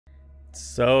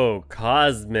So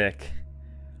cosmic.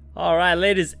 Alright,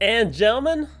 ladies and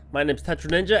gentlemen, my name is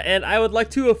Tetra Ninja, and I would like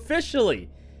to officially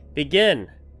begin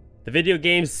the video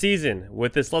game season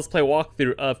with this Let's Play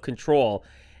walkthrough of Control.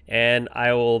 And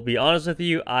I will be honest with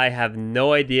you, I have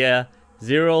no idea,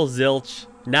 zero, zilch,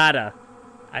 nada.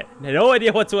 I have no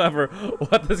idea whatsoever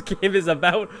what this game is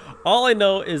about. All I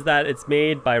know is that it's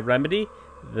made by Remedy.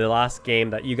 The last game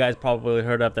that you guys probably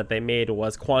heard of that they made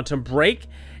was Quantum Break.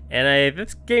 And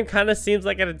this game kind of seems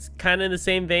like it's kind of in the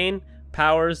same vein.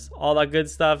 Powers, all that good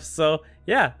stuff. So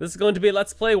yeah, this is going to be a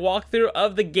Let's Play walkthrough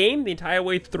of the game the entire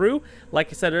way through. Like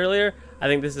I said earlier, I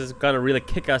think this is going to really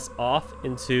kick us off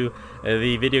into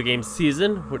the video game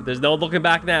season. There's no looking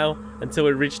back now until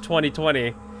we reach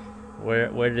 2020.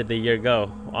 Where did the year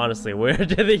go? Honestly, where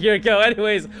did the year go?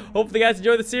 Anyways, hopefully you guys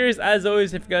enjoy the series. As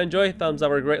always, if you're gonna enjoy, thumbs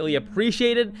up are greatly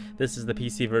appreciated. This is the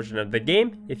PC version of the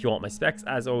game. If you want my specs,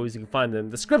 as always, you can find them in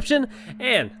the description.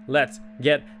 And let's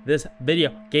get this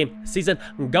video game season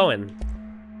going.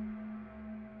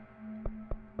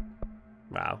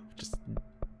 Wow, just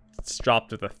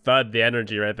dropped with a thud, the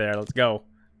energy right there. Let's go.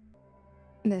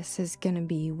 This is gonna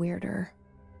be weirder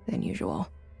than usual.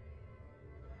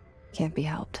 Can't be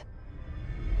helped.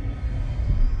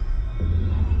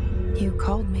 You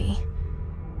called me,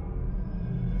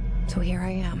 so here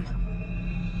I am.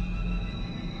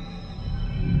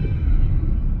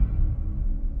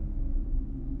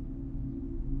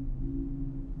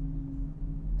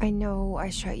 I know I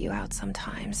shut you out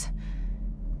sometimes.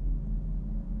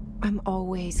 I'm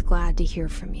always glad to hear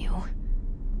from you.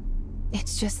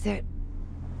 It's just that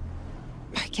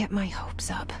I get my hopes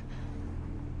up.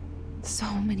 So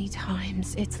many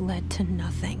times it's led to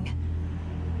nothing.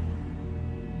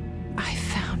 I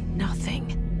found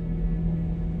nothing.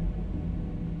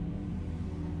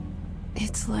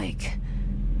 It's like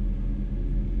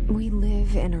we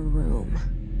live in a room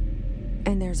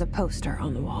and there's a poster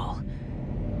on the wall.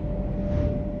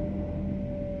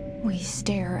 We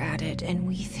stare at it and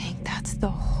we think that's the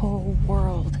whole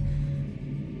world.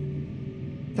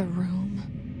 The room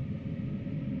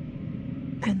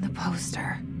and the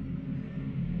poster.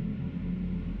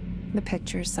 The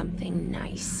picture's something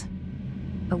nice.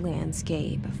 A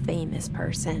landscape, a famous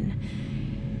person.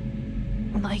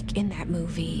 Like in that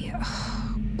movie,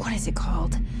 what is it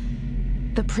called?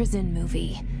 The prison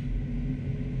movie.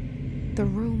 The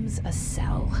room's a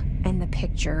cell, and the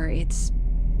picture, it's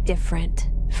different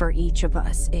for each of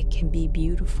us. It can be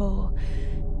beautiful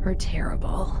or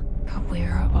terrible, but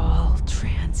we're all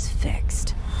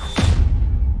transfixed.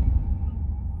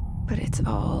 But it's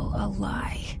all a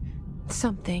lie.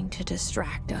 Something to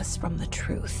distract us from the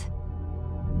truth.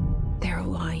 They're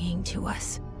lying to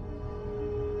us.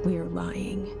 We're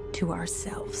lying to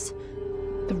ourselves.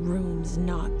 The room's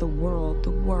not the world. The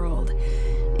world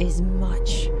is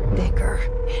much bigger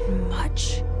and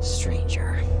much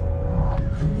stranger.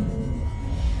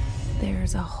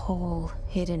 There's a hole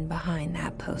hidden behind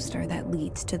that poster that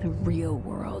leads to the real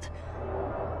world.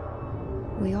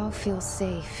 We all feel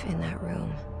safe in that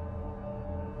room.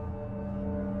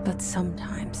 But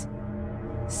sometimes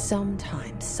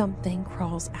something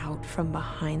crawls out from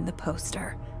behind the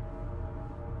poster.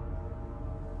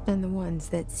 And the ones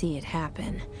that see it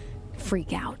happen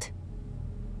freak out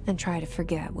and try to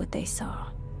forget what they saw.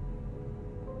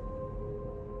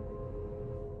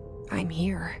 I'm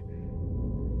here.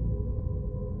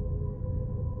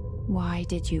 Why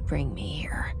did you bring me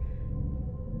here?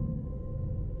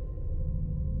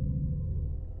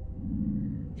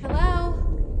 Hello?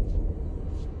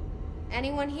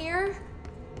 Anyone here?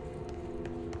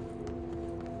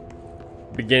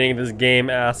 Beginning this game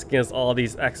asking us all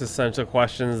these existential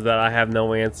questions that I have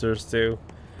no answers to.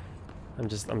 I'm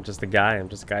just a guy. I'm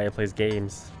just a guy who plays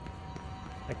games.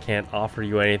 I can't offer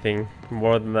you anything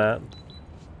more than that.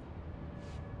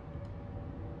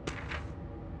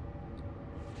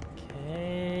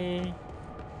 Okay.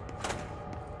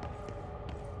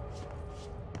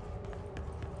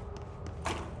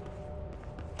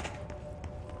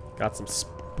 Got some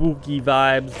spooky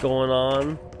vibes going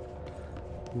on.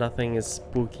 Nothing is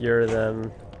spookier than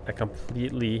a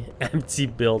completely empty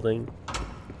building.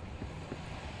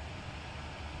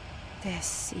 This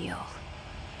seal.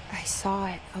 I saw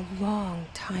it a long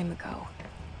time ago.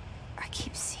 I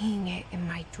keep seeing it in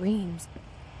my dreams.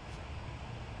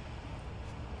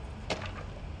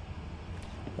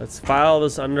 Let's file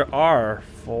this under R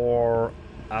for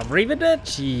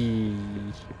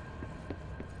Arrivederci.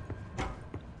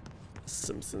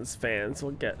 Simpsons fans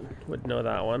would know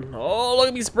that one. Oh, look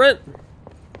at me sprint!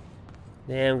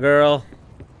 Damn, girl.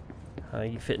 How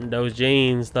you fitting those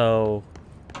jeans, though?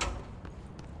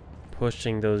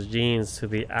 Pushing those jeans to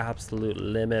the absolute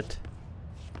limit.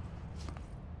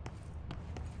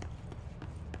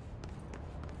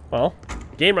 Well,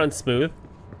 game runs smooth.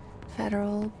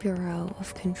 Federal Bureau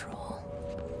of Control.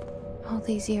 All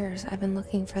these years I've been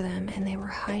looking for them and they were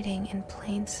hiding in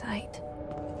plain sight.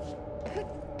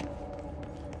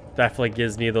 Definitely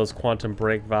gives me those Quantum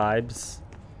Break vibes.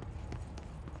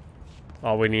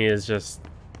 All we need is just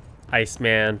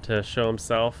Iceman to show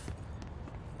himself.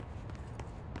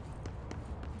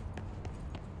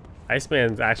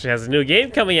 Iceman actually has a new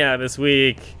game coming out this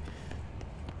week.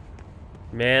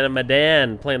 Man of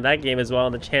Medan, playing that game as well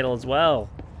on the channel as well.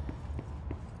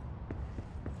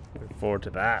 Look forward to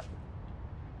that.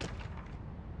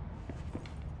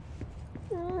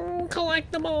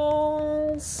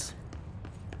 Collectibles.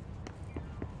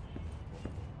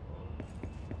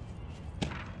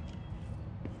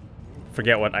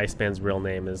 Forget what Iceman's real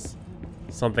name is.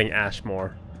 Something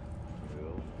Ashmore.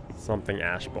 Something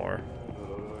Ashmore.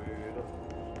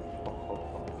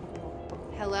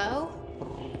 Hello?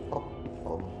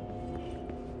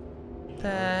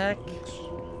 Back.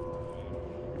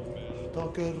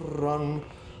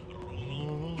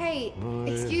 Hey,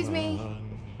 excuse me.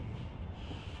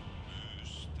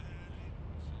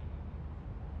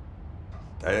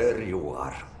 There you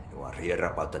are. You are here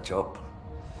about the job.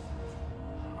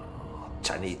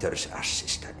 Janitor's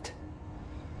assistant.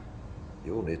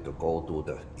 You need to go to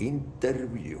the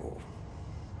interview.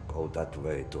 Go that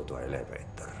way to the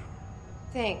elevator.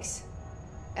 Thanks.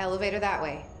 Elevator that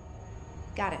way.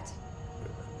 Got it.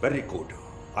 Very good.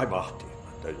 I'm Ahti,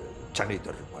 the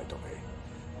janitor, by the way.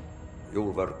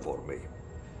 You'll work for me.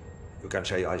 You can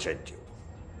say I sent you.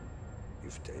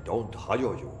 If they don't hire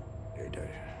you, then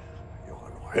you are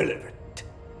no helvet.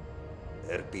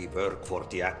 There be work for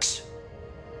the axe.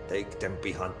 Take them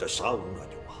behind the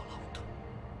sauna, you out.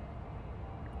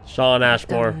 Sean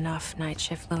Ashmore. Done enough night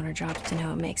shift loner jobs to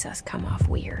know it makes us come off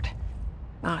weird.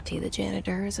 Ahti the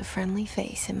janitor is a friendly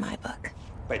face in my book.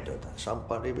 Better than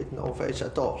somebody with no face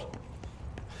at all.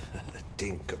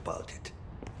 Think about it.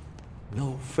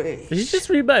 No face. Did you just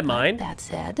read my mind? That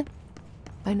said,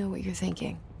 I know what you're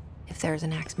thinking. If there's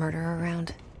an axe murderer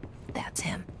around, that's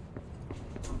him.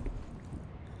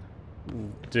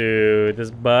 Dude,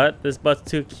 this butt's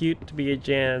too cute to be a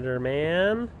janitor,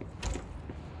 man.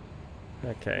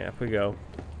 Okay, up we go.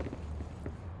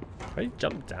 How do you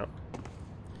jump down?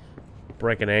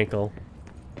 Break an ankle.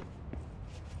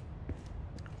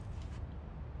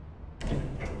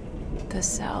 The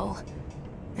cell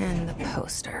and the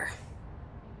poster.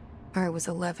 I was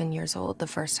 11 years old the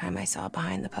first time I saw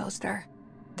behind the poster.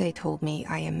 They told me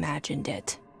I imagined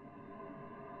it.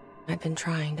 I've been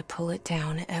trying to pull it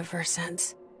down ever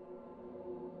since.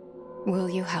 Will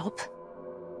you help?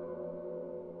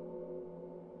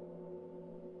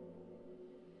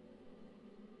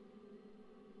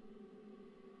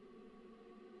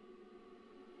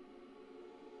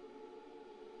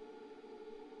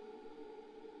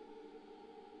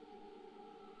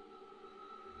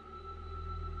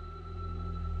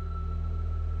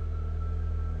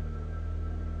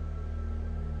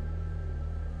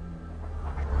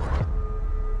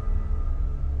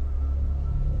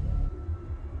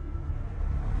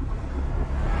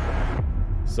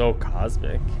 So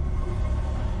cosmic.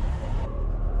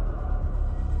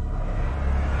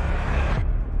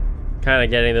 Kind of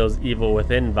getting those Evil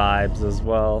Within vibes as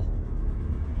well.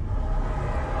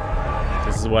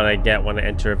 This is what I get when I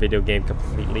enter a video game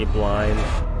completely blind.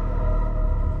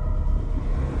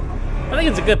 I think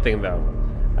it's a good thing though.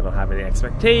 I don't have any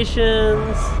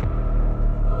expectations.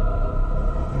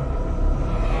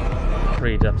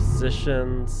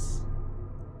 Predispositions.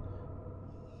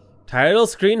 Title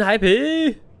screen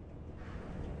hypey.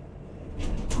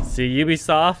 See,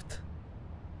 Ubisoft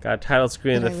got a title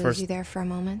screen in the Did I lose first you there for a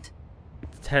moment?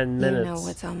 10 minutes. You know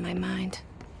what's on my mind.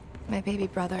 My baby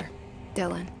brother,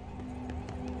 Dylan.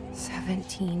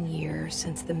 17 years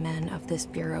since the men of this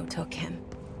bureau took him.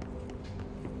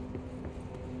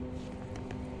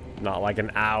 Not like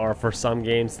an hour for some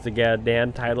games to get a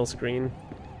damn title screen.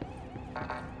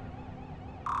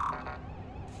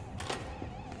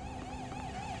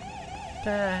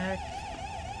 Back.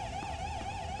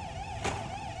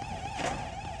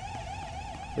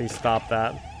 Please stop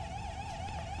that.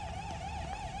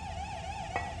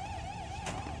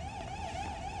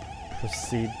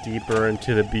 Proceed deeper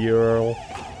into the bureau.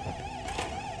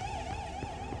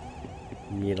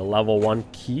 Need a level 1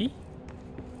 key.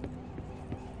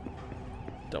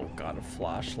 Don't got a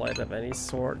flashlight of any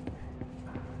sort.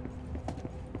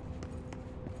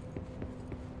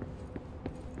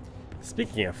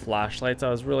 Speaking of flashlights, I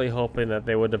was really hoping that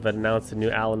they would have announced a new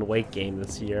Alan Wake game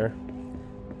this year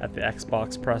at the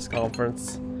Xbox press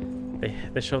conference.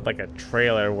 They showed like a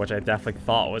trailer, which I definitely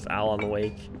thought was Alan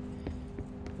Wake.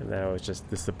 And That was just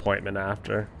disappointment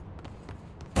after.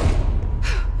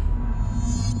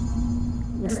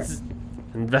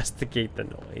 Investigate the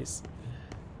noise.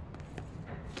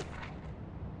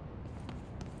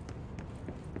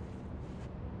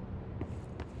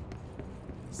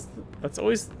 That's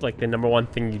always like the #1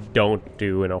 thing you don't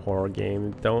do in a horror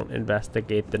game. Don't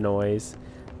investigate the noise.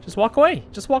 Just walk away.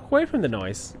 Just walk away from the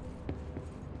noise.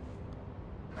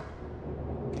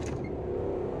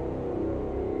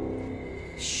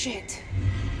 Shit.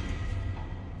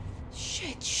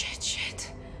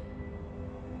 Shit.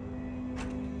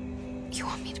 You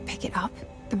want me to pick it up?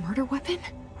 The murder weapon?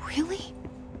 Really?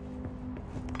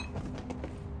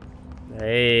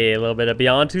 Hey, a little bit of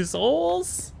Beyond Two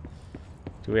Souls.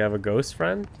 Do we have a ghost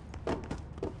friend?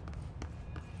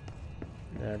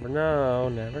 Never know,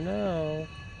 never know.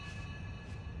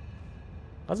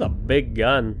 That's a big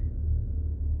gun.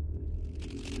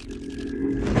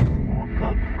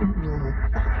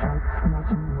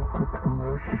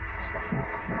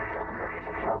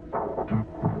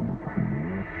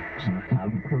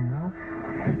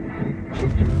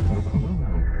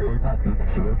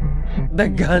 The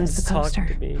guns talk to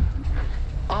me.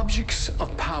 Objects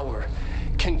of power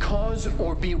can cause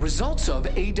or be results of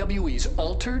AWE's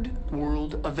altered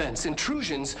world events,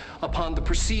 intrusions upon the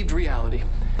perceived reality.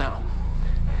 Now,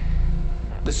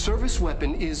 the service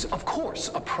weapon is, of course,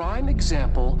 a prime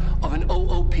example of an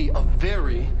OOP, a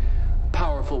very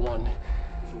powerful one.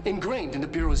 Ingrained in the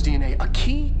Bureau's DNA, a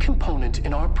key component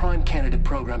in our prime candidate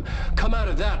program. Come out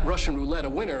of that Russian roulette a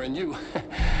winner and you're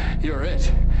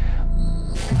it.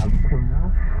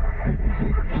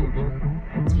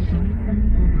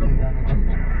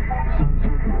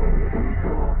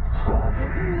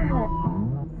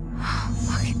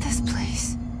 Look at this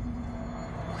place.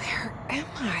 Where am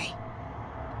I?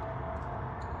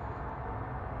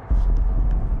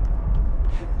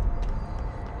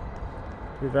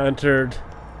 We've entered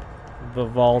the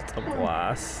vault of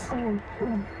glass. I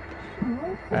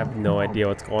have no idea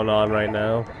what's going on right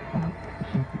now.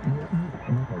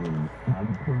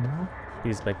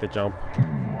 Please make the jump.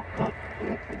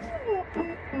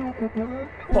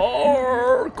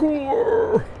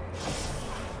 Parkour!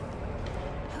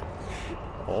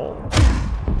 Oh.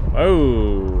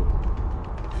 Oh.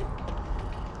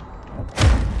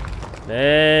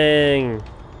 Dang.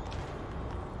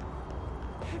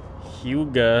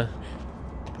 Huga.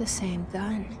 The same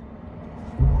gun.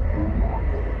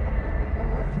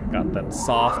 Got them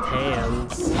soft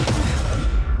hands.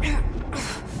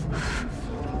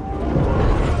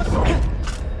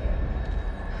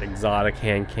 Exotic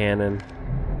hand cannon.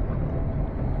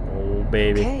 Oh,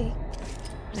 baby. Okay.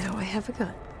 Now I have a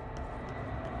gun.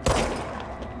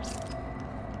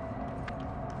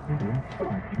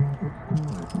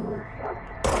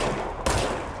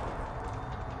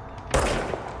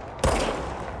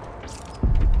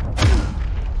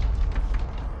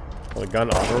 Will the gun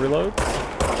auto reload?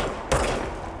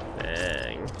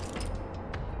 Dang.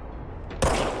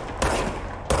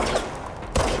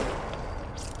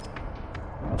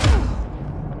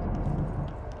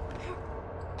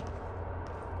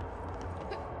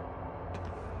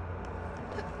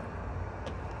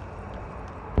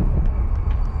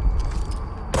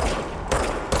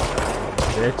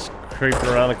 Bitch, creeping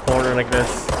around the corner like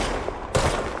this.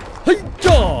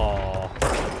 Hey-jaw!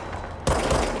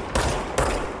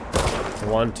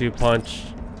 1-2 punch.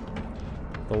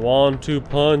 The 1-2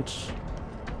 punch.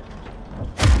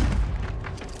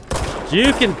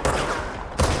 You can.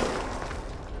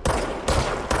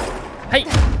 Hey!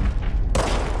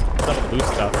 What's up with blue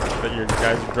stuff that your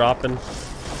guys are dropping?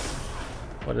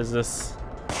 What is this?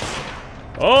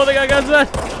 Oh, they got guns in that!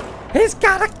 He's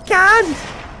got a gun!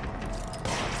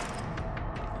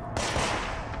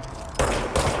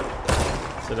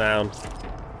 Sit down.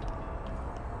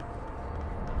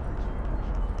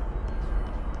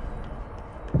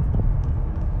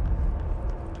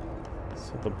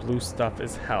 The blue stuff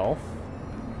is health.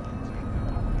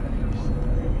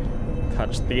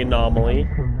 Touch the anomaly.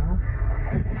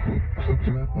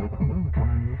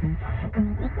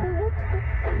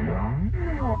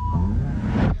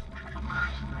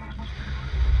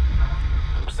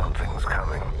 Something's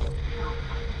coming.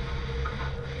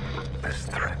 This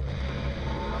threat.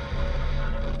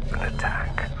 An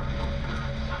attack.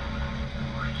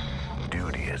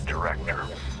 Duty as director.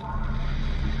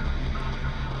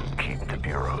 Keep the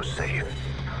Bureau safe.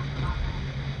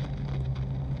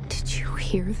 Did you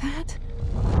hear that?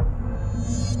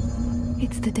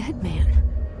 It's the dead man.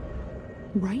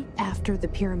 Right after the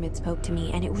pyramid spoke to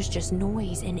me, and it was just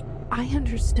noise, and I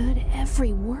understood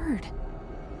every word.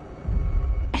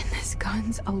 And this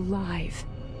gun's alive.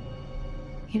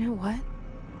 You know what?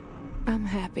 I'm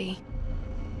happy.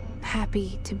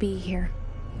 Happy to be here.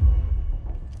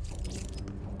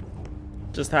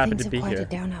 Just happy Things to be have here. quieted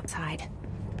down outside.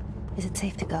 Is it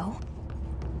safe to go?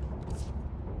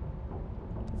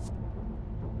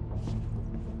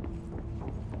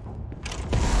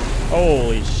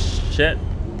 Holy shit.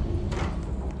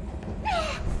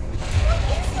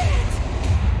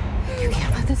 You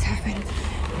can't let this happen.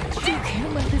 You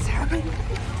can't let this happen.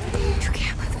 You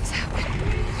can't let this happen.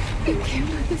 You can't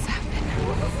let this happen.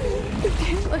 You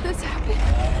can't let this happen.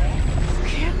 You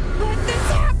can't let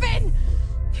this happen.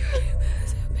 You can't let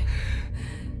this happen.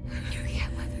 You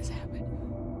can't let this happen.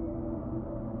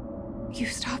 You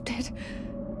stopped it.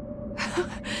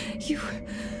 You.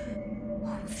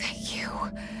 Oh, thank you.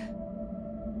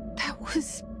 That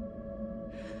was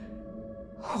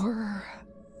horror.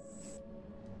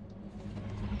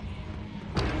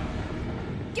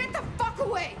 Get the fuck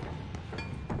away!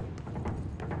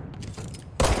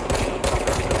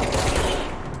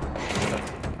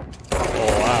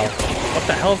 Oh wow. What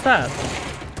the hell is that?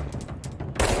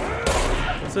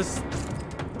 What's this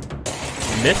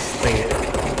mist thing?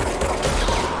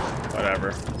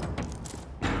 Whatever.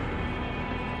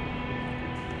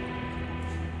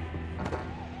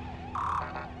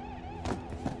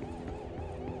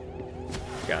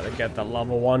 Gotta get the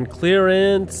level 1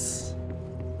 clearance.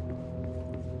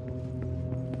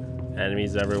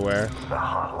 Enemies everywhere. The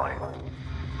hotline.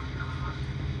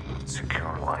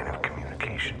 Secure line of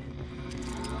communication.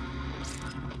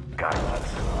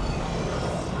 Guidelines.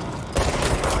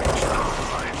 Reach the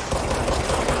hotline.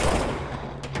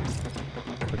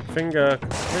 Quick finger.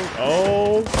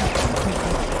 Oh.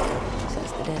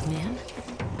 Says the dead man.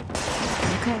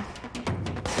 Okay.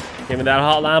 Give me that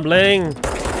hotline bling.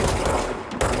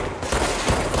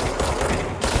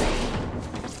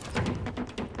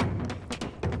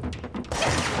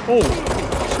 Oh,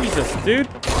 Jesus, dude.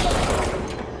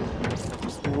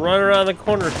 Just run around the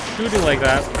corner shooting like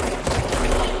that.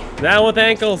 Down with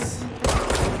ankles.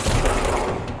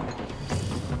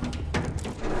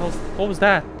 What was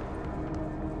that?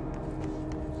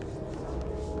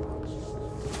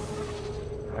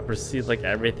 I perceive like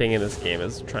everything in this game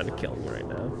is trying to kill me right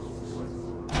now.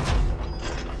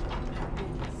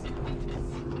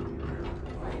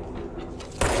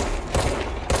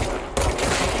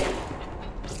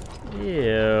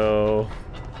 Ew.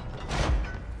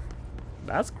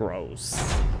 That's gross.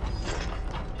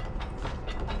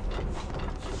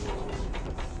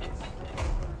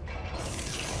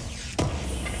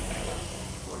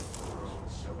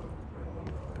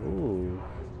 Ooh.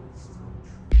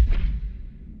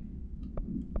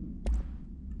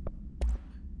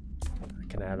 I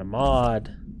can add a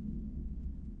mod.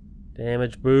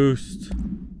 Damage boost.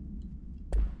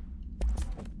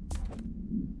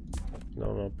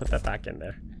 No, put that back in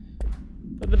there.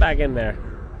 Put it back in there.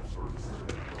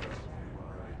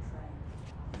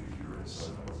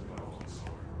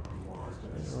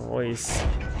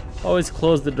 Always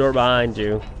close the door behind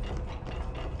you.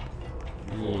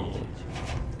 Yeah.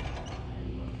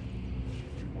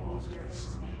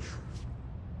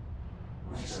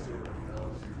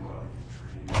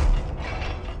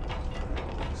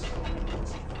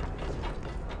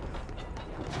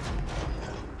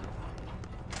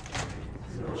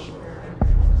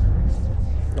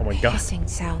 Oh my god. Hissing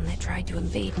sound that tried to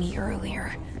invade me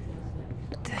earlier.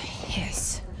 The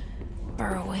hiss.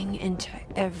 Burrowing into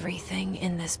everything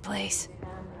in this place.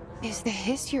 Is the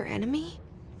hiss your enemy?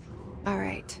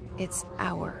 Alright, it's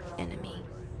our enemy.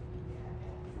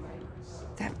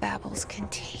 That babble's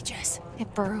contagious.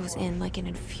 It burrows in like an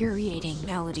infuriating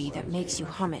melody that makes you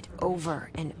hum it over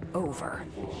and over.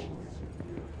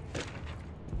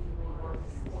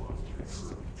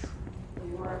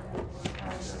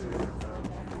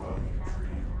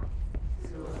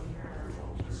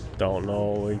 Don't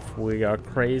know if we are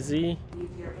crazy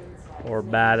or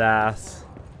badass.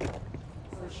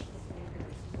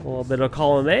 A little bit of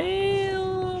column A, a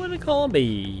little bit of column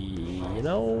B, you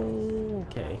know?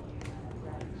 Okay.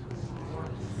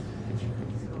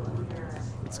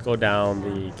 Let's go down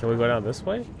the... Can we go down this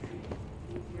way?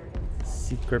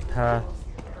 Secret path.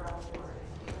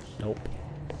 Nope.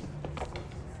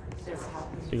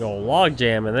 You go log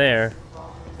jam in there.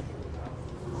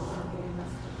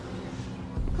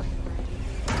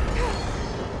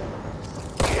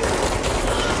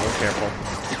 Careful.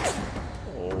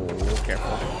 Oh,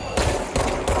 careful.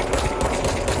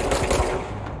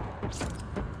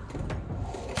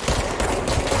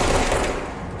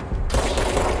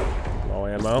 Low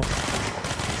ammo.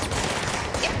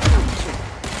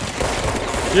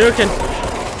 You can.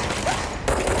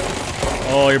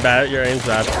 Oh, you're bad. Your aim's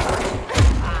bad.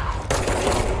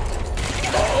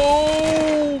 Oh!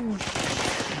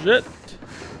 shit.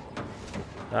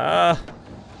 Ah!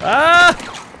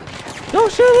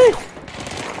 Don't shoot me!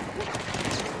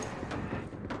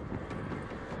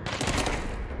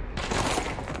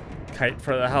 Kite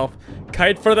for the health.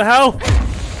 Kite for the health!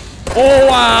 Oh,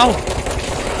 wow!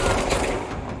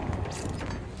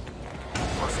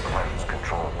 Must cleanse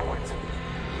control points.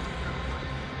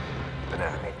 An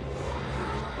enemy.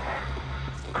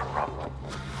 Corrupt.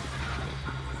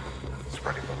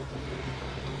 Spreading them.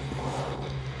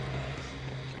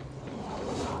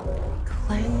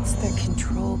 Cleanse the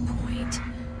control point.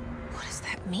 What does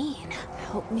that mean?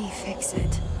 Help me fix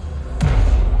it.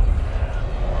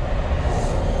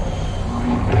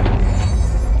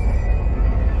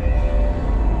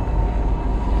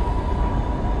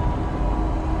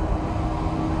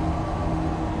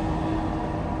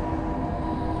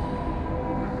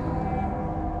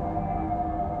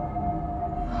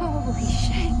 Holy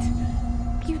shit.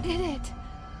 You did it.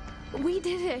 We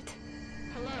did it.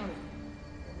 Hello?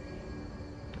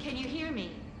 Can you hear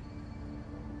me?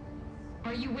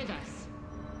 Are you with us?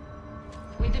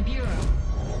 With the Bureau?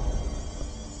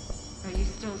 Are you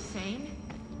still sane?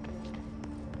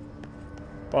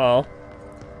 Well,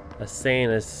 as sane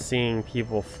as seeing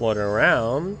people float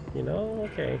around, you know,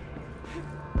 okay.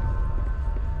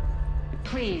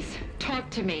 Please, talk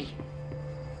to me.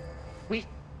 I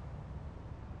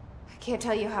can't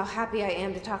tell you how happy I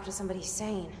am to talk to somebody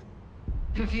sane.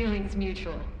 The feeling's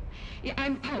mutual. Yeah,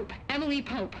 I'm Pope, Emily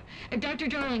Pope, Dr.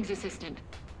 Darling's assistant.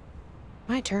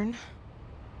 My turn.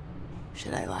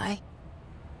 Should I lie?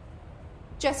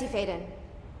 Jesse Faden.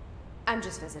 I'm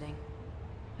just visiting.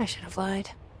 I should have lied.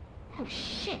 Oh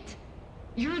shit!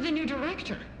 You're the new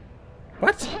director.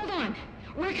 What? Hold on,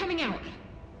 we're coming out.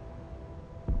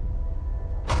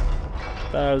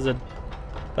 That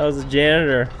was a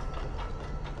janitor.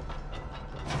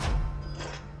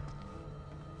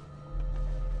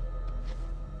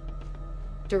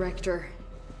 Director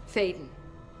Faden.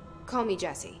 Call me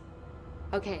Jesse.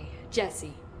 Okay,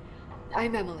 Jesse.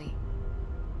 I'm Emily.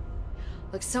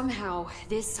 Look, somehow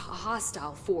this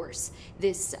hostile force,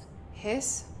 this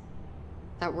Hiss?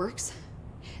 that works?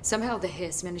 Somehow the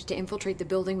hiss managed to infiltrate the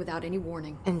building without any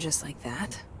warning. And just like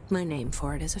that, my name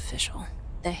for it is official.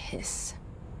 The hiss.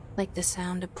 Like the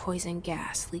sound of poison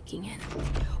gas leaking in.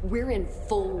 We're in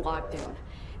full lockdown.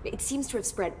 It seems to have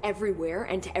spread everywhere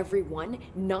and to everyone,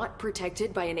 not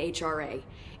protected by an HRA.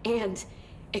 And,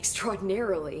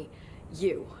 extraordinarily,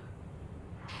 you.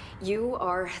 You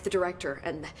are the director,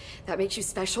 and that makes you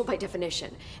special by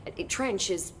definition. Trench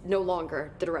is no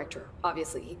longer the director,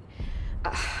 obviously.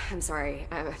 I'm sorry,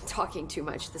 I'm talking too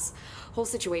much. This whole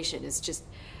situation is just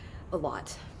a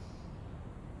lot.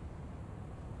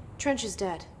 Trench is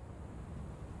dead.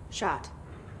 Shot.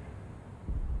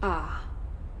 Ah.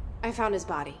 I found his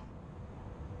body.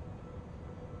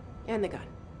 And the gun.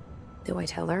 Do I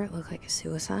tell her it looked like a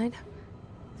suicide?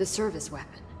 The service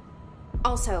weapon.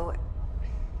 Also,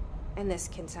 and this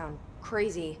can sound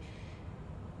crazy,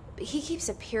 but he keeps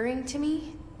appearing to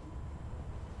me,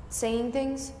 saying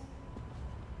things.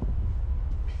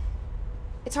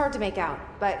 It's hard to make out,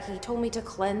 but he told me to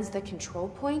cleanse the control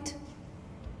point,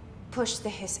 push the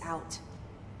hiss out.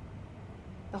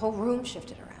 The whole room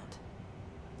shifted around.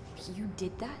 You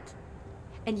did that?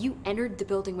 And you entered the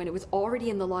building when it was already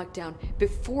in the lockdown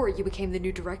before you became the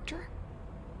new director?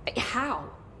 How?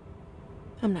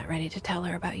 I'm not ready to tell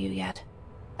her about you yet.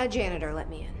 A janitor let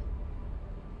me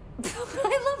in.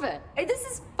 I love it. This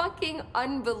is fucking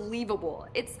unbelievable.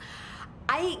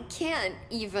 I can't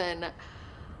even...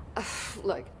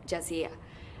 Look, Jesse,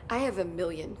 I have a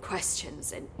million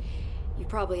questions, and you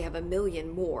probably have a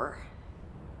million more.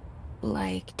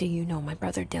 Like, do you know my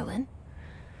brother Dylan?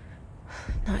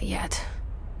 Not yet.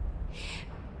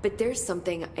 But there's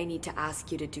something I need to ask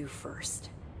you to do first.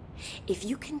 If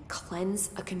you can cleanse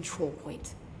a control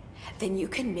point, then you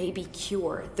can maybe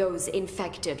cure those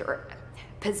infected or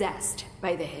possessed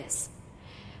by the hiss.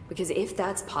 Because if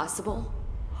that's possible,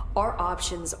 our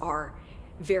options are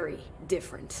very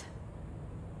different.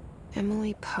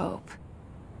 Emily Pope.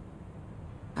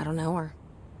 I don't know her,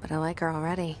 but I like her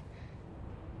already.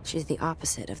 She's the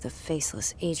opposite of the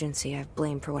faceless agency I've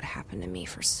blamed for what happened to me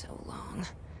for so long.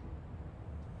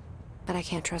 But I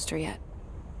can't trust her yet.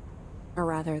 Or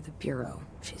rather, the Bureau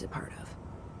she's a part of.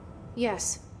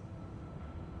 Yes.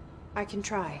 I can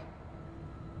try.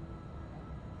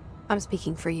 I'm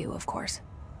speaking for you, of course.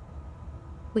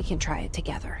 We can try it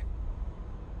together.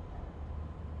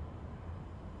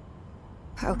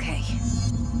 Okay.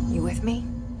 You with me?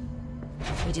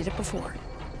 We did it before.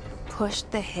 Push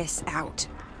the hiss out.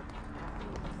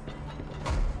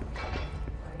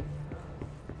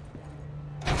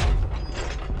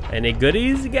 Any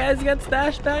goodies you guys got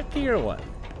stashed back here or what?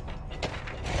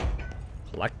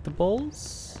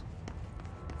 Collectibles?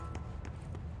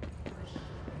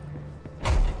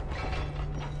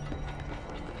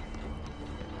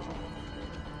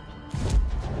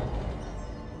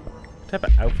 What type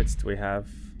of outfits do we have?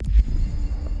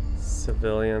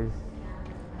 Civilian.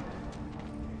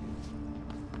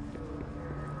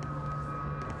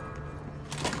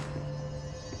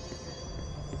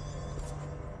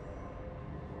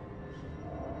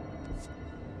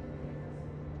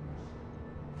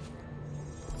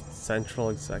 Central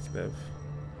executive.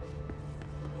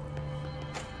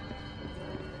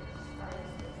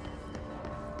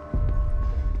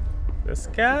 This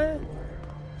guy?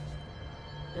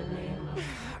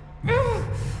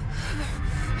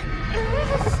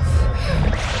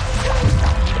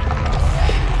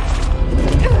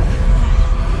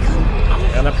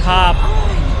 I'm gonna pop.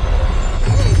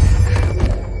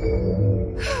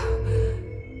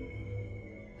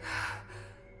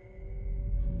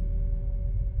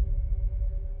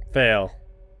 Fail.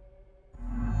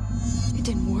 It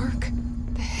didn't work.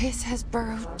 The hiss has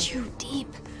burrowed too deep.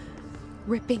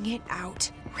 Ripping it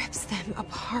out rips them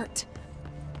apart.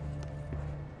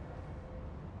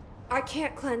 I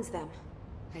can't cleanse them.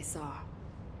 I saw.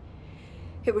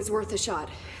 It was worth a shot.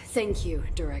 Thank you,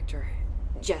 Director.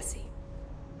 Jesse.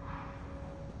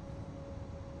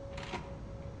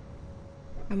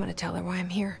 I'm gonna tell her why I'm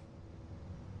here.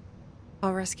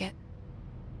 I'll risk it.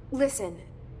 Listen,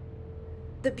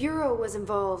 the Bureau was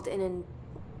involved in an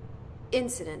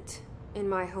incident in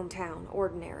my hometown,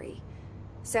 Ordinary,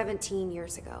 17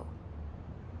 years ago.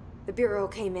 The Bureau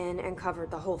came in and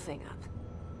covered the whole thing up.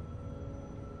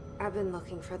 I've been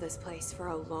looking for this place for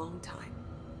a long time.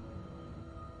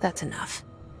 That's enough.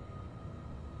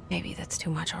 Maybe that's too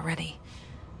much already.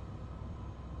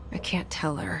 I can't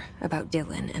tell her about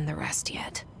Dylan and the rest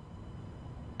yet.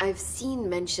 I've seen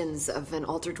mentions of an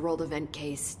Altered World event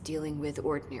case dealing with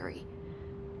Ordinary.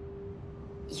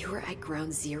 You were at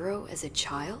Ground Zero as a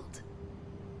child?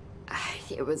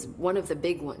 It was one of the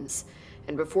big ones,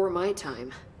 and before my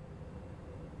time.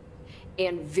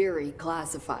 And very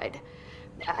classified.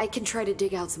 I can try to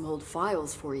dig out some old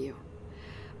files for you.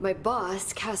 My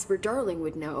boss, Casper Darling,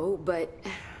 would know, but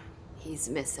he's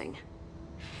missing.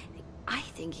 I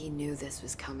think he knew this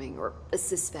was coming, or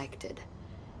suspected.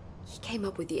 He came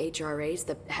up with the HRAs,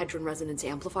 the Hadron Resonance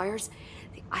Amplifiers.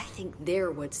 I think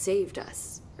they're what saved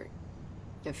us. Or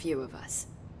a few of us.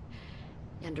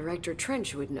 And Director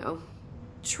Trench would know.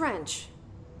 Trench,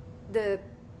 the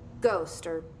ghost,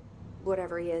 or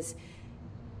whatever he is,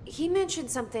 he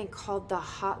mentioned something called the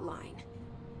Hotline.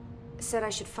 Said I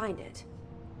should find it.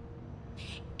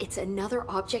 It's another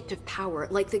object of power,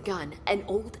 like the gun, an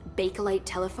old Bakelite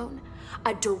telephone.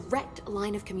 A direct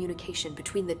line of communication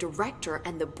between the director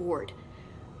and the board.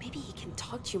 Maybe he can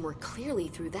talk to you more clearly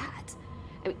through that.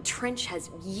 I mean, Trench has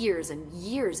years and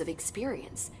years of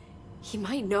experience. He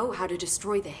might know how to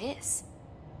destroy the hiss.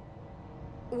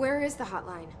 Where is the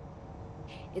hotline?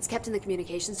 It's kept in the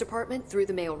communications department through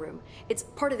the mailroom. It's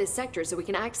part of this sector, so we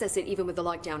can access it even with the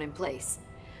lockdown in place.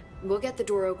 We'll get the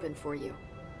door open for you.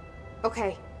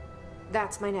 Okay,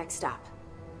 that's my next stop.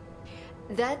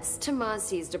 That's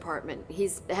Tomasi's department.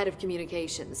 He's the head of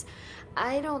communications.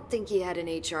 I don't think he had an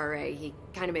HRA. He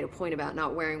kind of made a point about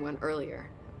not wearing one earlier.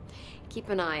 Keep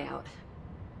an eye out.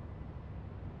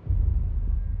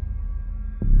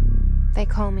 They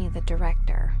call me the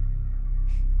director.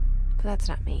 But that's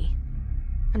not me.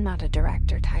 I'm not a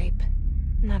director type.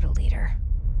 I'm not a leader.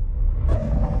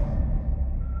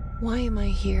 Why am I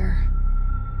here?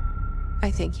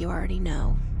 I think you already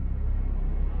know.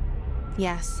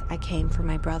 Yes, I came for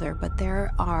my brother, but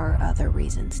there are other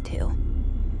reasons too.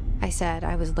 I said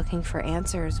I was looking for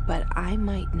answers, but I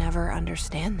might never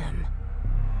understand them.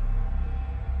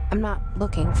 I'm not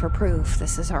looking for proof.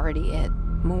 This is already it.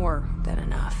 More than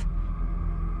enough.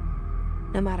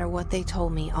 No matter what they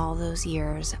told me all those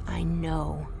years, I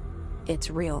know it's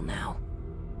real now.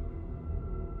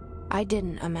 I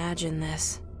didn't imagine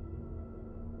this.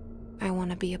 I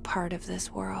want to be a part of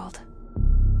this world.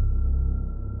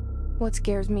 What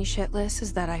scares me shitless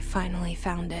is that I finally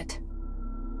found it.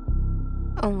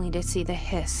 Only to see the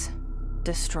hiss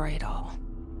destroy it all.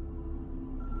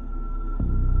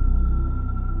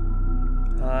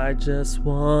 I just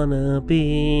wanna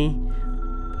be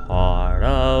part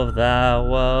of that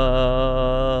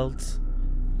world.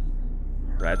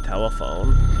 Red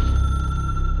telephone.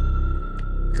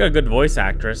 Got a good voice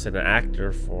actress and an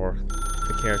actor for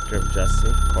the character of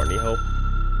Jesse, Courtney Hope.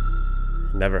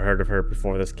 Never heard of her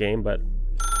before this game, but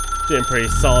did a pretty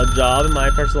solid job in my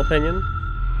personal opinion.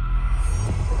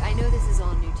 Look, I know this is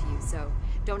all new to you, so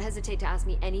Don't hesitate to ask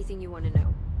me anything you want to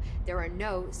know. There are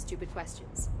no stupid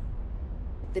questions.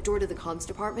 The door to the comms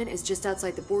department is just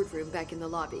outside the boardroom back in the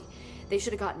lobby. They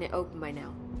should have gotten it open by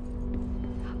now.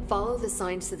 Follow the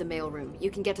signs to the mailroom. You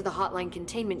can get to the hotline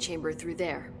containment chamber through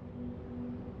there.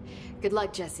 Good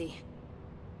luck, Jesse.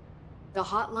 The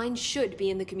hotline should be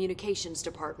in the communications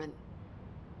department.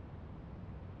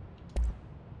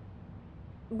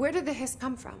 Where did the hiss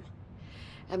come from?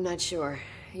 I'm not sure.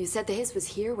 You said the hiss was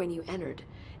here when you entered.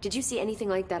 Did you see anything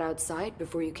like that outside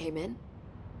before you came in?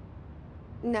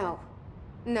 No.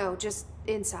 No, just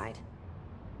inside.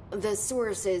 The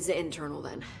source is internal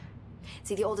then.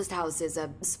 See, the oldest house is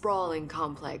a sprawling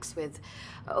complex with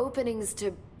openings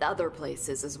to other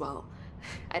places as well.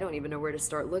 I don't even know where to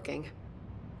start looking.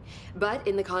 But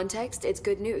in the context, it's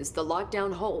good news. The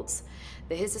lockdown holds.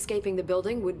 The hiss escaping the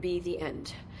building would be the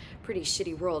end. Pretty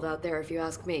shitty world out there if you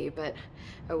ask me, but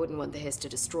I wouldn't want the hiss to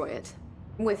destroy it.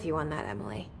 With you on that,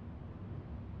 Emily.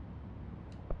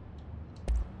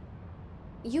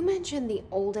 You mentioned the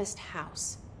oldest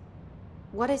house.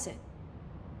 What is it?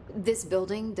 This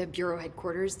building, the Bureau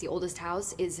headquarters, the oldest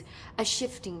house, is a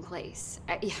shifting place.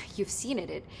 You've seen it.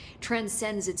 It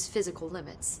transcends its physical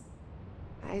limits.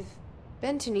 I've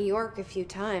been to New York a few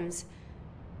times.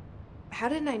 How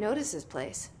didn't I notice this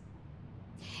place?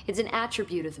 It's an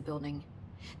attribute of the building.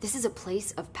 This is a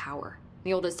place of power.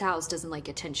 The oldest house doesn't like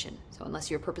attention, so unless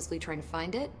you're purposely trying to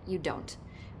find it, you don't,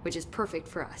 which is perfect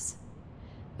for us.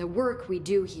 The work we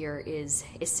do here is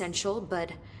essential,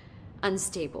 but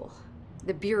unstable.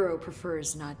 The Bureau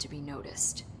prefers not to be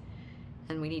noticed.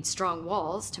 And we need strong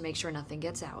walls to make sure nothing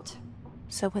gets out.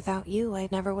 So without you, I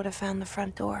never would have found the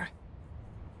front door.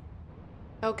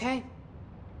 Okay.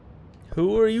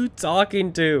 Who are you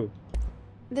talking to?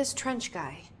 This trench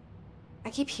guy. I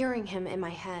keep hearing him in my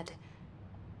head.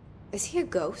 Is he a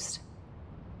ghost?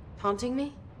 Haunting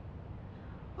me?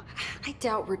 I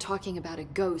doubt we're talking about a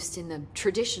ghost in the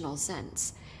traditional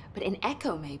sense, but an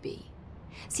echo maybe.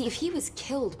 See, if he was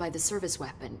killed by the service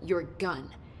weapon, your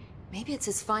gun, maybe it's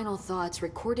his final thoughts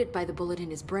recorded by the bullet in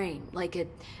his brain, like a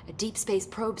deep space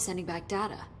probe sending back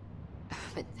data.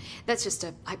 But that's just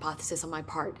a hypothesis on my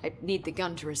part. I need the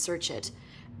gun to research it.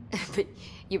 But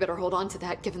you better hold on to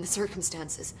that given the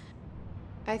circumstances.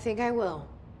 I think I will.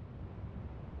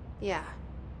 Yeah.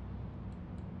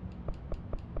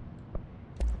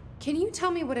 Can you tell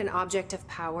me what an object of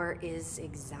power is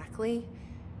exactly?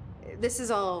 This is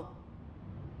all,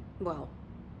 well,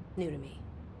 new to me.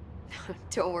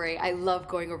 Don't worry, I love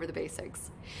going over the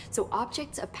basics. So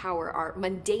objects of power are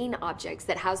mundane objects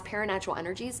that house paranatural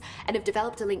energies and have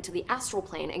developed a link to the astral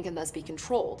plane and can thus be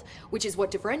controlled, which is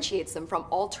what differentiates them from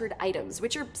altered items,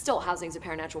 which are still housings of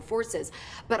paranatural forces,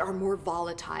 but are more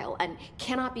volatile and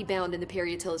cannot be bound in the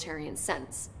peri-utilitarian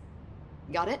sense.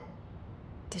 Got it?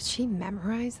 Did she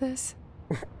memorize this?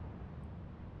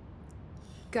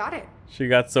 Got it. She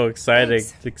got so excited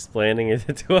Thanks. explaining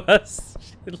it to us.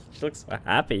 She looks so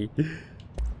happy.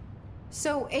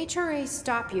 So HRA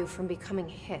stop you from becoming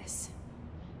Hiss?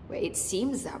 Well, it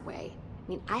seems that way. I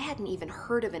mean, I hadn't even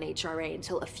heard of an HRA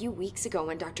until a few weeks ago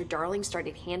when Dr. Darling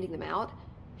started handing them out.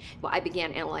 Well, I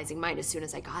began analyzing mine as soon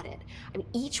as I got it. I mean,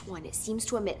 each one seems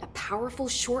to emit a powerful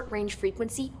short-range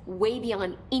frequency way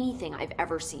beyond anything I've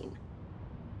ever seen.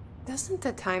 Doesn't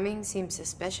the timing seem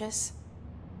suspicious?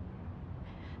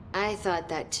 I thought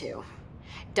that too.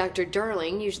 Dr.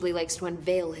 Darling usually likes to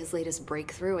unveil his latest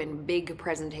breakthrough in big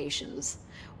presentations.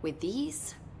 With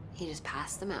these, he just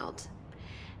passed them out.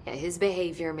 Yeah, his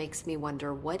behavior makes me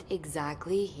wonder what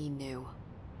exactly he knew.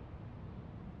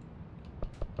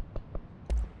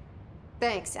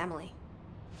 Thanks, Emily.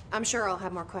 I'm sure I'll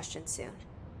have more questions soon.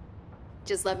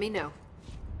 Just let me know.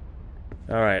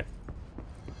 Alright.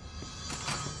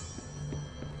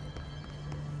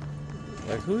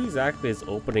 Like, who exactly is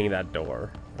opening that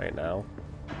door right now?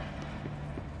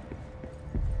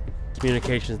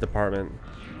 Communications department.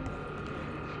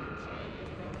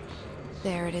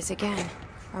 There it is again.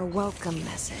 Our welcome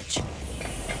message.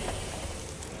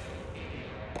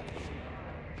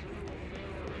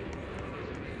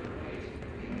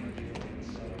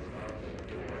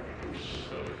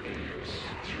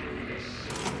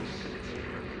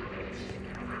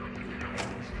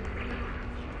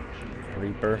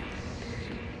 Reaper.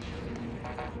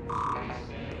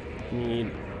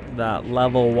 Need that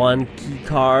level 1 key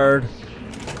card.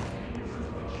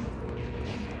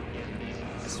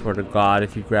 Swear to God,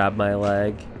 if you grab my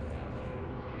leg.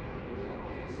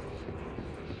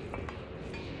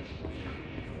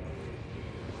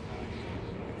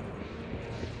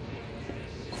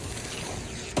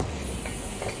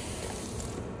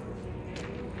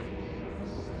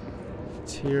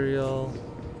 Material.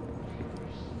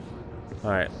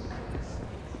 Alright.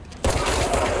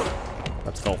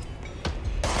 Let's go.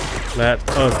 Let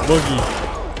us boogie.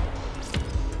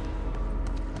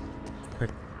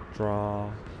 Quick draw.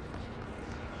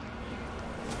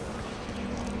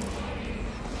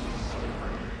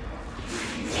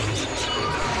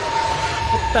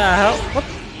 What the hell? What?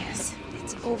 Yes,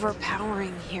 it's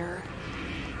overpowering here.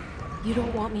 You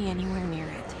don't want me anywhere near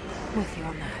it. I'm with you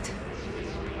on that.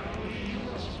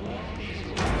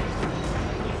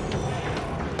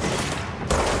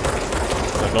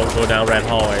 So don't go down red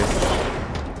hallways.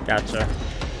 Gotcha.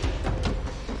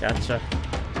 Gotcha.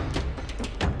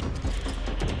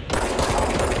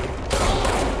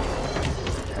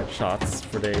 Headshots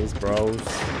for days, bros.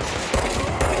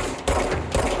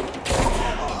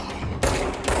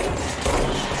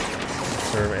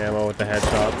 Serve ammo with the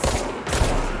headshots.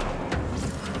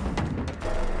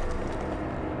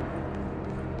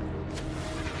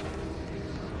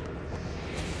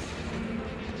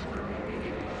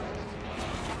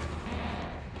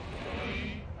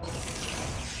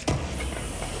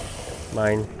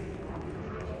 Mine.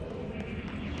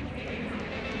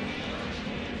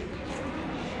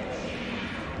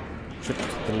 Trip to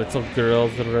the little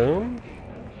girl's room.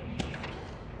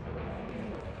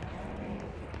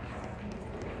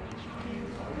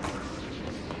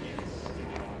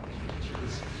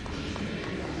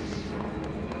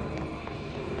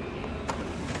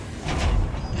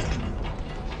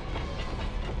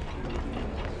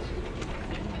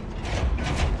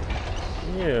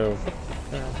 Ew.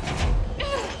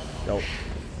 Nope.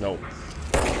 Nope.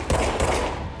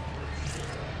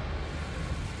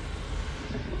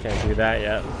 Can't do that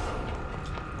yet.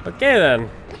 Okay then.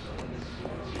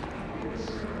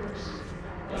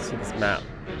 Let's see this map.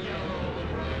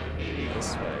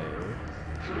 This way.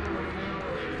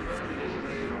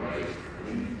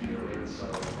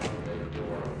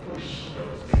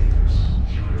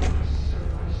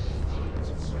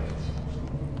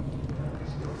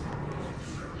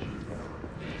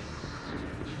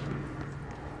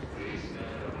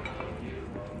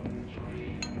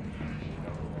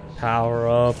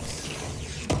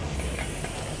 Power-ups.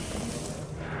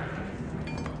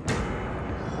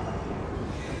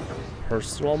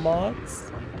 Personal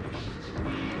mods.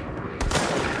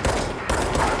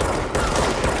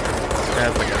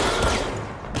 That's like a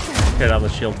hit on the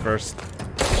shield first,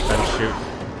 then shoot.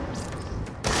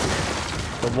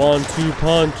 The 1-2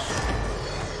 punch.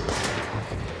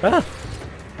 Ah!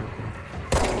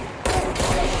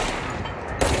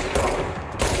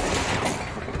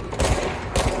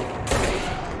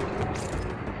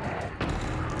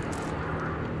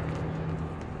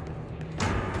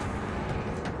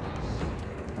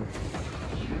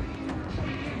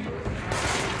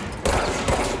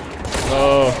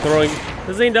 Oh, throwing.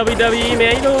 This ain't WWE,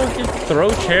 man. You don't just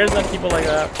throw chairs at people like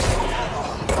that.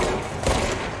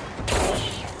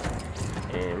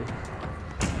 Aim.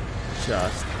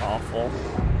 Just awful.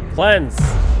 Cleanse.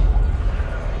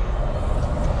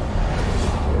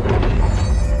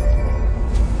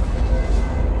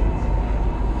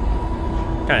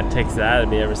 Kind of takes it out of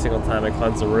me every single time I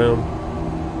cleanse a room.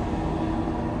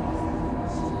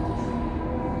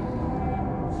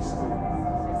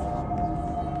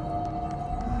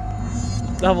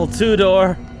 Level 2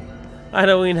 door. I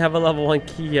don't even have a level 1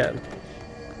 key yet.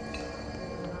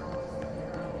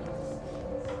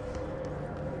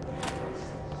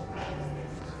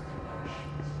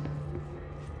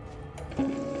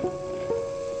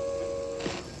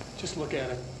 Just look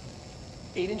at it.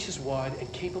 8 inches wide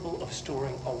and capable of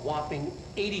storing a whopping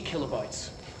 80 kilobytes.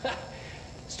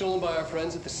 Stolen by our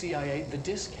friends at the CIA, the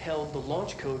disk held the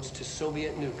launch codes to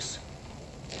Soviet nukes.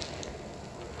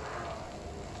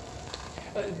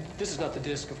 This is not the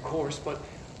disk, of course, but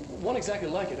one exactly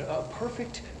like it. A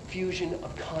perfect fusion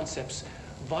of concepts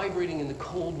vibrating in the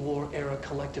Cold War era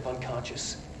collective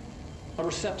unconscious. A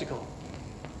receptacle.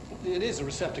 It is a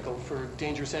receptacle for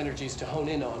dangerous energies to hone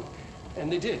in on.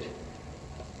 And they did.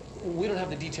 We don't have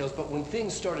the details, but when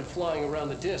things started flying around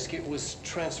the disk, it was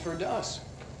transferred to us.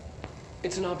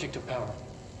 It's an object of power.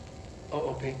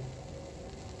 OP.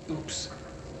 Oops.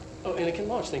 Oh, and it can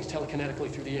launch things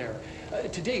telekinetically through the air.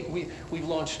 To date, we've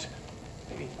launched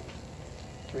maybe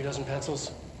 3 dozen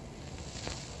pencils.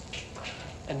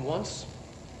 And once,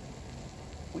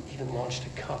 we even launched a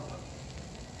cup.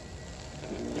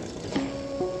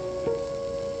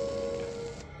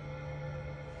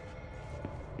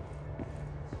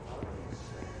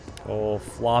 Oh,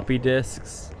 floppy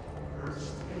disks.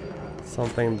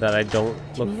 Something that I don't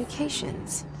look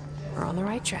Communications. We're on the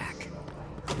right track.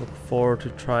 Look forward to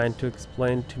trying to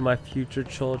explain to my future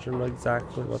children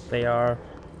exactly what they are.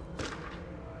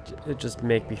 It just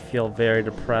make me feel very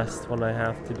depressed when I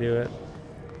have to do it.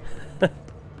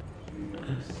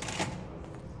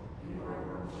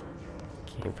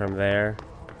 Came from there.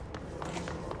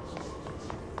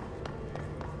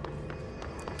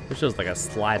 Wish it was like a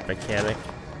slide mechanic.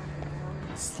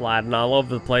 Sliding all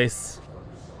over the place.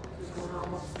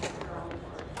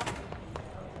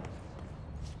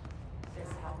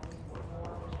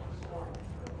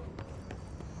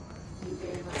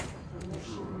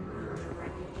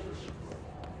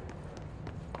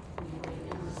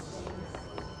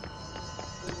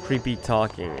 Creepy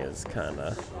talking is kind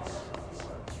of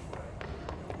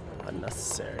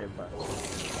unnecessary, but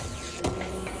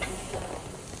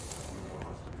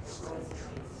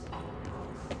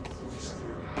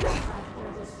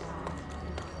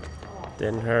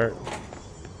didn't hurt.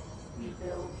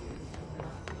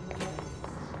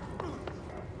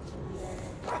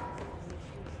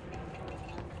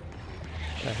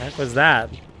 The heck was that?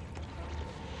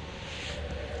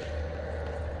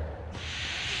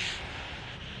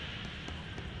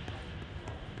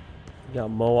 Got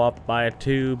mow up by a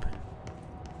tube.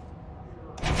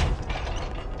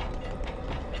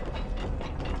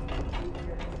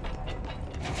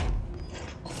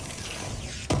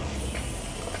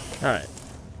 Alright.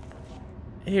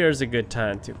 Here's a good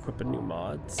time to equip a new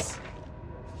mods.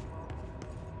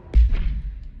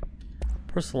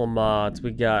 Personal mods.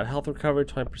 We got health recovery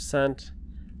 20%,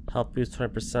 health boost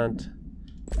 20%,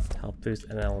 health boost,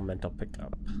 and elemental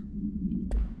pickup.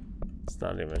 It's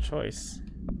not even a choice.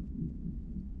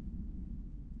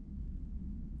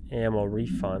 Ammo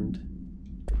refund.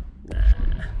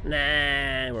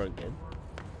 Nah, we're good.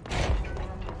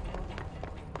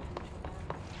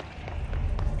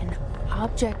 An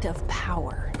object of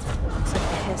power. Looks like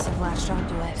the hiss have latched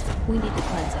onto it. We need to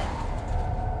cleanse it.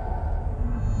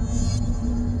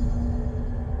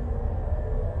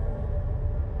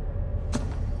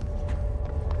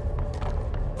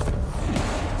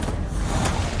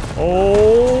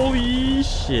 Holy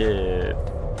shit.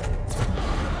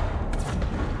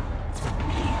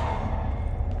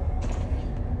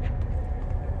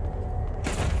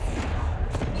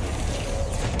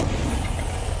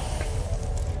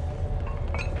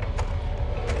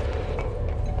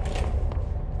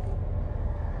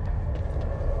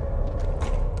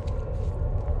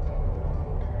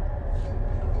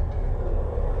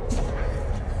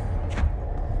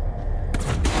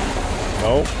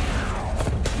 Nope.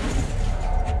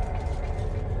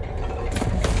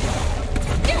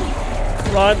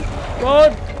 Run!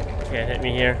 Run! Can't hit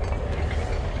me here.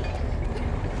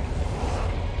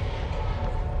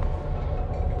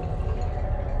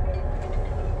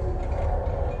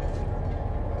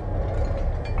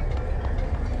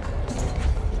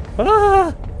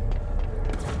 Ah!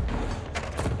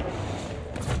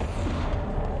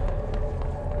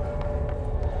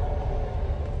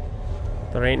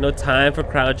 There ain't no time for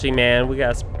crouching, man. We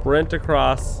gotta sprint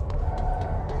across.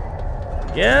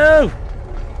 Go!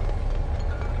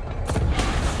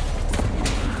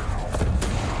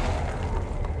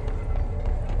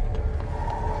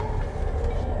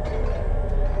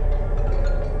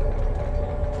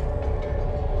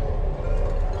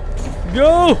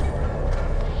 Go!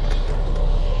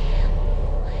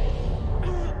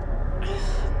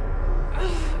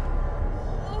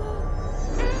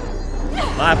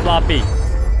 My floppy.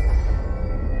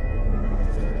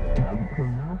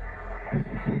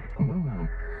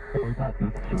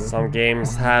 Some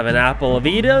games have an apple of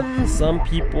Eden. Some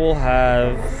people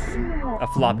have a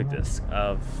floppy disk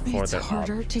for It's their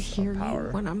harder to hear power.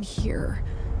 you when I'm here.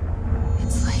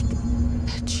 It's like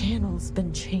the channel's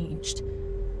been changed.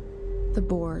 The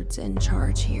board's in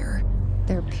charge here.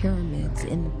 They're pyramids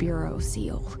in the Bureau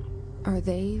seal. Are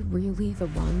they really the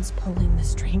ones pulling the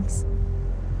strings?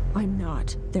 I'm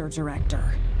not their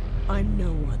director. I'm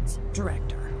no one's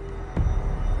director.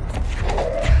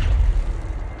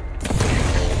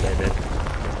 Baby.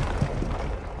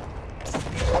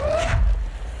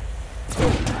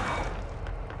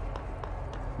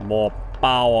 More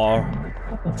power.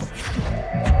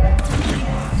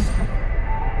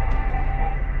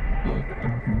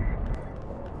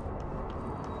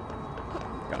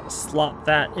 Gotta slot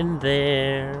that in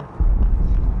there.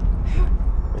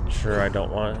 Make sure I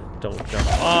don't jump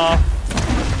off.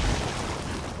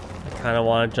 I kind of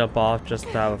want to jump off just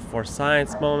to have a for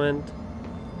science moment.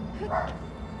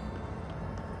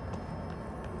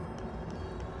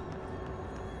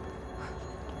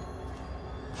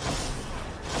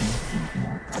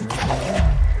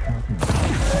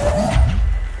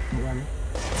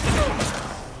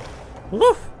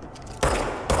 Woof!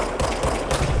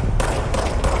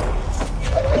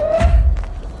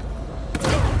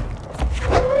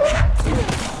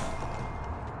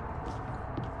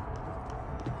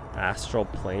 astral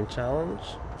plane challenge.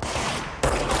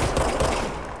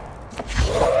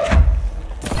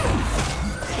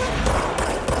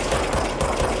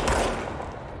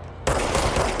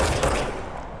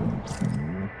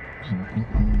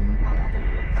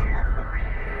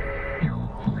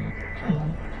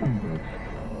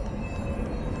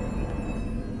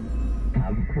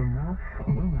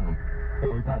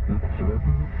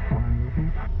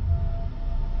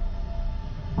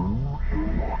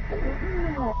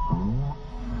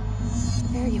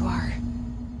 There you are.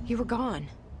 You were gone.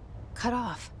 Cut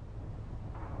off.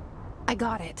 I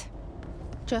got it.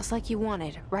 Just like you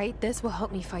wanted, right? This will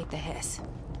help me fight the hiss.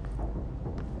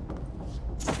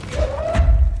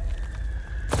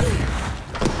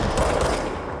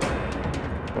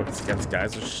 Works against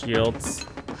guys with shields.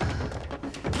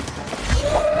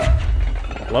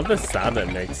 Love the sound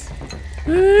it makes.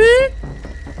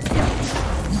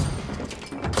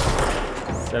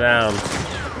 Sit down.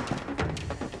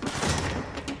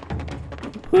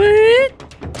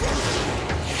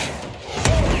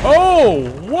 Oh,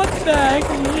 what the heck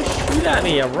did you just shoot at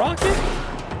me? A rocket?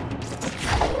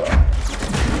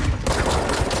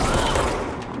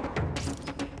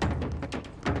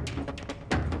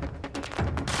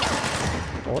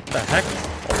 What the heck?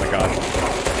 Oh my god.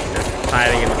 You're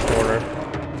hiding in the corner.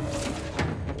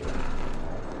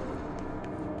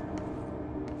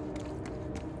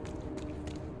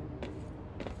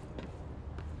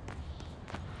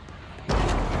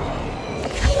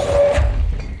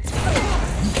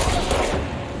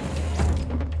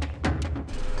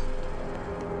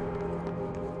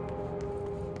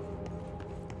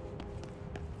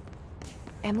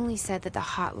 Emily said that the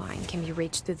hotline can be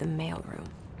reached through the mailroom.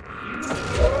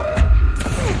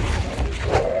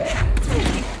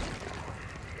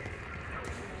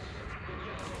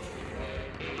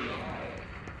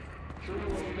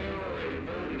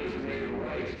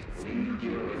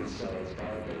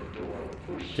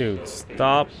 Dude,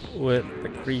 stop with the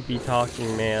creepy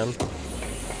talking, man.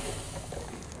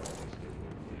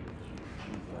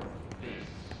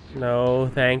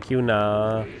 No, thank you,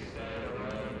 nah.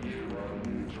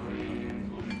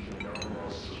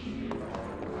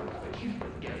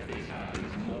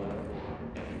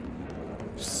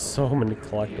 So many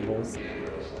collectibles.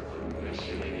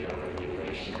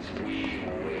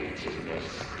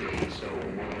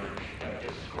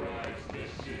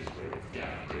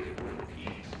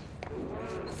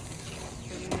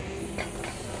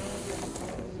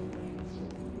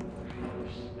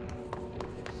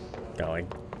 Got like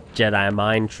Jedi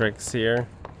mind tricks here.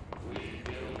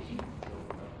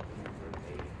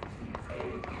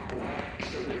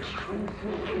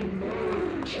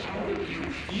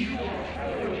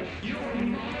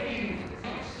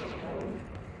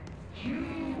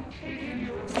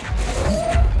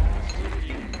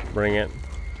 Bring it.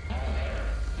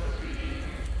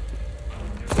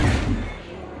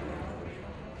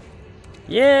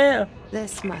 Yeah!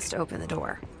 This must open the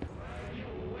door.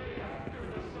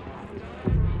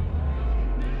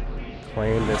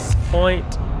 Claim this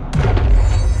point.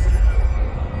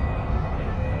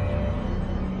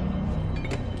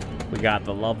 We got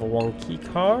the level 1 key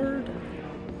card.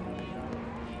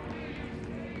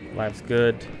 Life's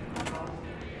good.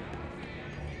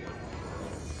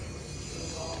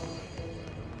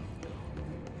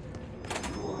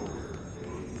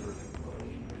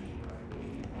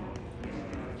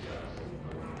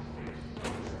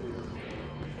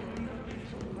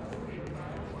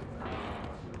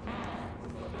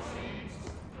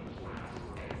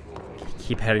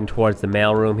 Keep heading towards the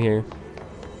mailroom here.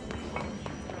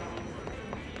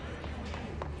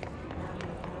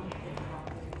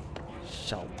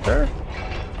 Shelter.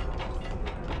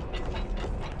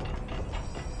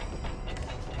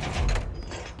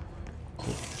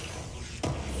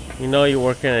 You know you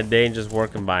work in a dangerous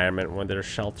work environment when there's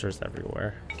shelters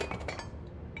everywhere.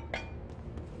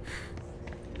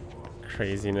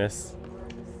 Craziness.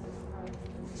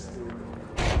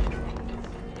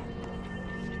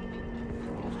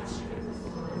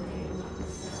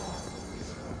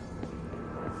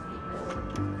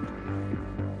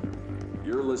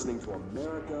 Listening to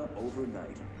America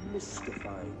Overnight,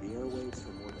 mystifying the airwaves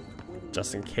for more than 20 years.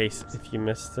 Just in case if you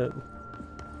missed it,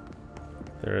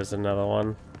 there is another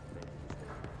one.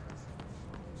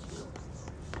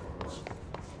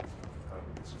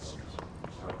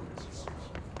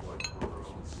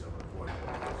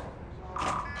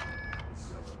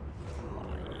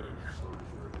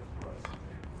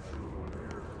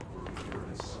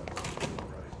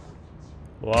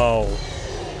 Whoa.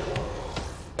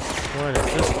 What is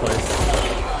this place?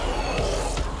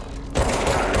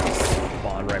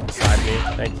 Spawn right beside me.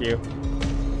 Thank you.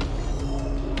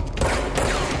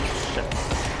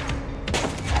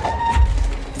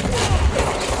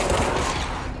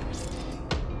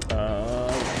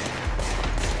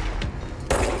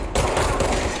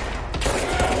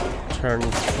 turn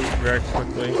very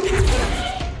quickly.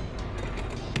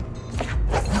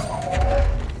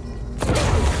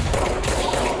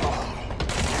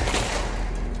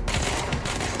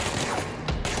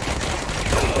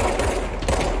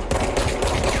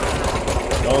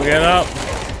 Don't get up.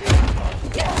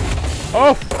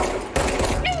 Oh!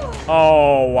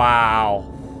 Oh, wow.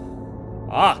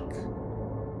 Fuck.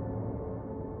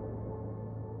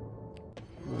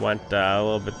 Went a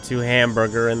little bit too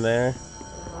hamburger in there.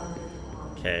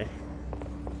 Okay.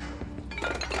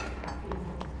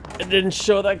 It didn't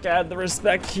show that guy the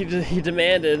respect he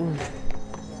demanded.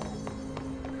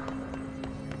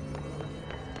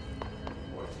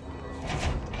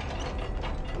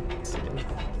 Let's see.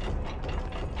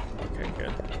 Okay,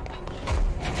 good.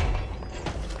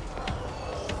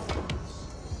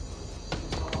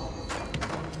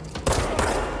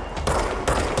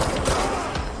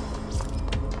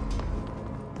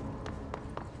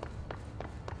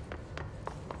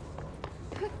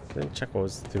 Didn't check what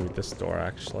was through this door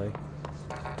actually.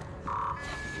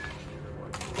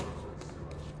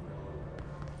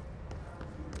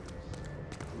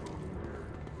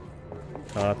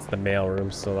 Oh, that's the mail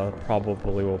room, so that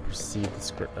probably will precede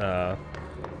the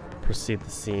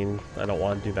scene. I don't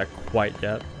want to do that quite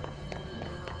yet.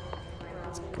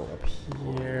 Let's go up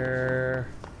here.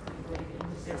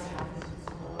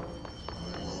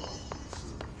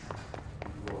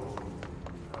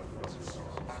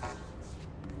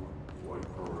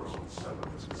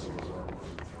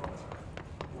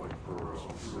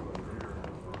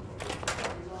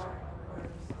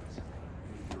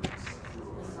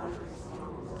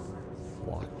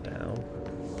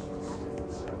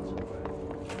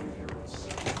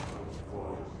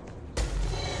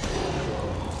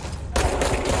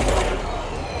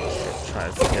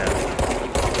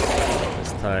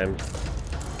 This time,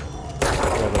 a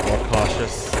little bit more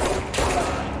cautious.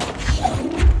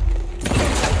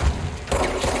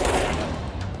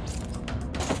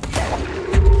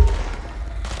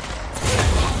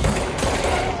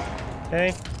 Okay.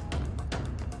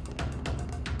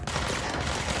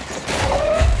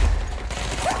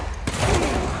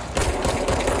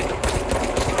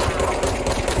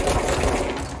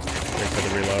 Wait for the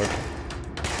reload.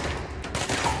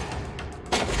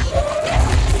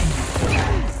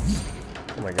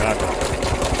 Oh my god.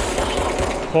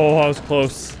 Oh, I was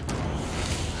close.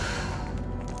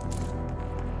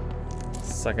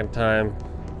 Second time.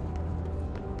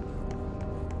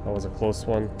 That was a close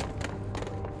one.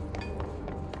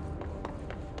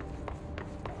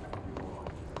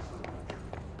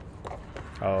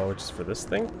 Oh, just for this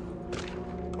thing?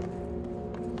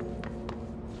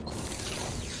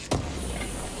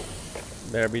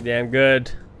 Better be damn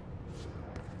good.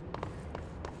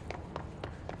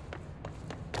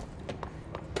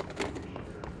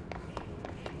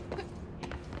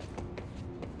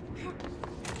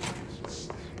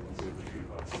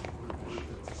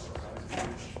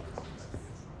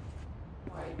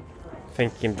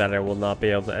 Thinking that I will not be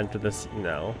able to enter this.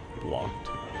 No, blocked.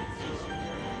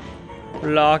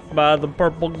 Blocked by the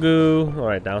purple goo.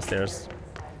 Alright, downstairs.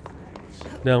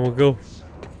 Down we'll go.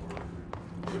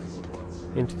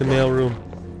 Into the mail room.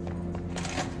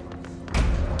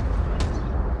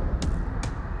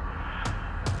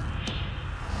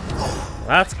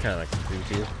 That's kind of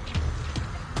creepy.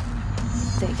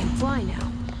 They can fly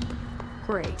now.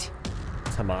 Great.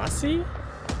 Tamasi?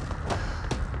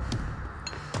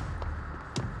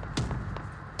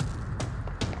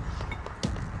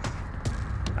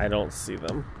 I don't see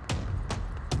them.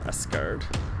 I'm scared.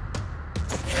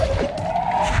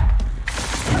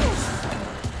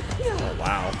 Oh,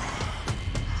 wow.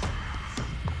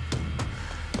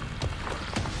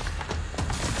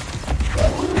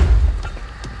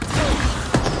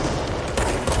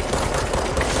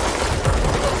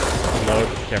 Load.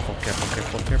 Careful, careful,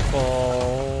 careful, careful.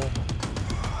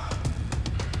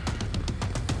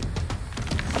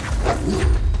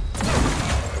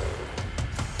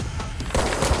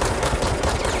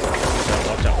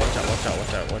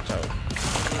 Watch out.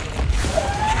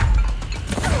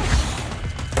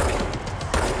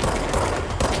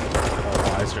 Oh,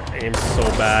 why is your aim so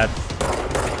bad?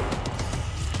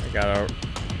 I gotta...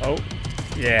 Oh,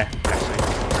 yeah, actually.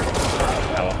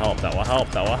 That will help, that will help,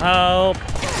 that will help.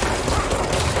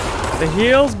 The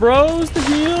heals, bros, the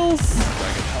heals.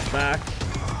 I can help back.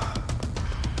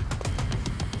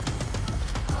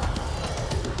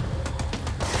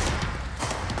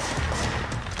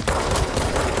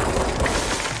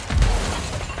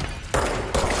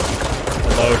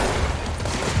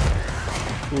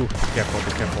 Ooh, be careful,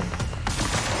 be careful.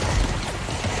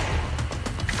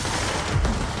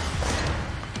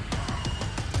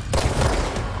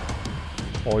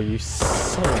 Oh, you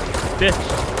son of a bitch.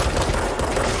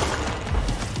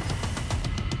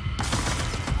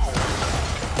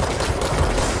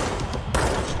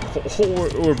 Oh,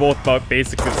 we're both about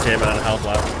basically the same amount of health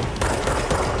left.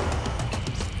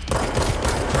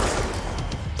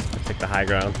 Take the high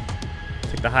ground.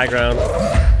 Take the high ground.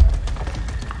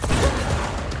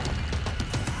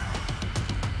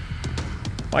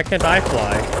 Why can't I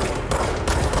fly?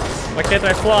 Why can't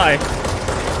I fly?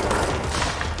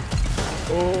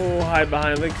 Oh, hide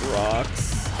behind the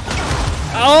rocks.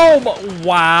 Oh,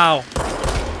 wow.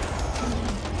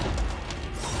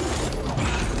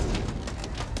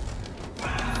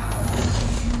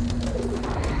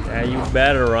 Yeah, you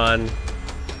better run.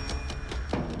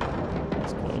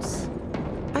 That's close.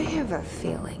 I have a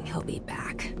feeling he'll be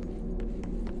back.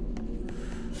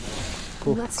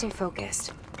 Cool. Let's stay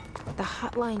focused. The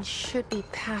hotline should be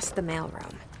past the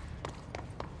mailroom.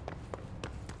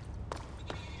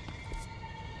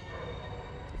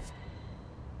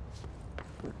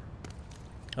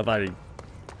 I thought he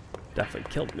definitely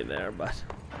killed me there, but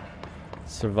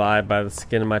survived by the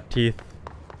skin of my teeth.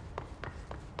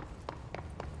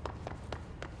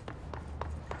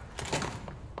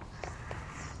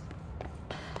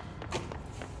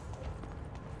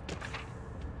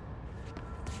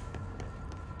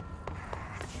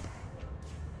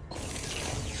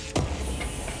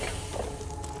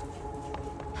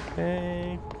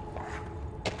 Okay.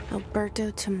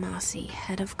 Alberto Tomasi,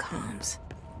 head of comms.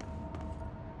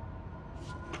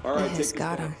 All right, He's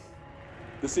got him.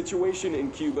 The situation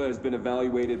in Cuba has been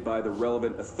evaluated by the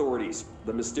relevant authorities.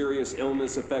 The mysterious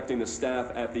illness affecting the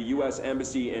staff at the U.S.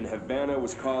 Embassy in Havana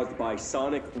was caused by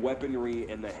sonic weaponry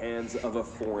in the hands of a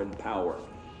foreign power.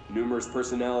 Numerous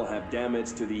personnel have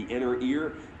damage to the inner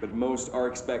ear, but most are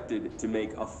expected to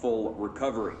make a full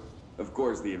recovery. Of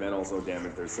course, the event also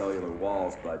damaged their cellular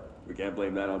walls, but we can't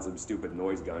blame that on some stupid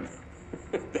noise gun.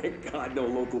 Thank God no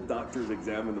local doctors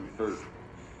examined them first.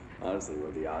 Honestly, what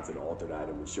are the odds an altered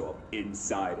item would show up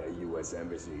inside a U.S.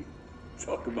 embassy?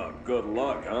 Talk about good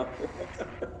luck, huh?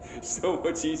 So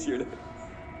much easier to...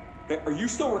 Hey, are you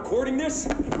still recording this?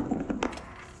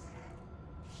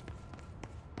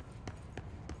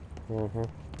 The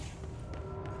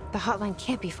hotline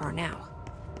can't be far now.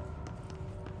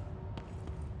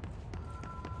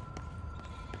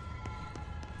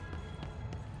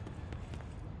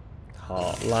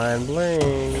 Hotline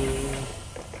bling.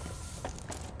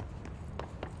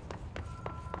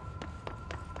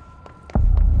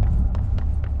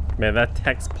 Man, that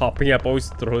text popping up always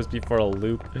throws me for a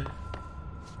loop. The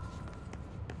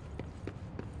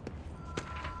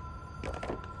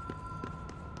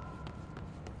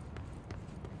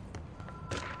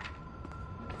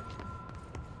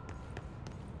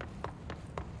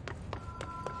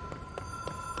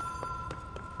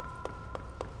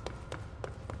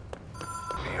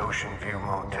Ocean View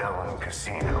Motel and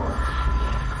Casino.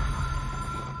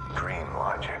 Dream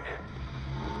logic.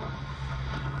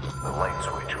 The light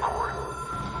switch cord.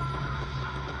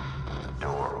 The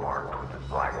door marked with the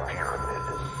black pyramid.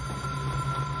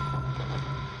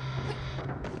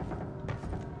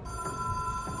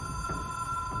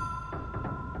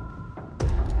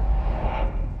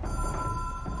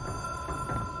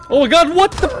 Oh my god,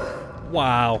 what the?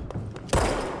 Wow.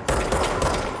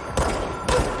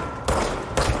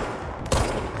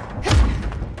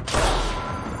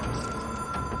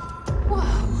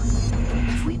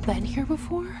 Been here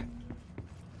before?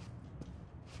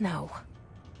 No.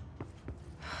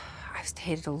 I've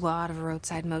stayed at a lot of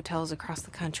roadside motels across the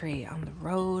country, on the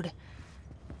road,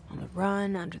 on the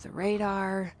run, under the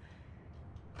radar.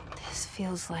 This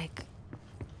feels like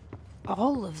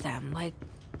all of them, like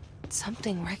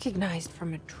something recognized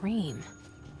from a dream.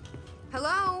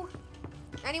 Hello?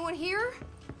 Anyone here?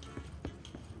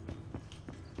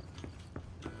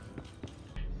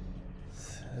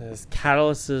 This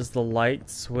catalyst is the light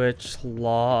switch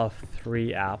law of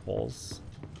 3 apples.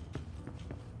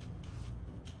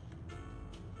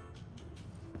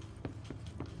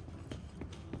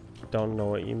 Don't know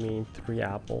what you mean, 3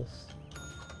 apples.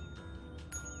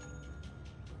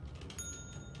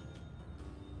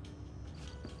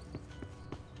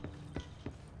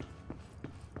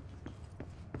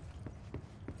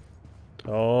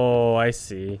 Oh, I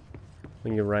see.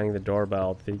 When you rang the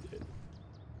doorbell, the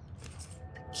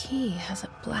key has a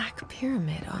black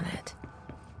pyramid on it.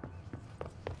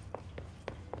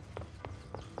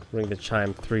 ring the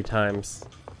chime 3 times.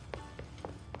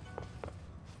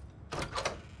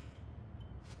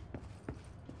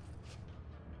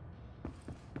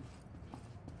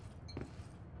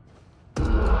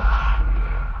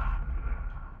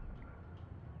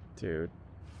 Dude.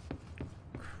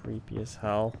 Creepy as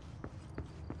hell.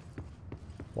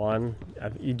 1.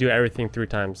 You do everything 3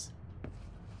 times.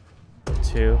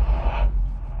 2.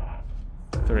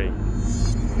 3.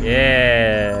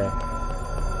 Yeah.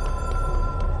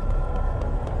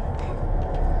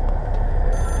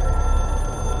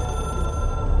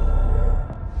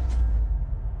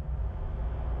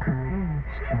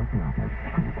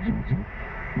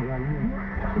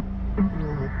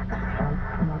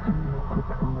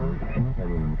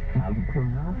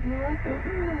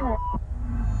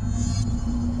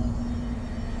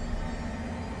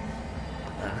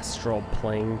 Astral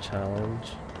plane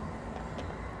challenge.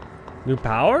 New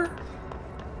power?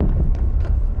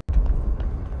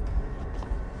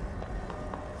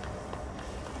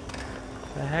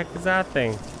 The heck is that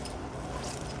thing?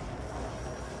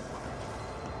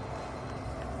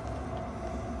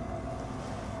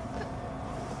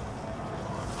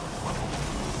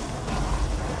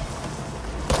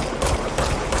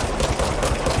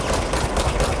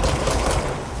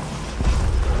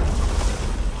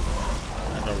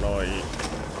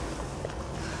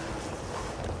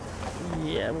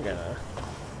 Yeah, I'm gonna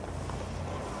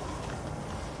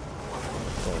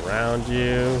go around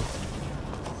you.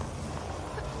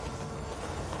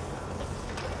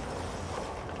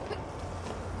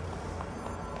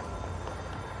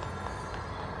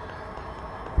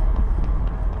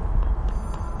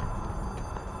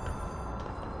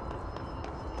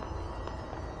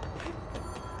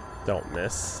 Don't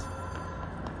miss.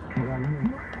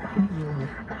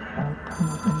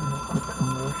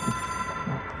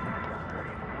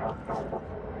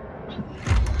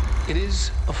 It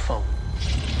is a phone.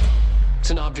 It's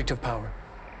an object of power.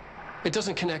 It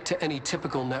doesn't connect to any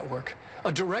typical network.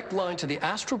 A direct line to the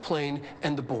astral plane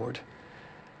and the board.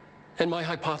 And my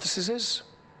hypothesis is,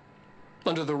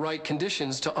 under the right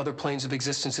conditions, to other planes of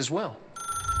existence as well.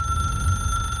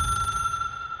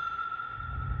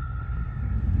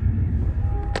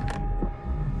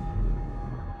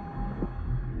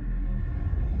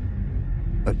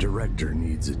 A director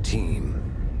needs a team.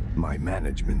 My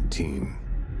management team.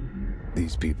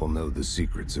 These people know the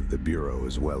secrets of the Bureau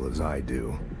as well as I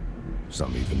do.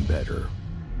 Some even better.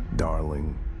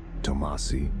 Darling,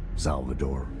 Tomasi,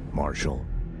 Salvador, Marshall.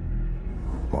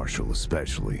 Marshall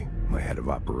especially, my head of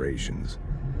operations.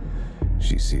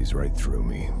 She sees right through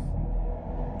me.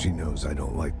 She knows I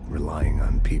don't like relying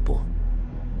on people.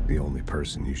 The only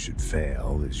person you should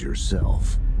fail is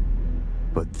yourself.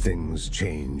 But things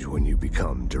change when you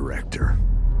become director.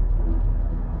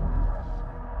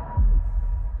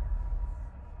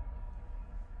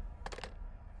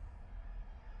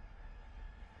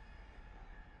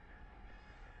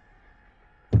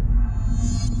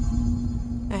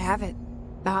 I have it.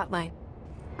 The hotline.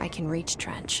 I can reach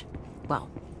Trench. Well,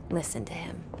 listen to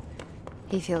him.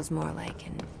 He feels more like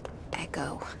an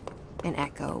echo. An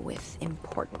echo with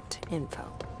important info.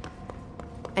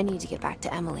 I need to get back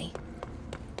to Emily.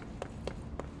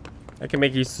 I can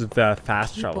make use of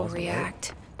fast travel. People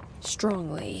react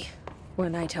strongly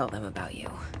when I tell them about you.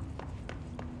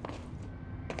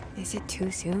 Is it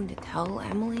too soon to tell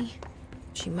Emily?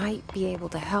 She might be able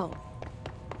to help.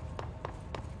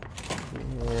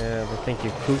 Yeah, but think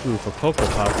you're cuckoo for Cocoa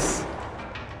Puffs.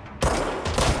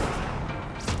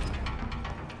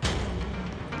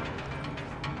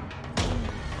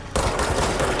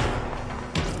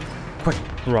 Quick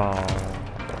draw.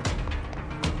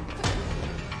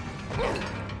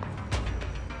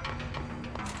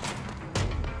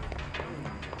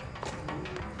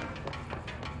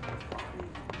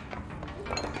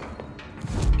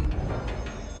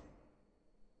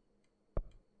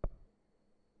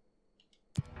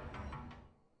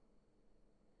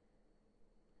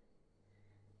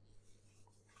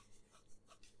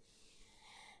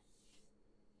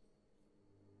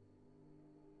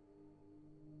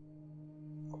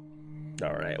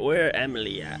 Alright, where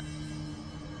Emily at?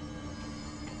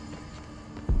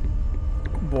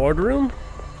 Boardroom?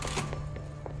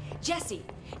 Jesse,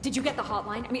 did you get the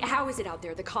hotline? I mean, how is it out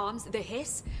there? The comms, the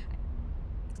hiss?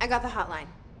 I got the hotline.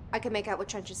 I can make out what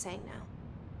Trench is saying now.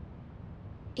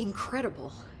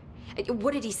 Incredible.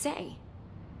 What did he say?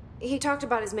 He talked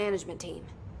about his management team.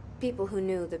 People who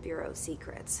knew the Bureau's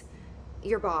secrets.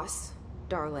 Your boss,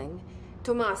 Darling.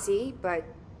 Tomasi, but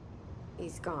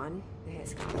he's gone. The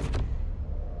hiss gone.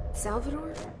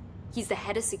 Salvador? He's the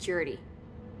head of security.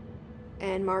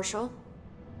 And Marshall?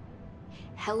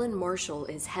 Helen Marshall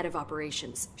is head of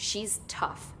operations. She's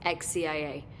tough,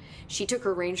 ex-CIA. She took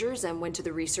her Rangers and went to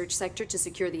the research sector to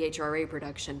secure the HRA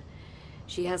production.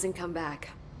 She hasn't come back.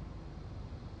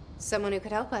 Someone who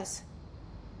could help us.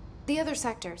 The other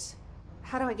sectors.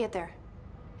 How do I get there?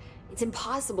 It's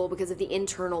impossible because of the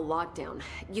internal lockdown.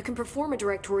 You can perform a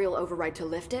directorial override to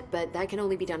lift it, but that can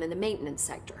only be done in the maintenance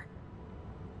sector.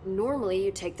 Normally,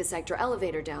 you take the sector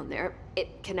elevator down there.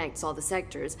 It connects all the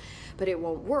sectors, but it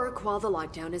won't work while the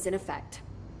lockdown is in effect.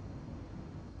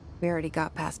 We already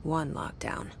got past one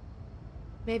lockdown.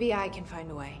 Maybe I can find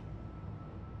a way.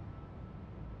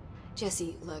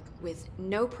 Jesse, look, with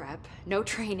no prep, no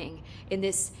training, in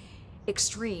this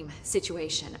extreme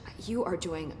situation, you are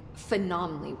doing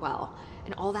phenomenally well.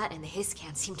 And all that and the hiss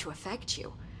can't seem to affect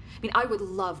you. I mean, I would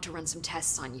love to run some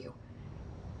tests on you.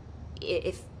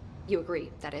 If you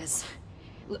agree, that is.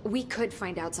 We could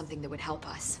find out something that would help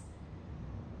us.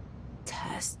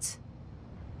 Tests?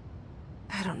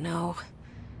 I don't know.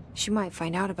 She might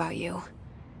find out about you.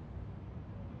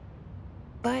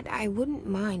 But I wouldn't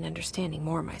mind understanding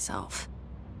more myself.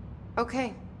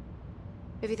 Okay.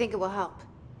 If you think it will help.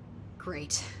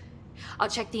 Great. I'll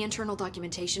check the internal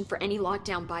documentation for any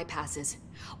lockdown bypasses.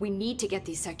 We need to get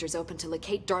these sectors open to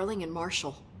locate Darling and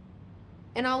Marshall.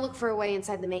 And I'll look for a way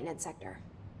inside the maintenance sector.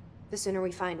 The sooner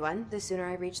we find one, the sooner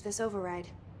I reach this override.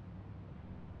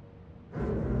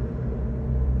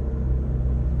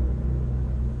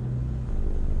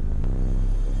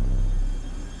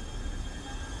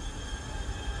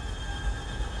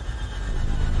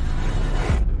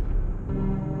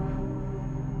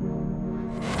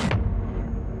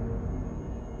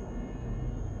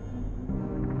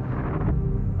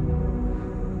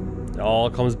 It all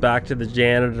comes back to the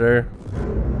janitor.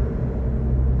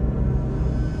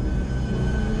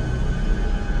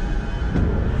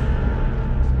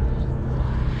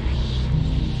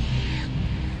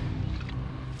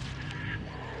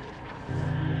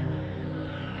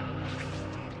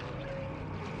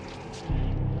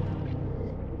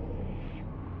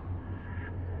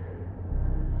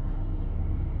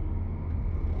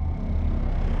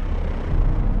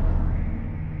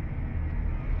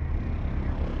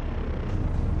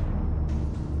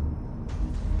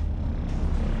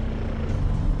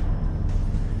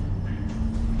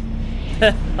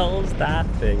 What the hell's that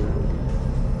thing?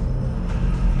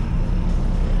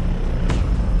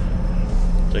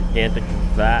 Gigantic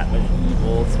vat of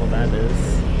evil, that's what that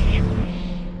is.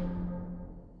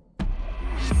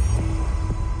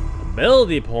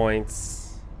 Ability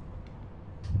points.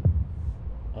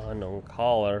 Unknown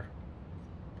caller.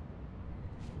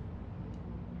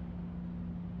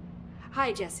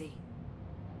 Hi, Jesse.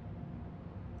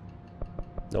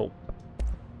 Nope.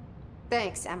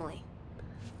 Thanks, Emily.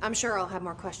 I'm sure I'll have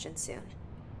more questions soon.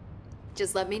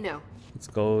 Just let me know. Let's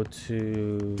go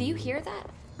to... Do you hear that?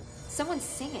 Someone's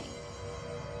singing.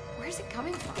 Where's it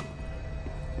coming from?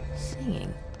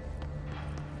 Singing?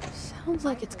 Sounds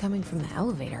like it's coming from the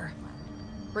elevator.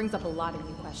 Brings up a lot of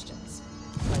new questions.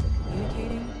 Like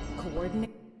communicating,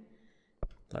 coordinating.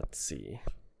 Let's see.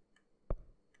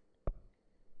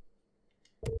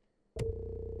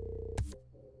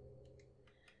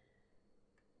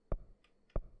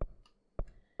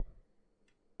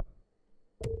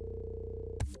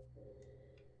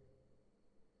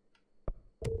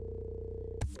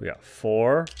 We got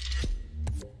 4.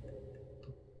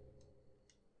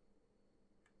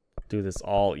 Do this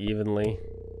all evenly.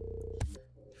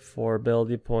 4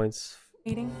 ability points.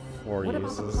 4 What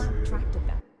uses. about the plant attracted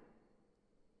them?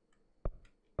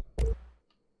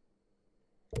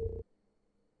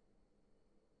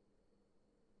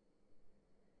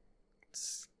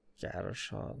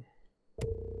 Scattershot.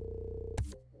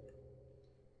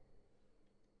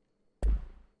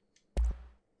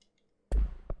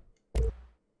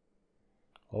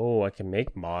 Oh, I can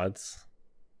make mods.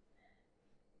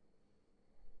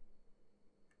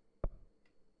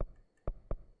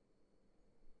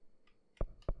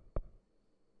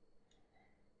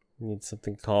 Need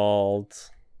something called...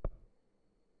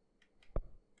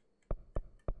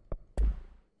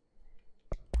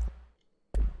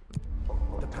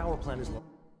 The power plant is low.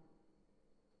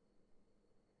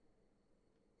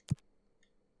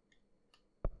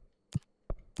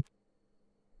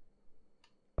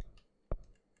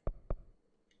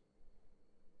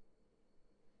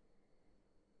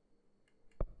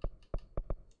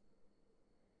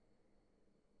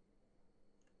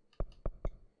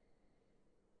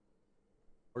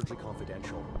 Largely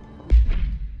confidential.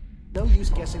 No use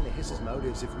guessing the hiss's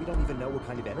motives if we don't even know what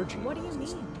kind of energy. What do you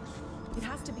mean? It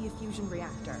has to be a fusion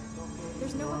reactor.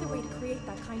 There's no other way to create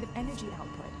that kind of energy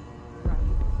output, right?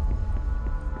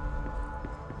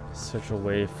 Search a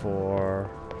way for...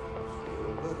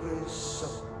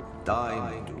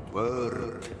 Time to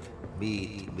work.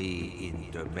 Meet me in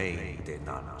the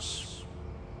maintenance.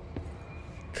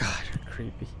 God, you're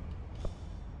creepy.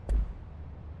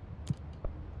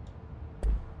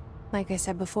 Like I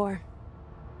said before,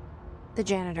 the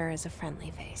janitor is a friendly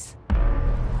face.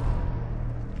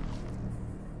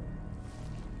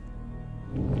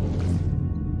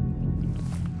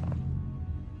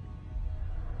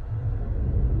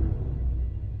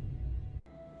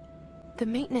 The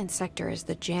maintenance sector is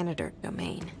the janitor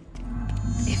domain.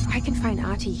 If I can find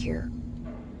Ahti here,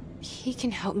 he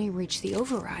can help me reach the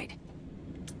override.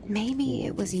 Maybe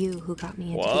it was you who got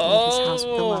me into the Davis house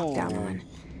with the lockdown on.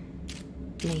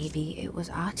 Maybe it was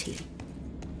Ahti.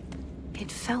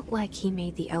 It felt like he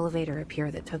made the elevator appear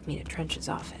that took me to Trench's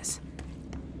office.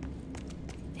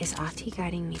 Is Ahti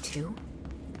guiding me too?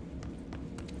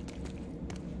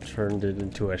 Turned it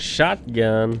into a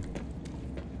shotgun.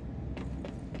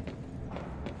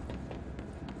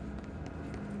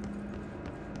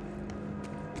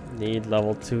 Need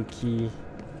level 2 key.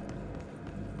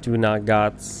 Do not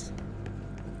gots.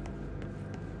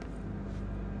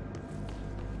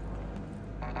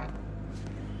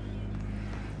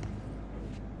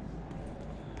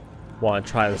 Want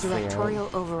to try this thing out? The directorial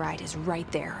override is right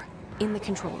there, in the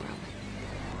control room.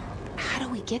 How do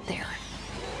we get there?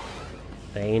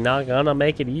 They ain't not gonna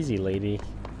make it easy, lady.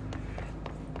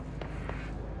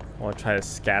 I want to try a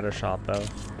scatter shot though.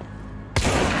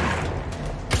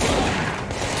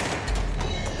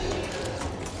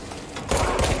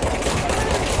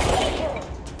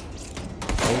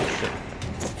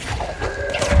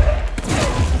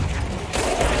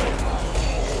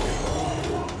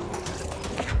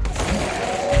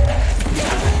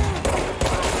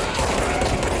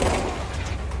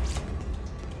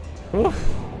 Oof.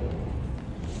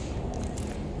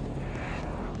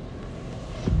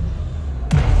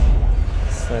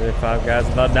 "75 guys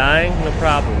without dying, no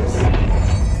problems."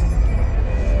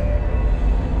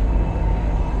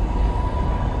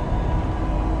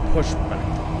 Push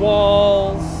back the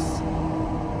walls.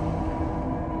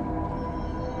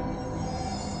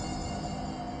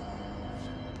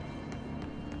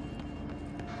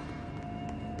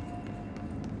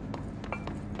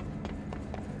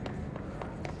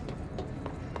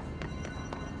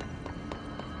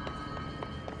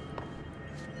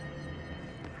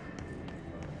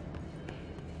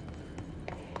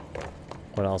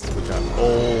 What else we got?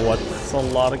 Oh, what's a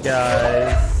lot of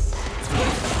guys.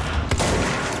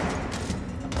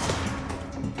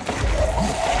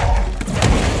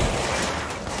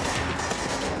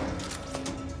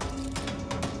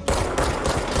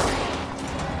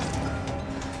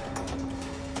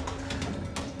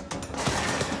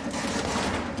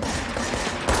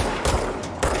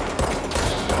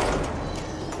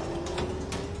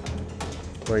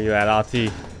 Where you at,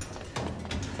 Ahti?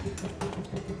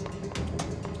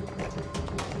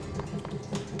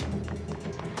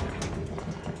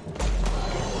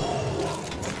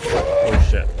 Oh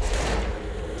shit.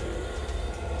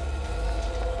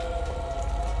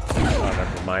 Oh,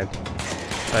 never mind.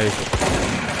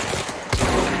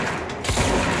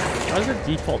 How does it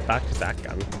default back to that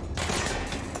gun?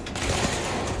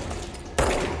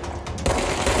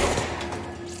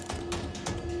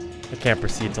 I can't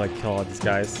proceed till I kill all these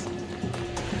guys.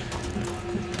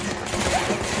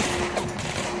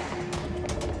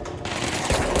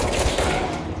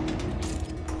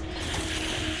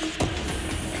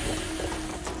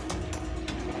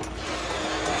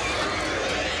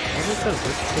 What says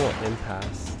virtual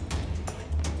impasse?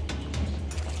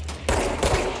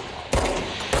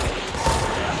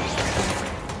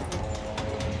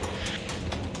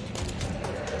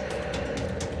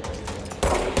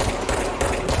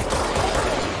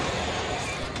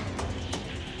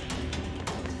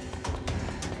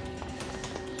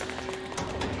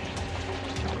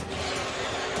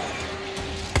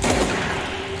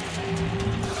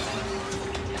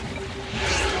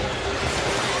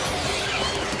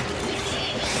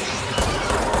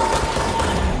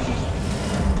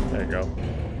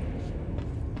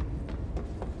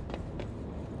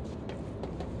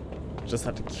 Just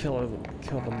have to kill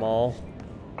them all.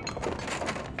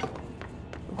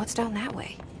 What's down that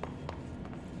way?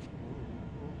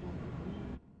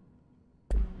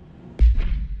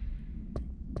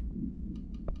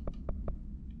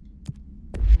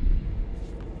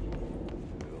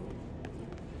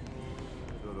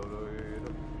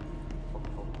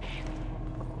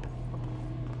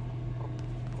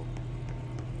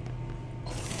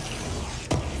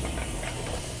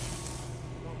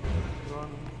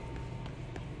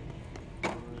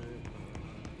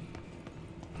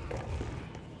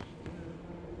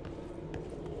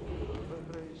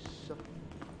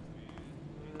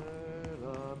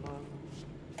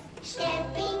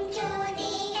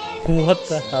 What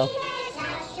the hell?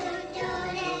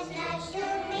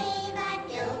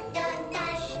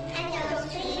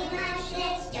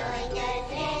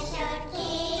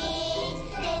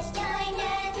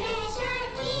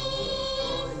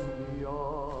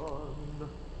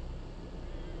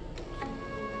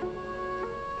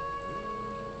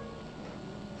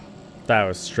 That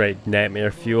was straight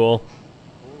nightmare fuel.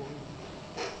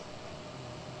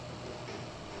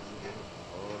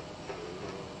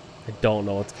 I don't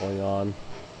know what's going on,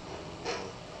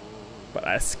 but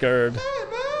I'm scared. Hey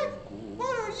man,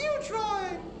 what are you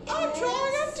drawing? I'm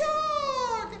drawing a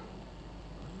dog!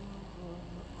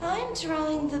 I'm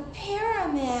drawing the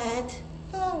pyramid.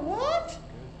 The what?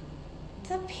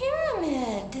 The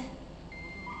pyramid.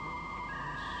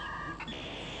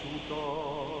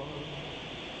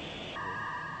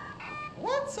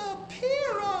 What's a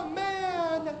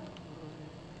pyramid?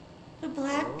 The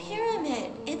Black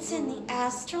Pyramid. It's in the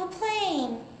astral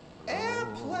plane.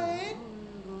 Airplane?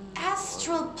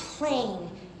 Astral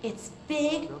plane. It's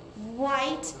big,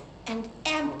 white, and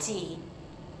empty.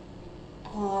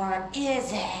 Or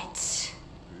is it?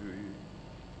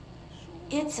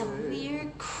 It's a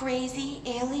weird, crazy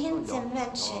alien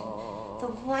dimension. The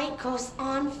white goes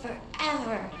on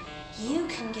forever. You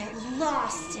can get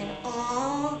lost in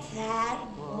all that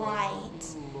white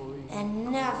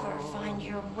and never find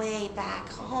your way back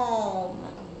home.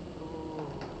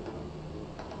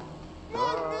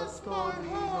 I miss my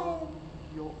home.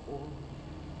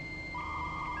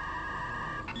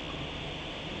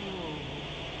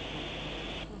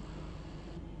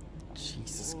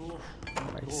 Jesus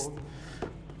Christ.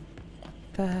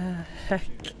 What the heck?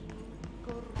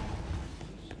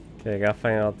 Okay, I gotta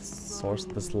find out the source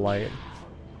of this light.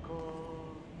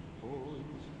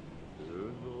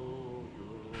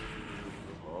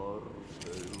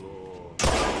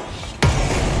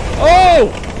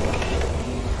 Oh!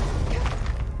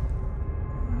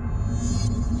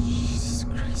 Jesus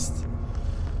Christ.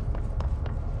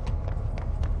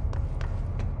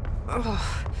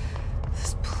 Oh,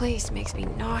 this place makes me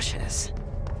nauseous.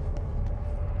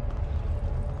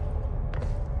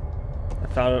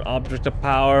 I found an object of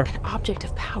power. An object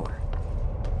of power?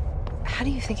 How do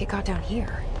you think it got down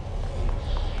here?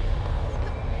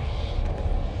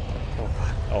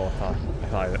 Oh,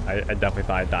 I definitely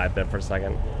thought I died there for a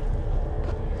second.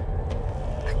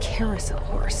 A carousel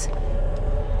horse.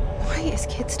 Why is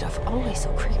kid stuff always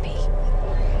so creepy?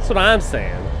 That's what I'm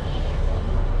saying.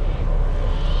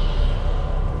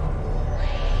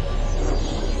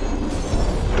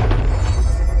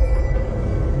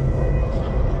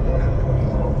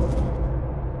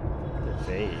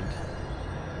 Invade.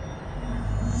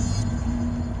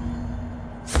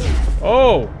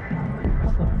 Oh!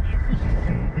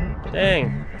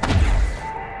 Dang.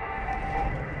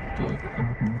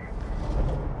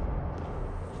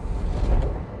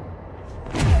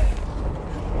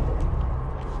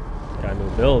 Got a new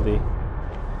ability.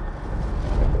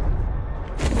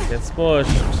 Get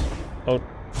smushed. Oh.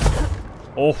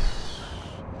 Oh.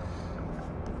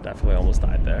 Definitely almost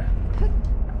died there.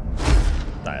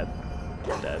 Died.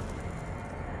 Dead.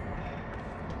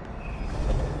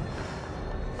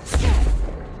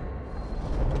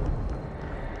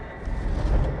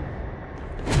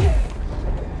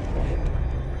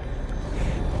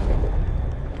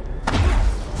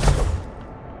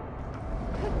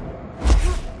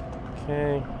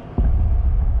 Okay.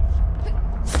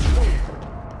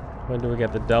 When do we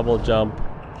get the double jump?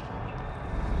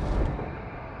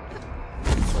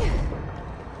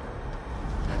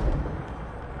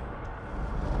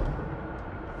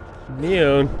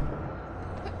 Immune.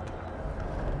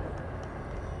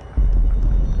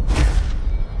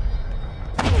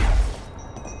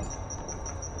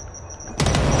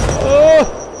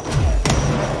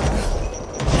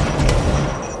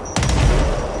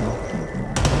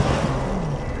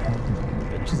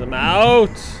 I'm out.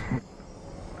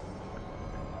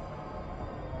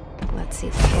 Let's see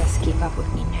if the kids keep up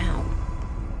with me now.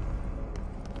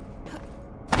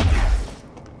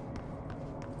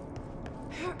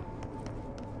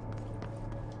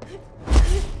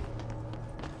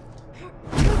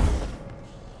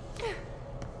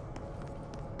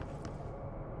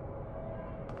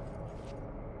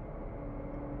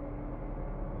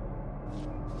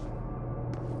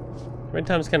 How many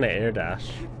times can I air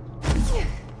dash?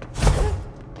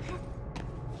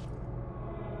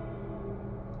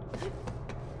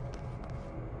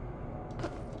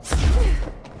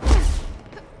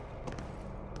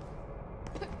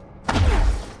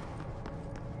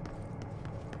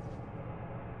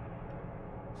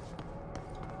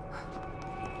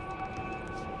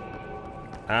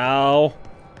 Ow.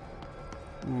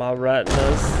 My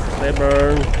retinas, they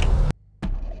burn.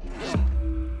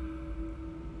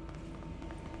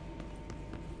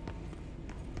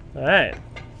 Alright.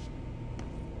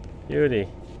 Beauty.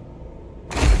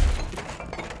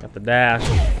 Got the dash.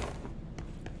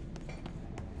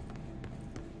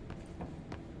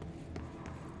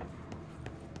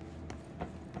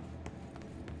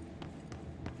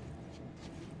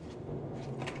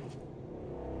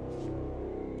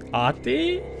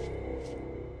 Ati?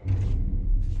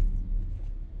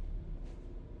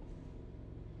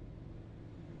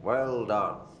 Well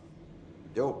done.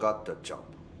 You got the job.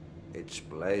 It's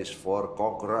place for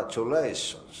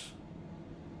congratulations.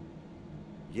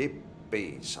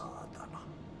 Yippee, saatana.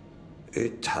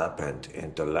 It happened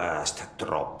in the last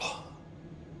drop.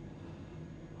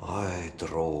 I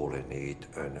truly need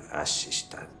an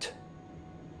assistant.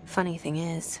 Funny thing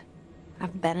is,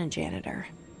 I've been a janitor.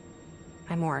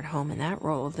 I'm more at home in that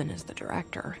role than as the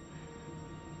director.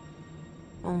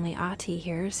 Only Ati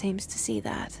here seems to see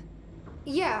that.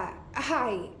 Yeah,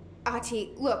 hi,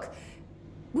 Ati. Look,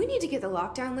 we need to get the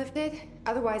lockdown lifted,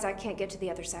 otherwise I can't get to the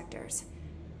other sectors.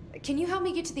 Can you help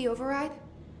me get to the override?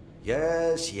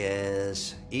 Yes,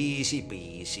 yes. Easy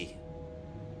peasy.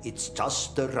 It's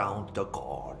just around the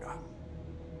corner.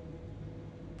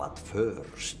 But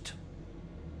first,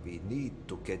 we need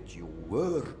to get you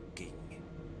working.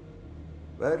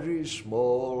 Very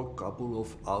small, couple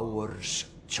of hours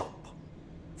job.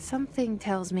 Something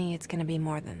tells me it's gonna be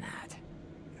more than that.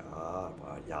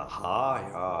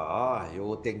 Yeah,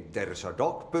 you think there's a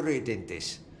dog buried in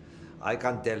this? I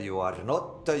can tell you are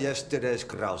not yesterday's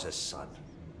Krause's son.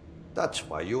 That's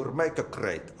why you'll make a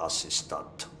great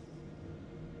assistant.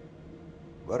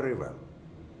 Very well.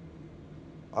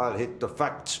 I'll hit the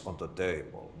facts on the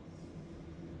table.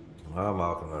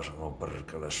 Mä kyllä sanon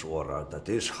perkele suoraan, that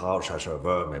this house has a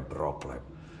vermin problem.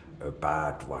 A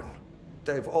bad one.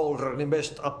 They've already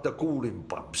messed up the cooling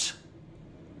pumps.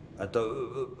 And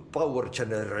the power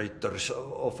generators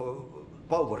of a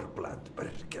power plant,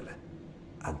 perkele.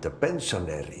 And the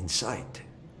pensioner inside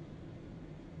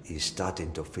is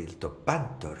starting to feel the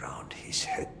band around his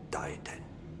head tighten.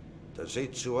 The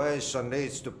situation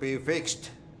needs to be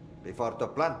fixed before the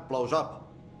plant blows up.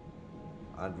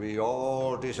 And we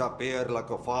all disappear like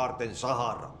a fart in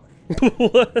Sahara.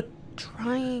 What?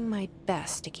 Trying my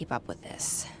best to keep up with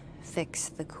this. Fix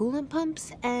the coolant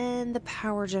pumps and the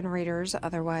power generators,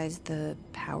 otherwise the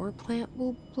power plant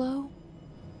will blow.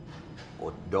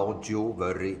 But don't you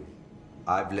worry.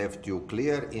 I've left you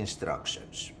clear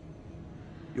instructions.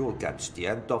 You'll catch the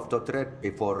end of the thread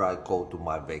before I go to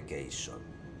my vacation.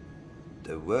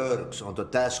 The work's on the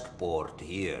task board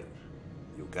here.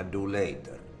 You can do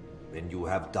later, when you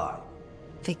have time.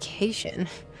 Vacation?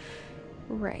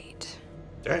 Right.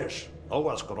 Yes, no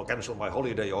one's gonna cancel my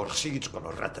holiday or seat's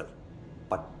gonna rattle.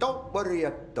 But don't worry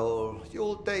at all.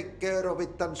 You'll take care of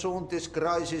it and soon this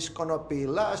crisis gonna be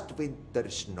last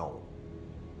winter's snow.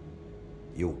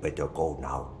 You better go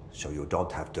now, so you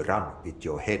don't have to run with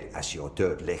your head as your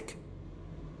third leg.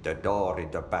 The door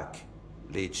in the back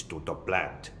leads to the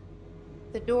plant.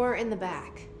 The door in the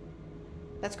back.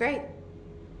 That's great.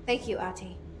 Thank you,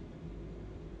 Ati.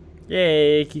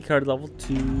 Yay, keycard level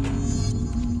 2.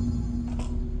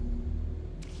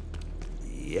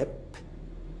 Yep.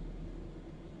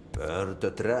 Burn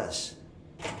the trash.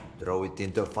 Throw it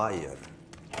in the fire.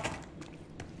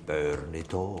 Burn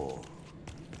it all.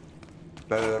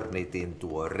 Burn it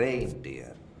into a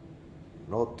reindeer,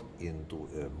 not into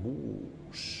a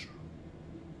moose.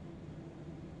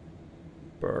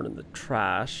 Burn in the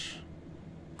trash.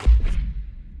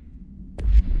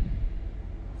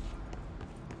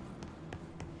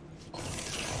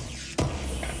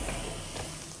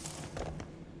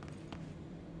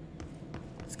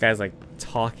 This guy's like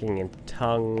talking in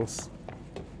tongues.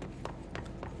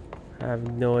 I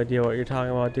have no idea what you're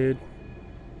talking about, dude.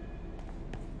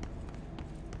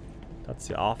 That's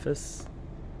the office.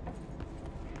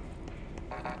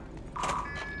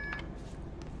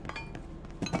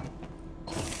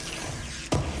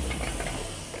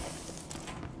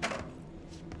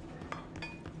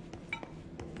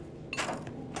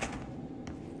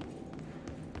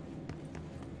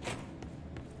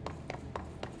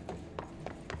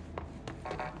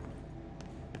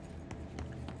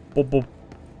 Boop, boop.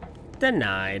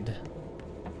 Denied.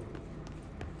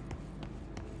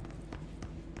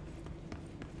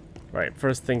 Right,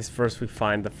 first things first, we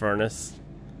find the furnace.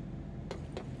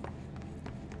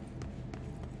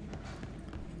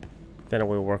 Then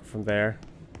we work from there.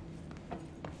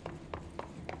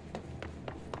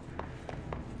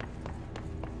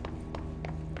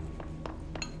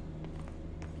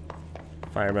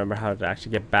 If I remember how to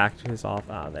actually get back to his office.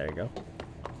 Ah, there you go.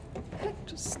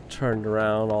 Just turned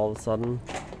around all of a sudden.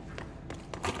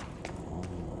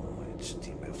 It's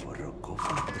time for a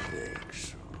coffee break.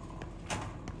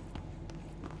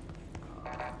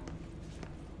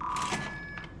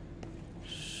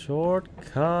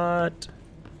 Shortcut.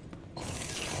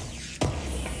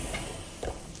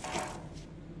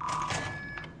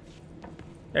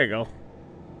 There you go.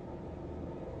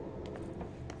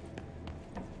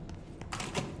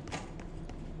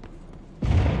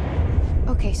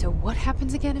 Okay, so what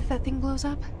happens again if that thing blows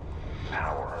up?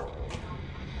 Power.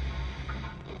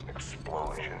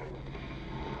 Explosion.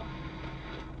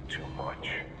 Too much.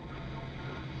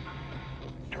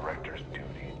 Director's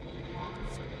duty.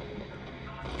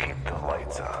 Keep the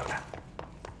lights on.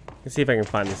 Let's see if I can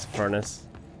find this furnace.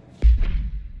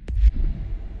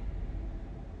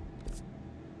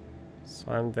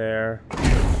 So I'm there.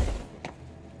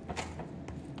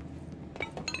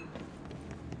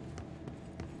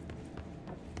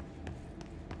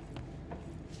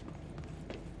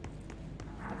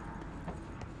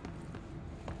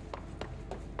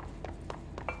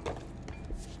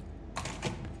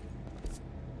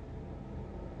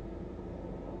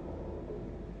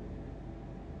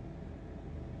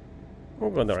 We're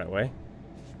going the right way.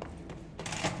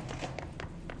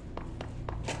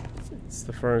 It's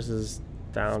the furnace is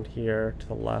down here to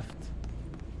the left.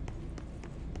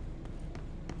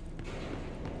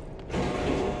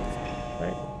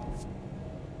 Right.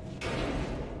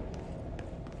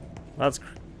 That's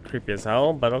creepy as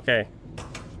hell, but okay.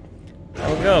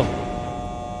 There we go.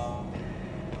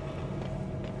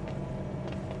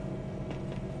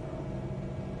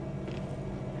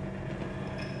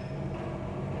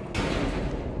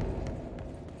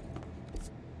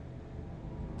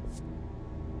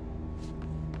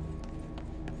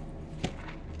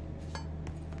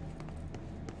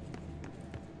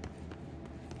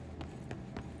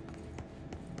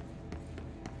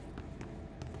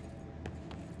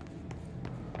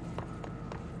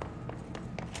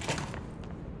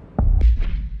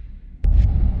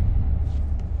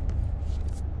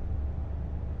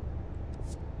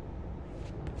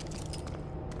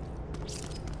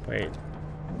 Wait.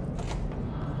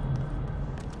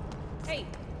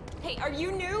 Hey, are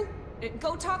you new?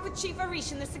 Go talk with Chief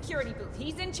Arish in the security booth.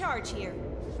 He's in charge here.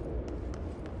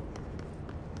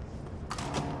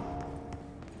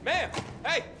 Ma'am!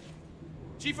 Hey!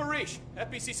 Chief Arish,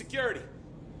 FBC Security.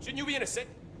 Shouldn't you be in a sick?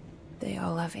 They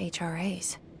all have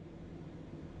HRAs.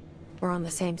 We're on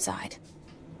the same side.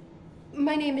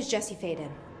 My name is Jesse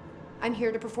Faden. I'm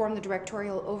here to perform the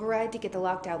directorial override to get the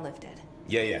lockdown lifted.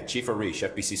 Yeah, Chief Arish,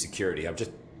 FBC Security. I'm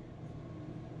just...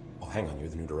 Oh, hang on, you're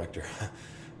the new director.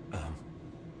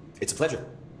 It's a pleasure,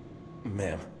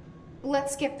 ma'am.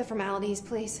 Let's skip the formalities,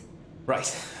 please. Right.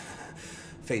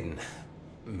 Faden,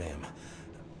 ma'am.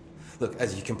 Look,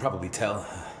 as you can probably tell,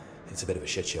 it's a bit of a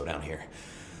shit show down here.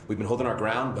 We've been holding our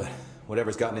ground, but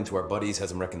whatever's gotten into our buddies has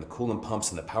them wrecking the coolant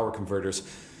pumps and the power converters.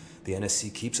 The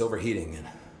NSC keeps overheating, and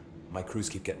my crews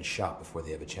keep getting shot before they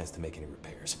have a chance to make any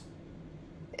repairs.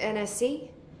 NSC?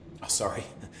 Oh, sorry.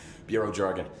 Bureau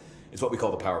jargon. It's what we call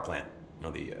the power plant. You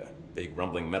know, the big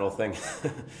rumbling metal thing?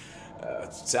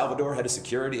 Salvador, head of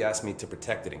security, asked me to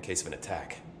protect it in case of an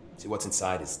attack. See, what's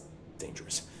inside is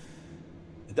dangerous.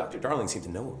 Dr. Darling seemed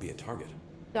to know it would be a target.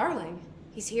 Darling?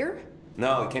 He's here?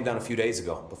 No, he came down a few days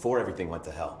ago, before everything went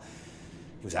to hell.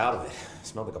 He was out of it.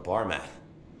 Smelled like a bar mat.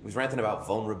 He was ranting about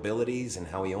vulnerabilities and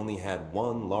how he only had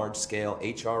one large-scale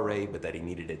HRA, but that he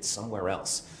needed it somewhere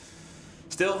else.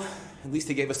 Still, at least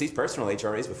he gave us these personal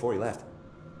HRAs before he left.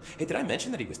 Hey, did I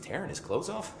mention that he was tearing his clothes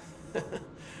off?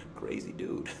 Crazy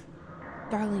dude.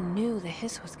 Darling knew the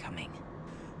hiss was coming.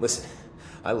 Listen,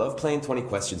 I love playing 20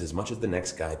 questions as much as the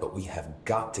next guy, but we have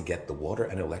got to get the water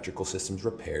and electrical systems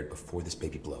repaired before this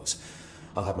baby blows.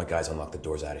 I'll have my guys unlock the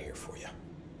doors out of here for you.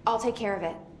 I'll take care of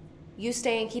it. You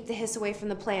stay and keep the hiss away from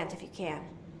the plant if you can.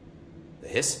 The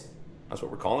hiss? That's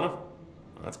what we're calling him?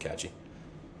 Oh, that's catchy.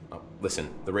 Oh, listen,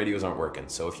 the radios aren't working,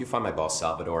 so if you find my boss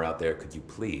Salvador out there, could you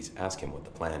please ask him what the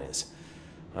plan is?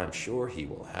 I'm sure he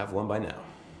will have one by now.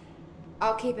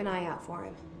 I'll keep an eye out for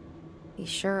him. He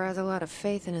sure has a lot of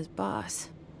faith in his boss.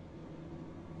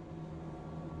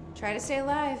 Try to stay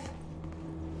alive.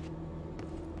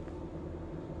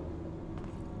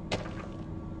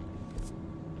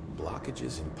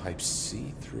 Blockages in pipes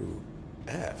C through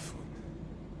F.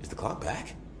 Is the clock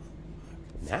back?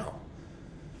 Now?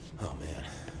 Oh man,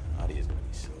 Adi is gonna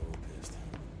be so pissed.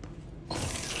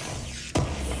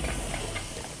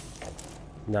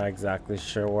 Not exactly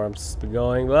sure where I'm supposed to be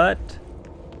going, but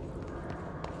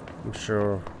I'm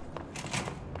sure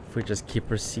if we just keep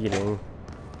proceeding.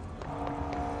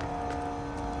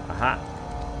 Aha!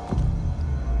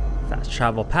 Fast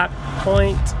travel pack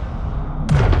point.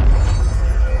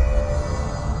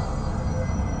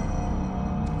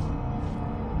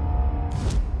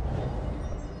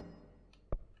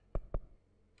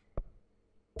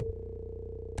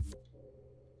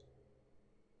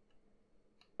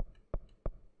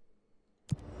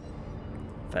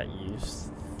 That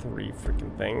used 3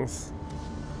 freaking things.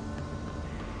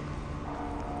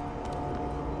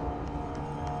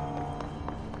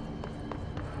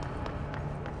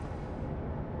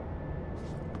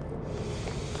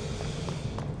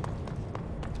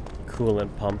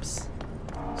 coolant pumps.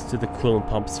 Let's do the coolant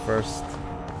pumps first.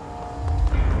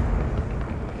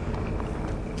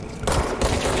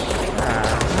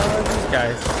 How are these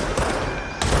guys?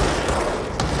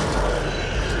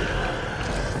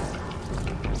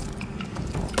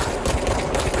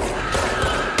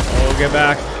 Oh, get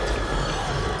back.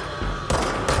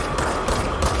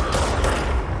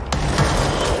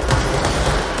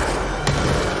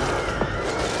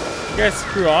 You guys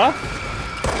screw off?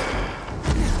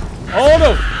 Oh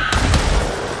no!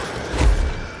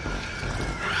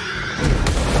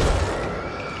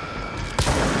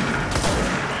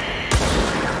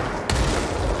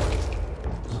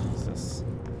 Jesus.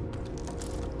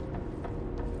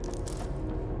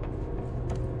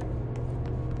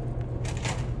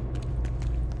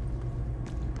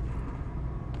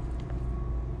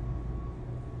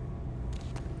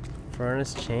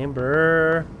 Furnace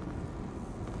chamber.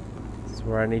 This is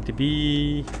where I need to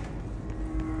be.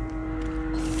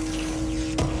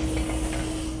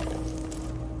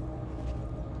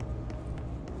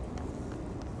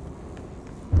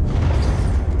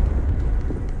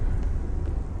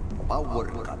 Power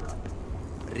cut.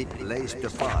 Replace the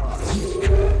parts.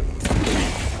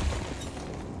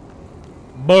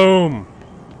 Boom!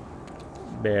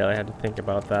 Barely had to think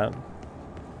about that.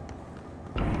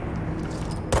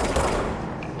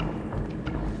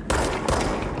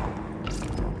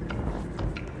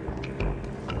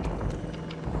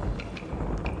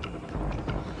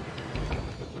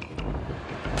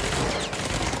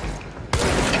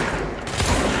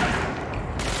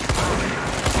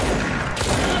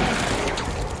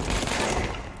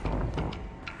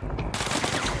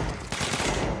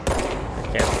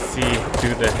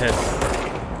 Do the hits.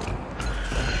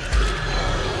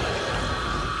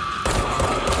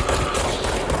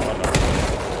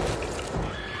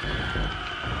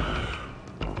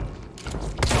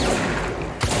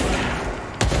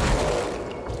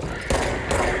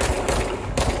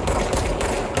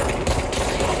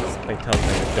 Something tells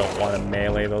me I don't want to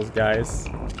melee those guys.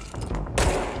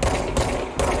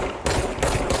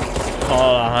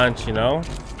 Call it a hunch, you know?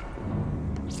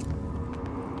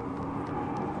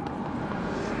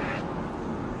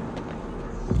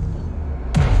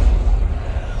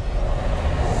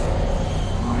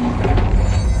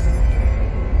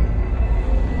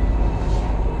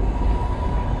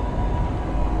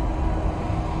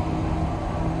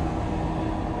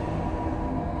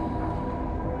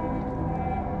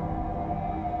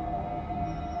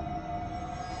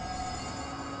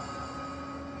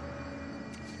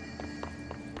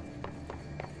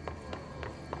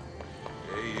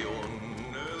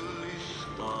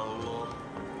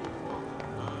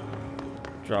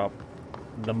 Drop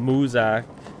the Muzak.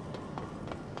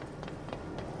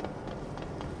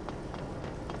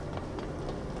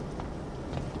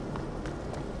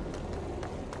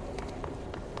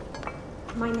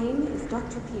 My name is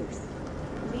Dr. Pierce,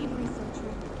 lead researcher.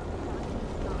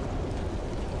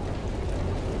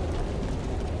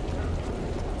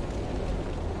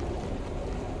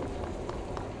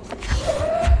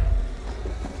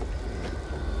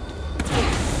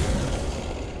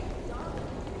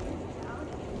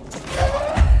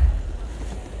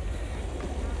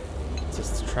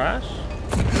 Trash?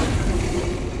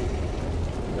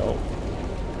 No.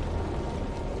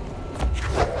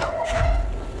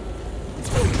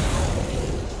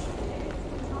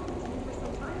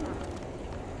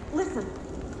 Listen.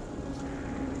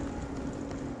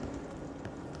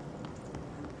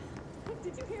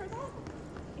 Did you hear that?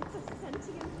 It's a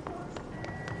sentient force.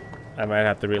 I might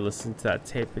have to re-listen to that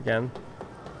tape again.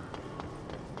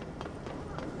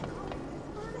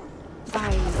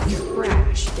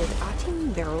 Did Ati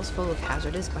mean barrels full of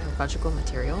hazardous biological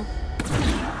material?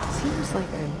 Seems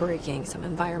like I'm breaking some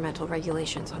environmental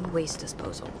regulations on waste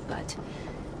disposal, but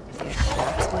if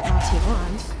that's what Ati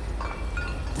wants,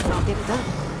 then I'll get it done.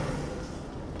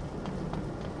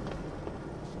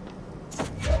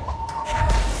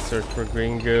 Search for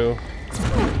green goo.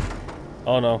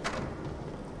 Oh no.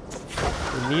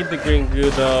 We need the green goo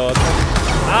though.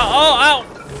 Ow! Oh! Ow!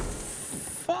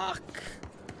 Fuck!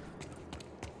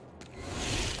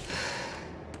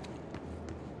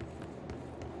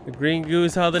 The green goo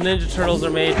is how the Ninja Turtles are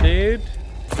made, dude.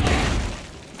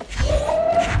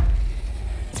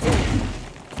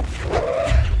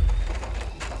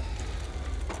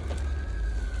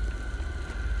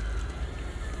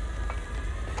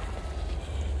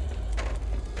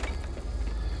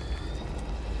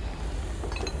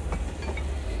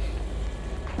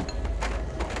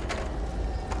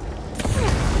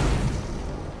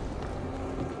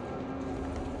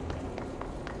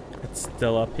 It's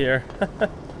still up here.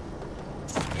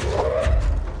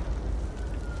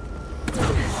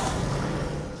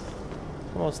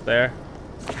 Almost there.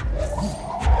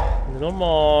 A little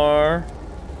more.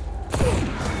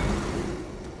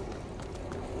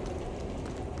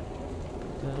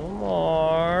 A little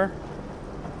more.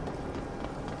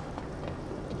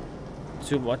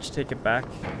 Too much, take it back.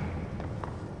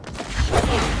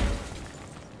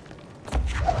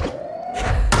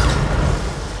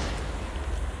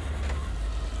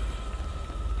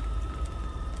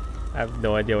 I have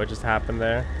no idea what just happened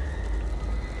there.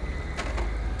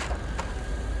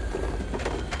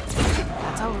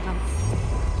 That's all of them.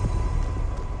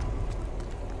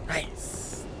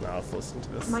 Nice. Now let's listen to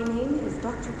this. My name is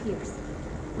Dr. Pierce,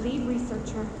 lead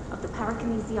researcher of the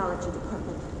Parakinesiology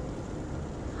Department.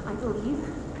 I believe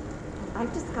that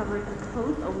I've discovered a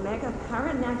Code Omega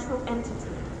paranatural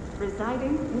entity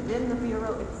residing within the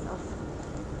Bureau itself,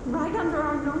 right under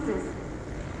our noses.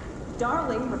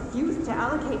 Darling refused to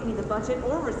allocate me the budget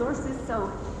or resources,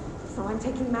 so I'm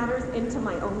taking matters into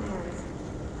my own hands.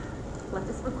 Let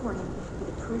this recording be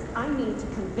the proof I need to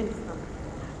convince them.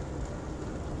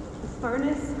 The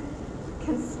furnace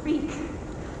can speak.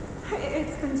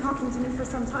 It's been talking to me for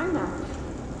some time now.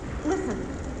 Listen.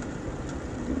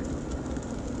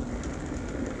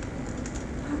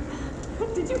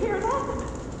 Did you hear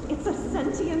that? It's a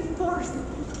sentient force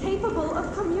capable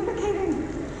of communicating.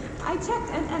 I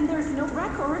checked, and there's no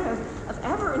record of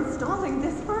ever installing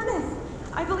this furnace.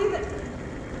 I believe that...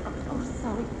 Oh,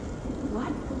 sorry.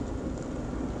 What?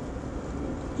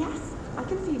 Yes, I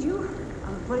can feed you.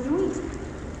 What do you eat?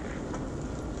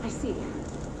 I see.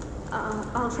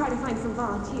 I'll try to find some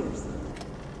volunteers.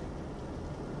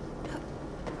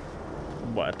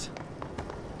 What?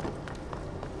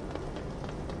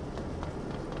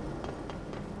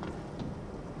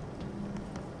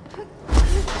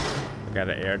 I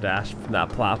gotta air dash from that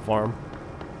platform.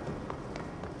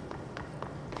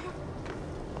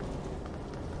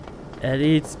 It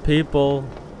eats people.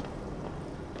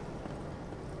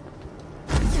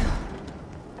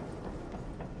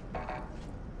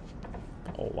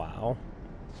 Oh wow.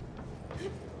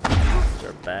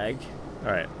 Dirt bag.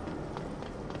 Alright.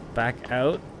 Back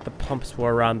out. The pumps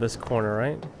were around this corner,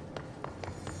 right?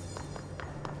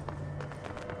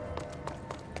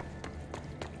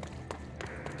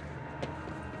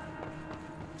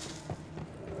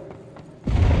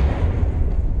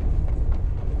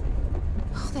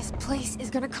 Place is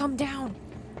gonna come down.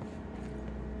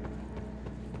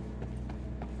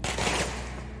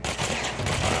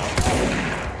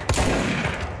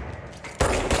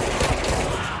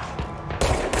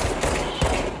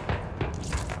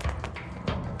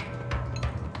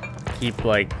 Keep,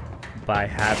 like, by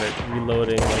habit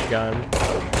reloading my gun.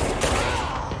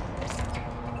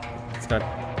 It's not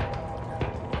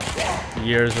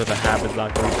years worth of habits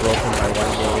not gonna be broken by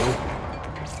one game.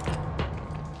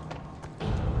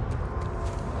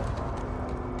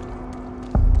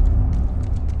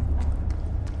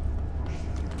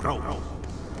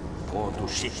 Go to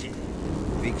city.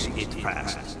 Fix it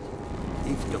fast.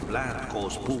 If the plant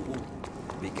goes boom,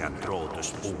 we can throw the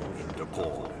spoon in the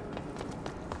core.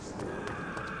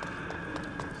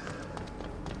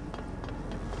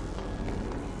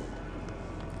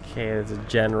 Okay, there's a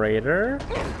generator.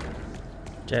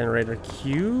 Generator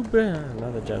cube.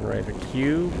 Another generator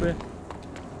cube.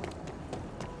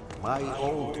 My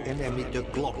old enemy, the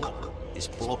clock, is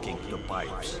blocking the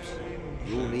pipes.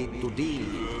 You need to deal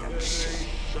with that shit.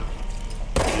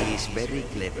 He is very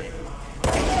clever.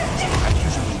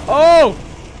 Oh!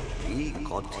 He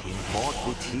got him caught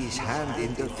with his hand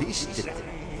in the fish trap.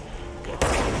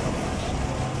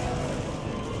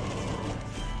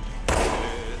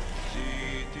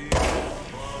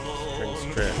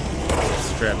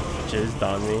 Strip jizzed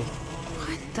on me.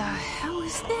 What the hell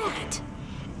is that?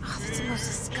 Oh, that's the most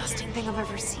disgusting thing I've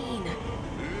ever seen.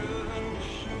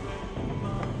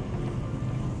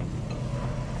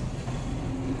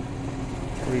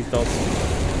 Please don't.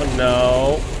 Oh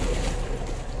no.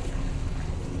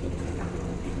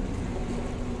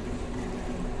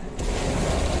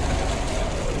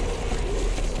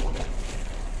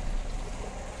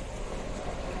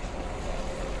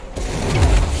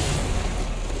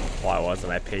 Why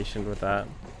wasn't I patient with that?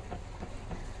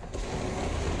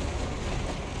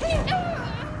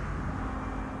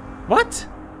 What?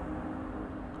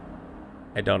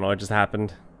 I don't know what just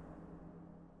happened.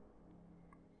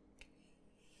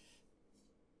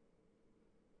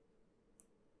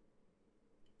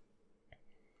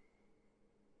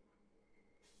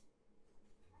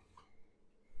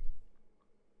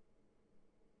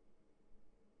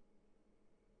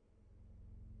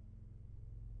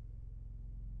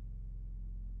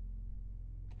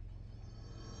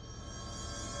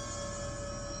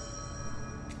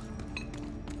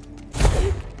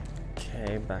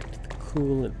 back to the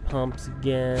coolant pumps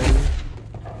again.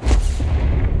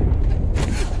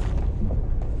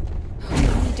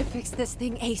 I need to fix this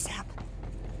thing ASAP.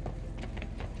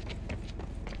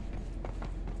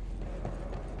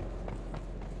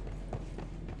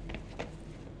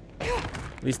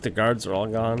 At least the guards are all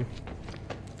gone.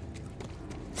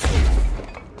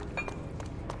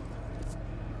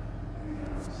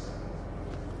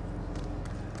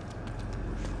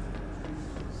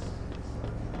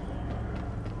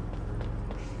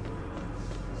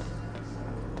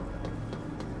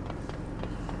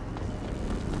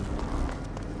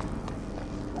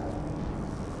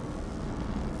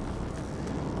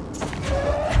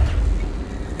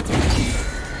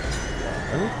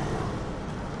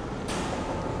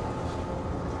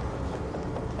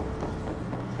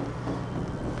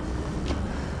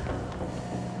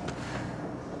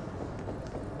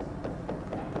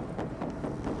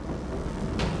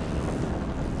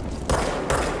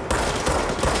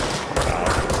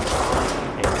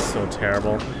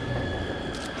 Terrible.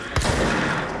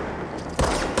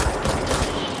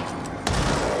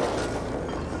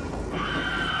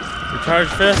 Recharge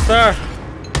faster.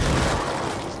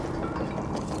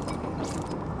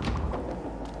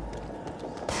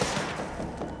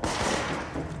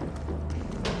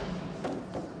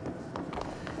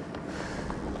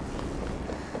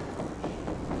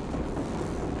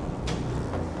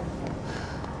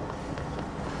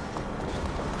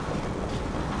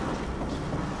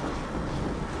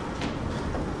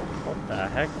 The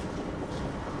heck?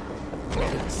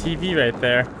 TV right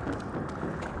there.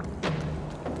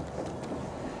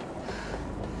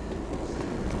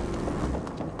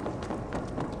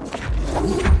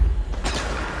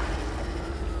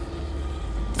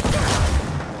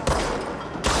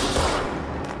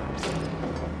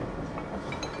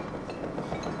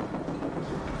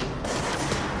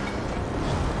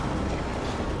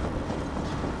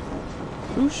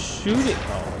 Who's shooting?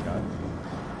 Oh my god.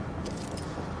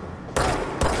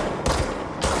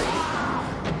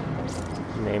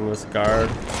 Nameless guard.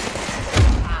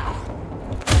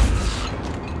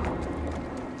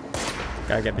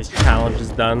 Gotta get these challenges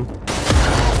done.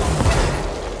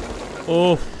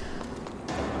 Oof.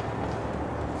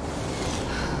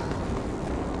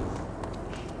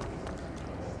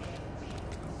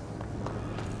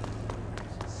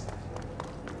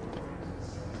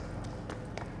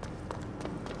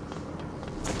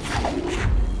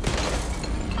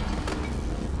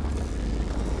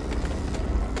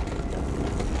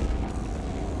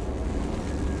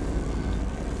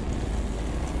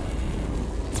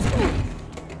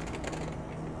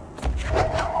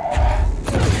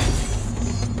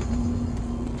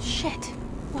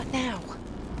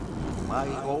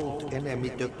 Enemy,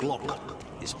 the clock,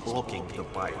 is blocking the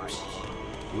pipes.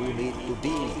 You need to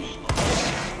deal with it.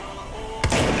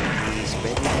 He is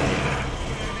very clever.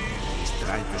 He's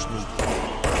trying to sneak in.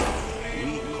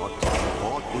 We got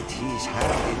caught with his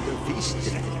hand in the fish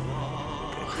trap.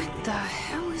 What the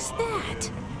hell is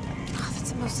that? Oh,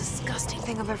 that's the most disgusting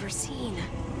thing I've ever seen.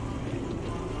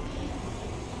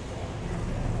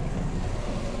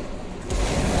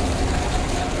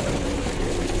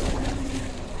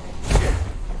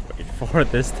 For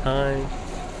this time.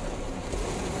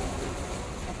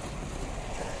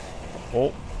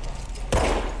 Oh.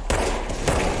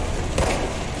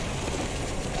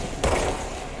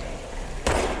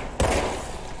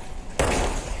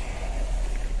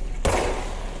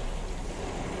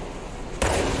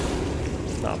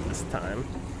 Not this time.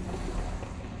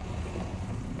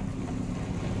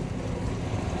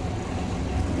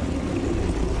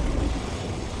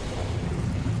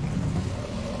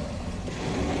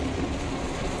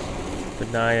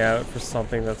 An eye out for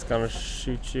something that's gonna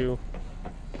shoot you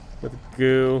with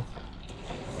goo.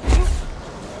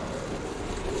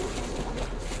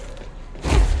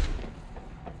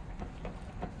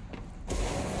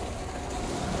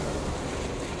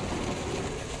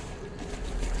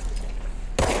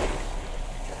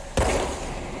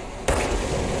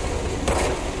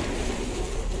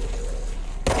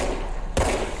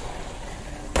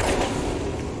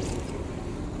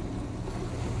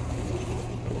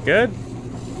 Good.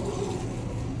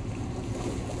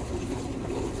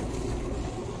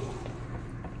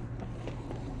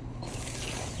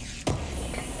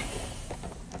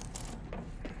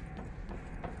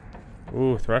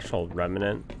 Ooh, threshold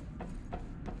remnant.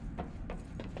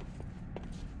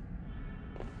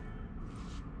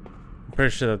 I'm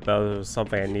pretty sure that was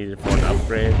something I needed for an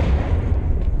upgrade.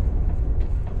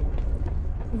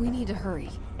 We need to hurry.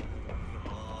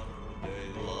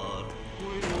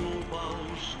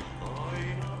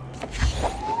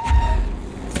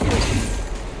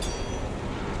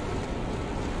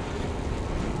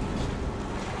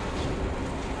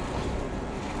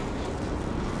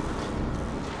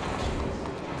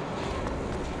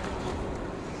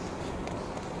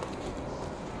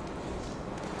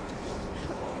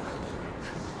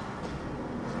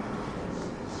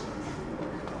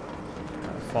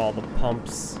 Follow the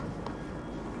pumps.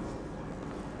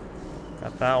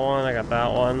 Got that one, I got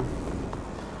that one.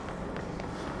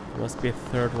 There must be a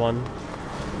third one.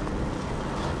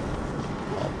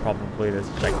 Oh, probably this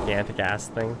gigantic ass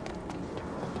thing.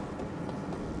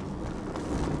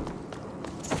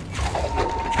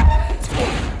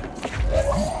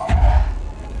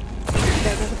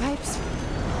 There go the pipes.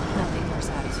 Nothing more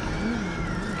satisfying.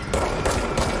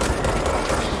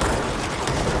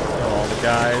 All the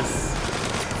guys.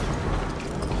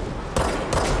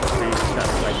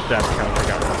 That's my death count. I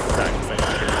got one sec because I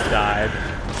fucking died.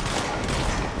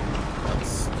 That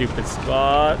stupid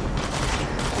spot.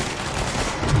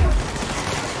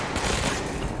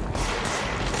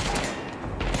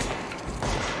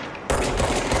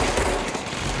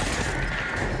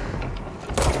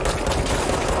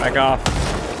 Back off.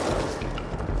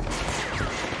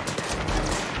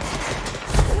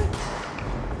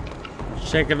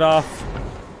 Shake it off.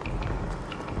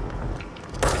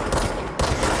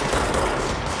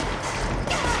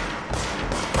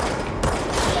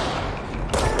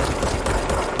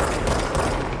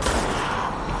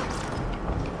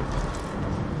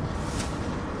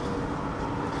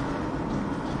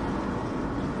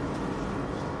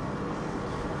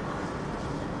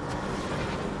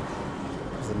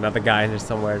 Another guy in here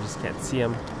somewhere, I just can't see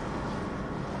him.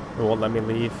 It won't let me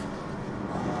leave.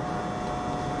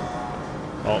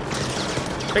 Oh,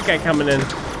 big guy coming in.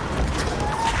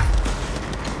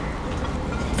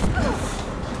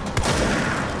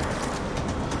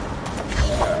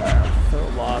 Throw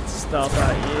lots of stuff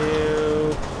at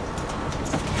you.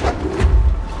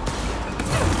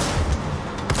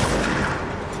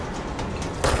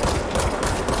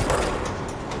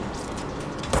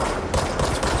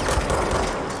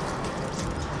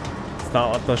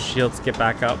 Not let those shields get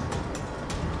back up.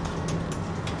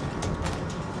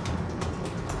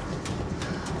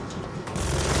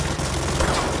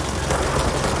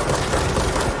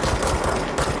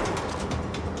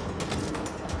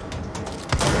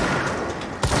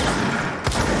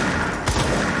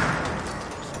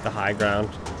 The high ground.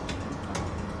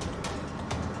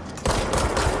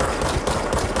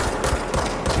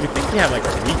 You think you have like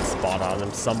a weak spot on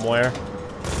him somewhere?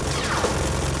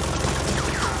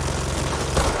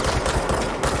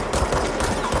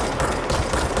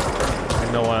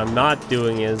 No, what I'm not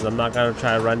doing is I'm not gonna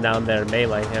try to run down there and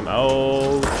melee him.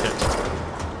 Oh shit.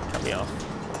 Cut me off.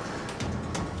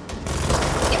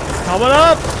 It's coming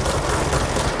up!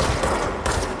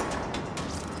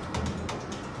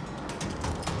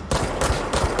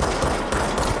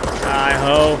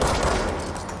 Hi-ho.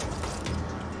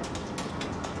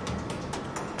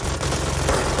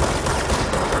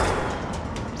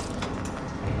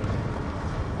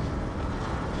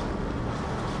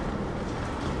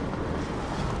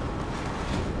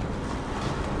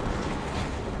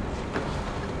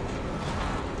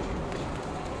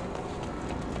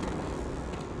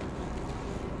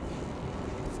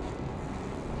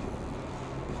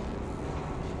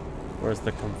 Where's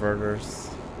the converters?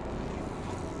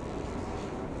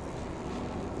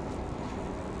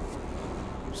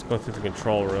 Just go through the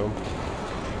control room.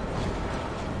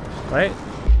 Right?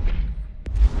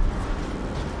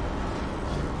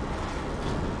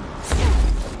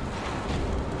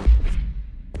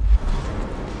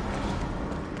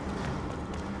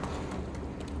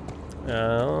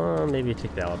 Maybe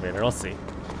take the elevator. I'll see.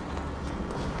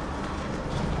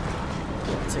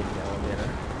 I'll take the elevator.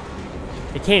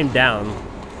 It came down.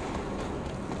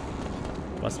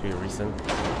 Must be recent.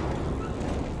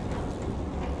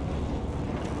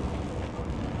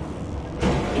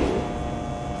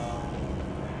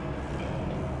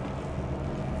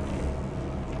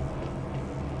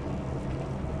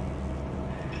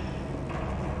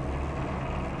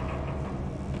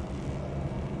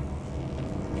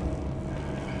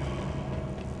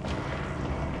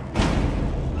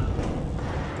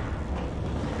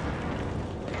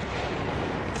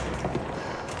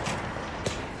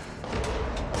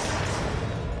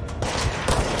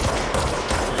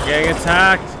 Getting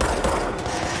attacked.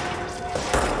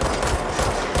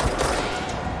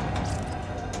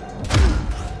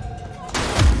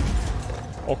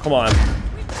 Oh, come on.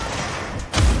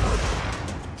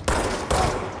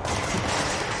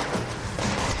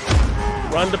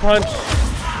 Run to punch.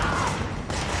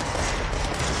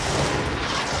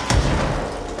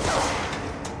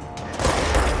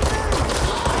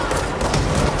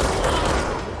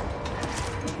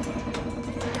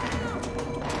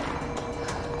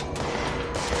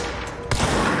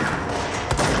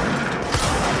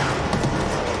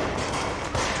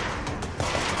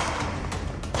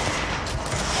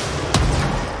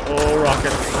 Oh,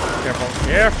 rockets. Careful,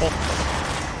 careful.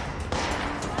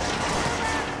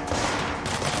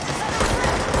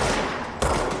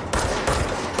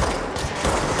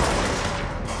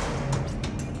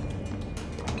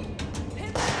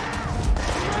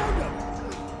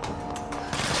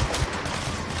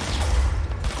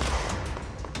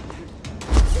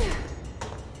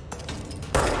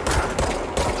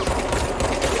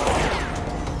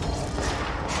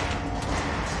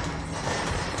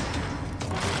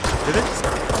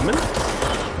 Coming?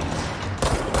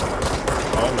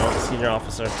 Oh no, senior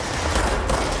officer.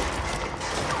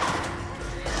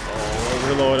 Oh,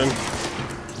 reloading.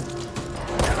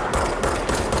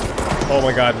 Oh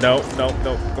my god, no, no,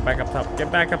 no. Go back up top.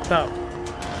 Get back up top.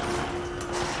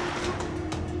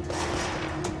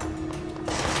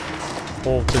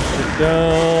 Hold this shit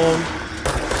down.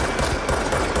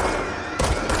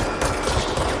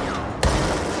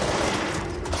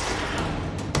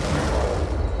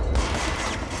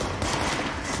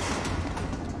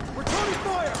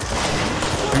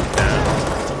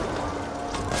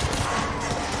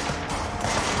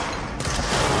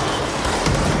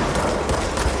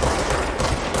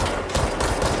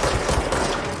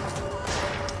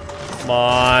 Come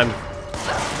on.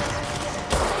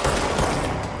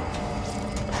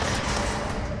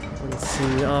 One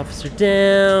senior officer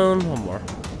down. One more.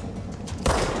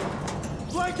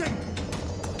 Flanking!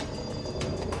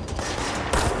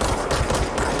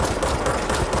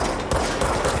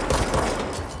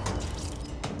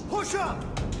 Push up!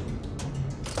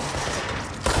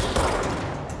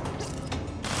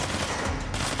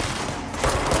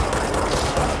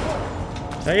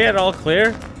 Did I get it all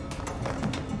clear?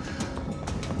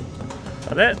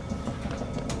 Is that it?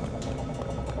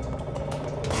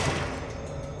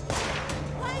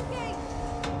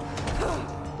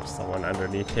 There's someone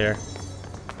underneath here.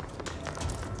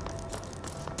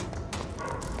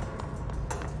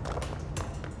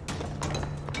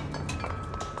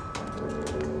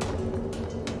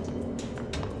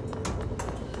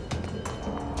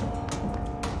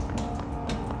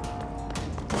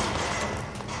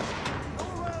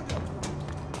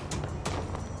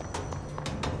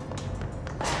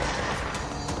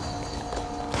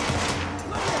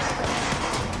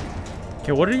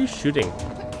 Okay, what are you shooting?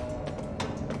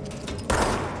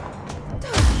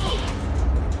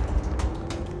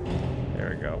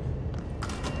 There we go.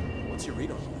 What's your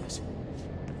read on all this?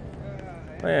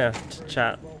 Oh yeah,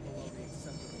 chat.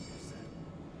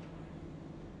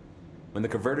 When the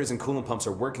converters and coolant pumps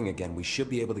are working again, we should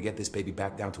be able to get this baby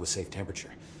back down to a safe temperature.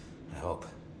 I hope.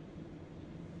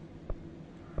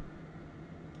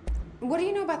 What do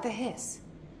you know about the hiss?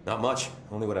 Not much,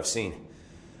 only what I've seen.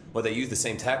 Well, they use the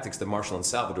same tactics that Marshall and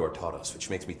Salvador taught us, which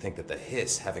makes me think that the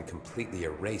hiss haven't completely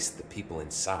erased the people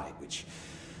inside, which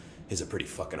is a pretty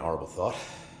fucking horrible thought.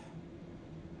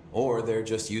 Or they're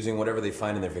just using whatever they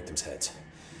find in their victims' heads.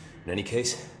 In any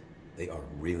case, they are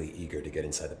really eager to get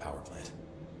inside the power plant.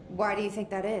 Why do you think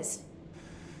that is?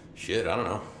 Shit, I don't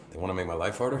know. They want to make my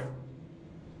life harder?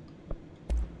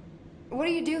 What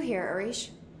do you do here,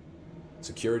 Arish?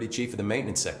 Security chief of the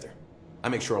maintenance sector. I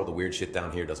make sure all the weird shit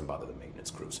down here doesn't bother the maintenance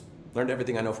crews. Learned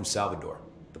everything I know from Salvador.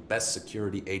 The best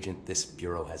security agent this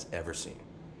bureau has ever seen.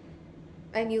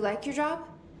 And you like your job?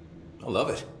 I love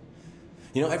it.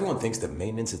 You know, everyone thinks that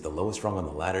maintenance is the lowest rung on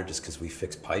the ladder just because we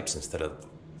fix pipes instead of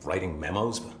writing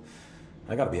memos, but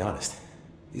I gotta be honest.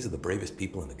 These are the bravest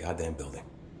people in the goddamn building.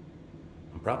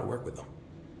 I'm proud to work with them.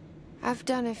 I've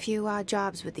done a few odd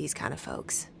jobs with these kind of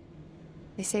folks.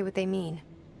 They say what they mean.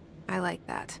 I like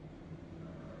that.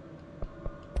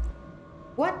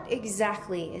 What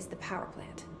exactly is the power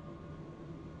plant?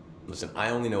 Listen, I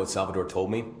only know what Salvador told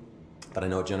me, but I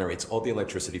know it generates all the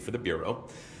electricity for the Bureau,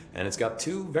 and it's got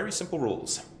two very simple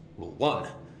rules. Rule 1,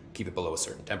 keep it below a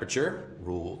certain temperature.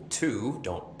 Rule 2,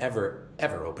 don't ever,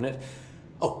 ever open it.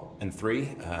 Oh, and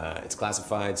 3, it's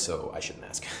classified, so I shouldn't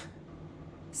ask.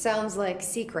 Sounds like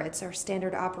secrets are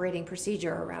standard operating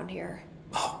procedure around here.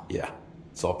 Oh, yeah.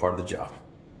 It's all part of the job.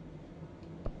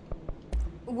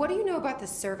 What do you know about the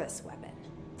service weapon?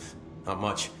 Not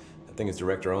much. That thing is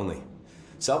director only.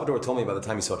 Salvador told me by the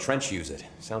time he saw Trench use it.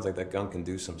 Sounds like that gun can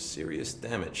do some serious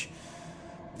damage.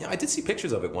 Yeah, I did see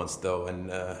pictures of it once, though, and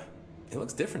it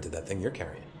looks different to that thing you're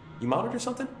carrying. You modded or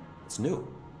something? It's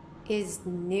new. Is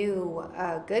new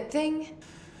a good thing?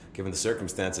 Given the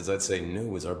circumstances, I'd say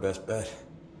new is our best bet.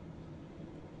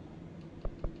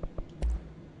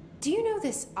 Do you know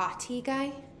this Ati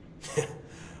guy?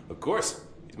 Of course.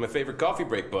 He's my favorite coffee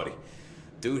break buddy.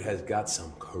 Dude has got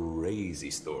some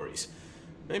crazy stories.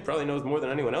 And he probably knows more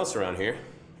than anyone else around here,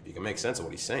 if you can make sense of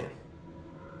what he's saying.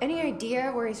 Any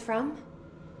idea where he's from?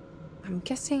 I'm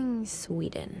guessing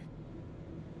Sweden.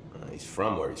 He's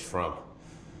from where he's from.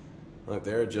 Look,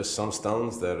 there are just some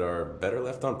stones that are better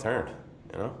left unturned,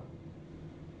 you know?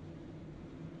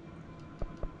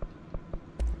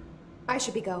 I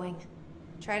should be going.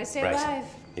 Try to stay Right. alive.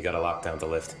 You got a lockdown to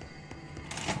lift.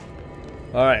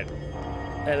 Alright.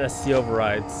 NSC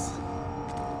overrides.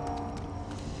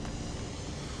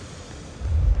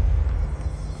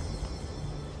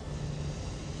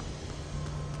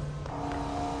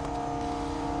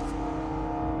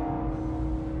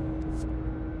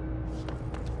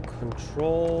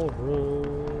 Control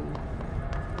room.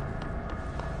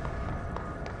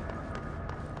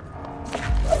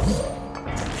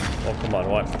 Oh, come on,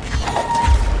 what?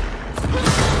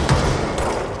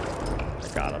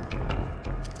 Got him.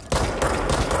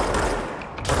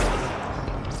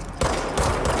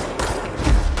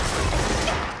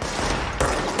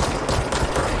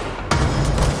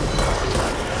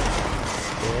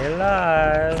 Stay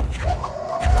alive.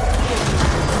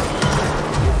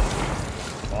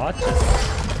 Watch it.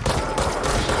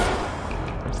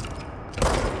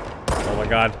 Oh my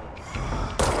god.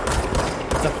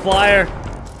 It's a flyer.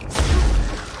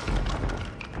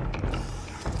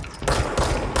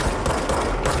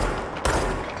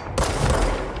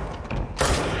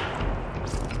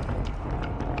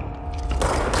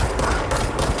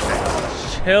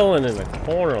 Chilling in the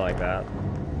corner like that.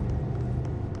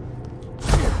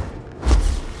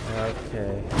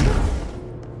 Okay.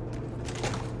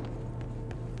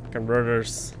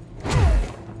 Converters.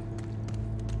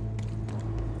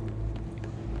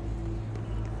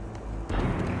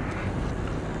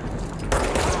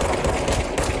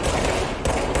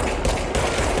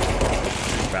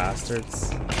 Bastards.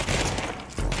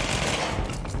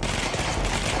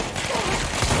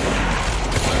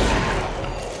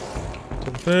 To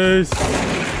the face.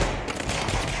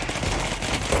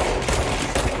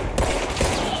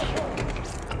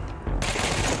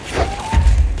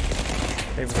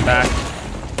 Take it back.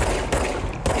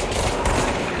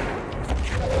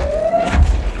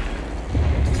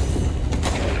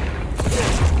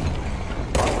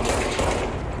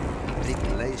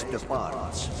 Replace the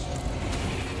parts.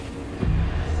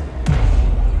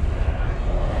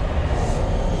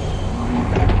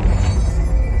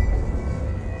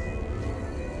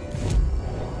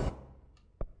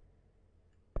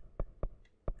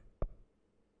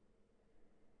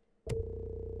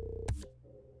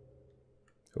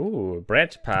 Ooh,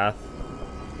 branch path.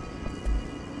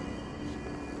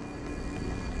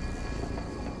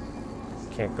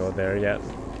 Can't go there yet.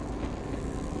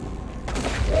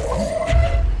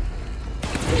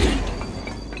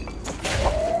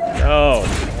 No,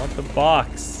 I want the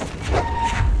box.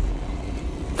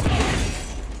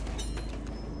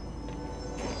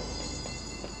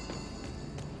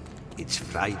 It's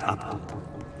fried up.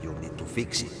 You need to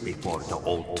fix it before the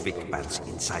old twig bats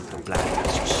inside the plant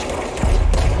hatches.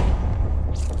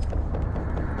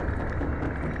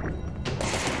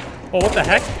 Oh, what the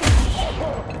heck?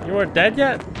 You weren't dead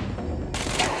yet?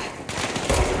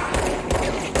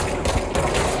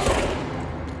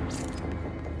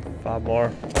 Five more.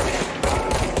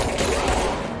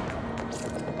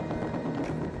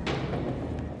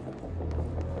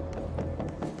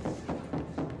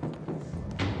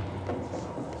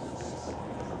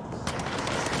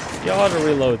 The auto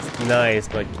reload's nice,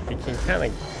 but it can kind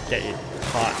of get you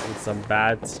caught in some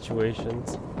bad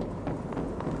situations.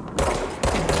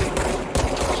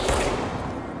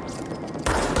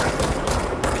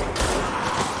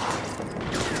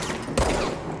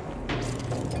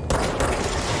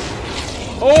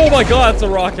 Oh my god, it's a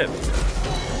rocket!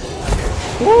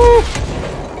 Woo!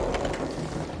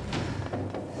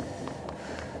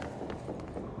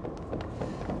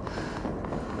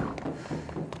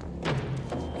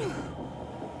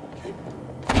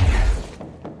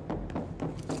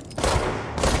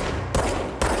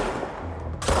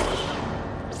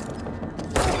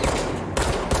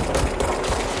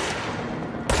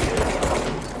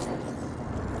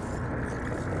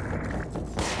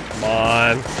 Come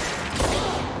on.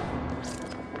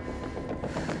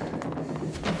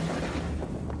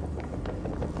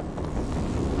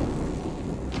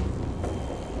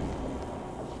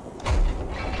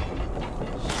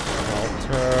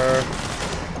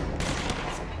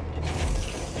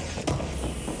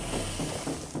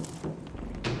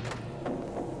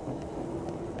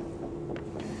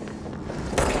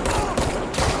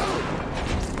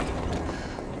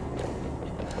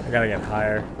 I gotta get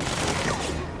higher.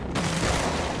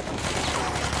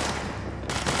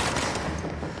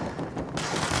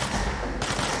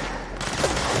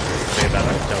 Say that I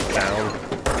jump down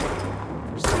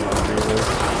for some odd reason.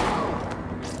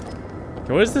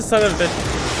 Okay, where's the son of a bitch?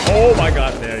 Oh my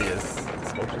god, there he is.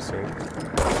 Smoke too soon.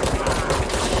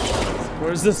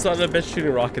 Where's the son of a bitch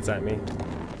shooting rockets at me?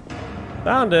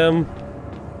 Found him.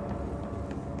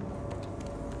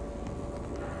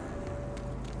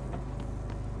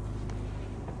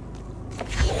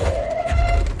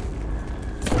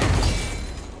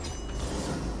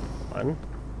 One.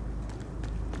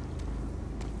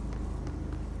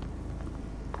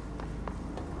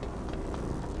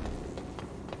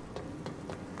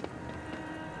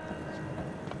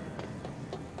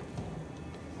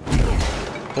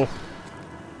 Oh.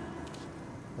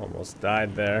 Almost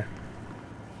died there.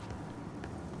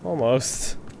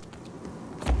 Almost.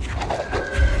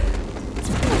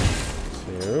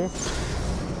 2.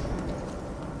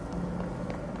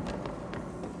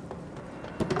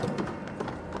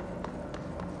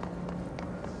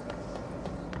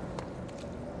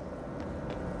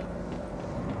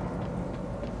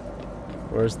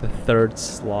 Where's the 3rd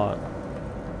slot?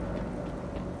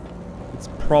 It's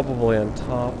probably on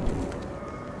top.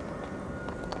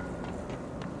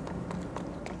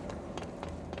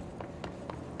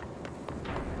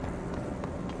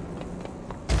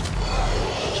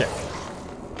 Check.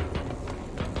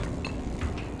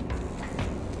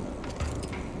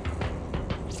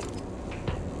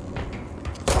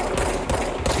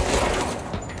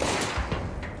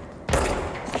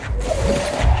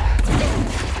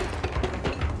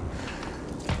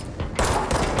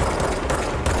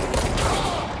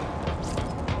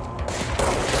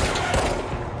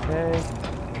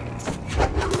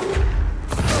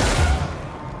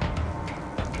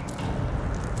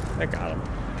 I got him.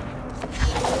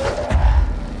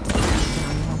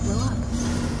 Won't blow up.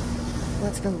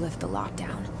 Let's go lift the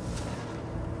lockdown.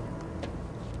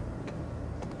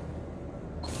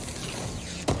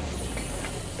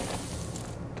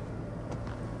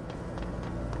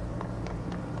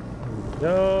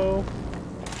 No.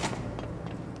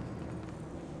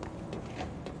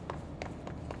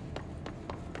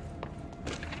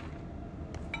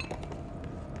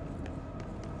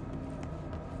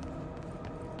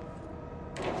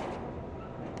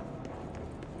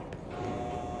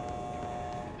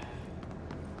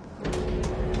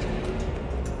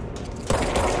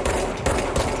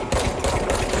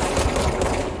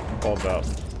 Hold up.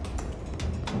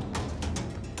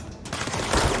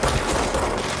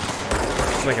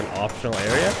 It's like an optional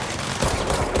area.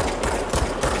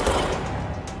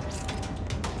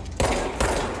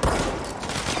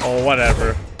 Oh,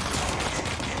 whatever.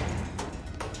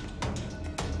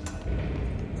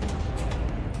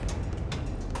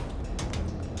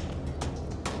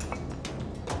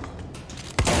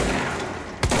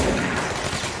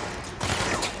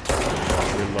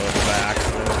 Reload by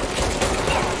accident.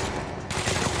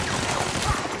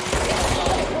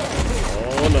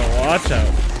 Oh no, watch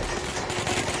out.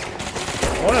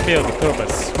 I want to be able to put up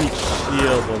a sweet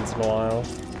shield once in a while.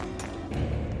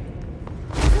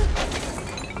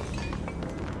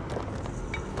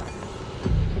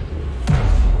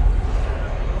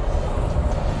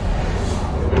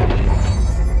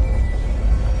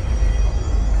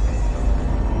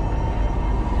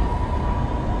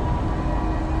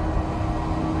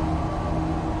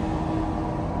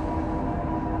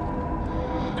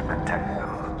 To protect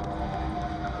them,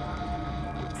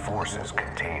 forces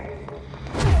contain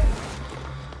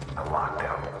a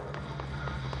lockdown.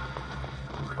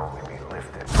 Could only be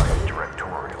lifted by a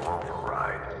directorial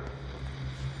override.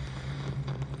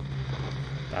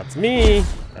 That's me.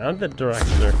 I'm the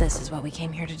director. This is what we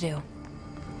came here to do.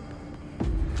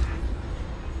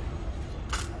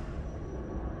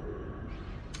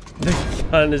 The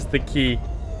gun is the key.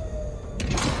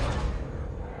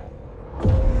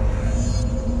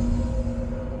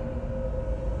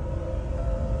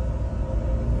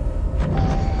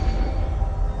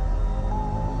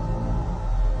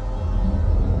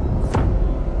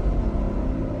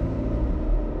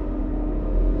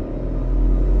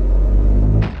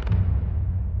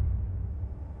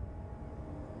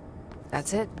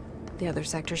 That's it. The other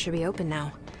sector should be open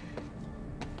now.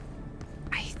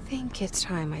 I think it's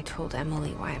time I told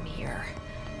Emily why I'm here.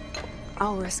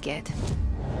 I'll risk it.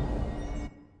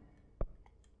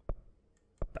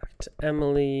 Back to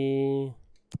Emily.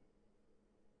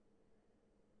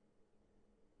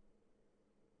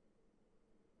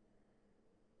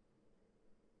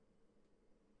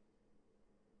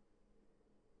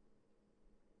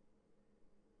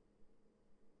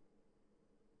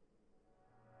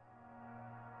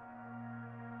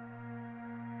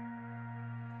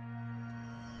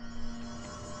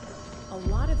 A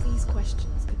lot of these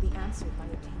questions could be answered by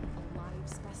obtaining a live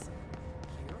specimen.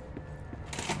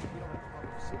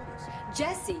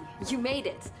 Jesse, you made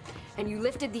it. And you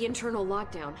lifted the internal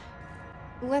lockdown.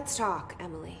 Let's talk,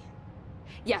 Emily.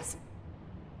 Yes.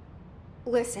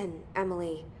 Listen,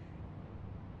 Emily.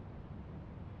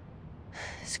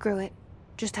 Screw it.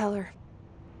 Just tell her.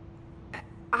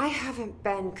 I haven't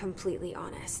been completely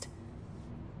honest.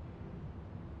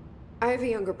 I have a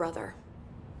younger brother,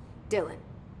 Dylan.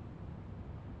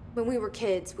 When we were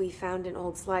kids, we found an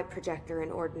old slide projector in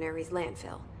Ordinary's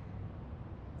landfill.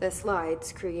 The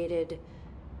slides created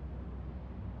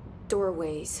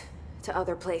doorways to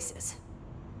other places.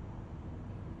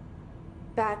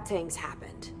 bad things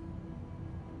happened.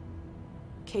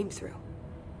 Came through.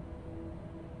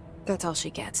 That's all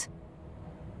she gets.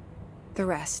 The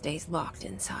rest stays locked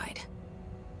inside.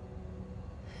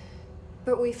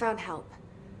 But we found help.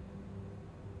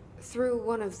 Through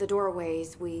one of the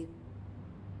doorways, we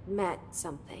met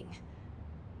something.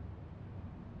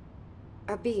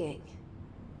 A being.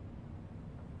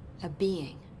 A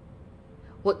being?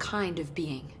 What kind of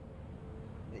being?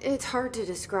 It's hard to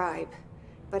describe,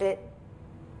 but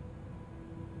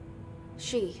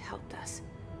she helped us.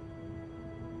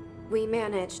 We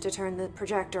managed to turn the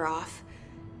projector off.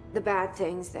 The bad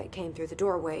things that came through the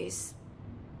doorways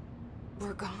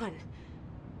were gone.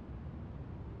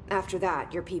 After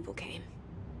that, your people came.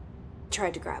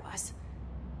 Tried to grab us.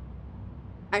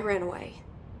 I ran away.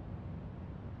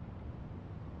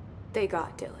 They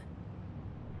got Dylan.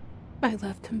 I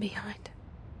left him behind.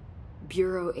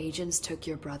 Bureau agents took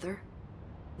your brother?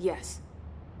 Yes.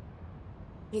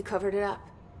 He covered it up.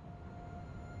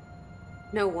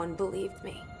 No one believed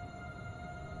me.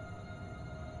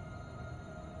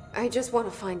 I just want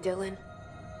to find Dylan.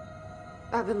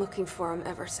 I've been looking for him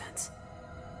ever since.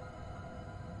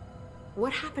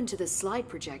 What happened to the slide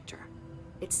projector?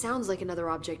 It sounds like another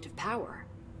object of power.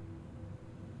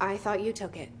 I thought you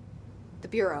took it. The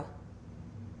Bureau.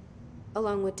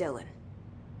 Along with Dylan.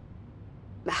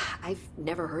 I've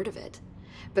never heard of it.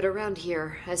 But around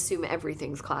here, I assume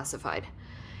everything's classified.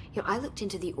 You know, I looked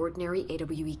into the ordinary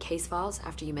AWE case files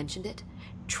after you mentioned it.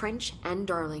 Trench and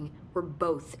Darling were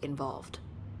both involved.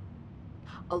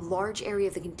 A large area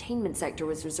of the containment sector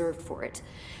was reserved for it.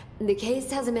 The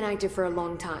case hasn't been active for a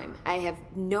long time. I have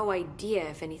no idea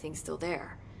if anything's still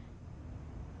there.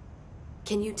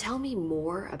 Can you tell me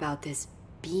more about this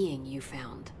being you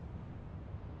found?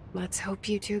 Let's hope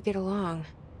you two get along.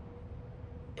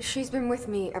 She's been with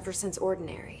me ever since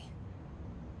Ordinary.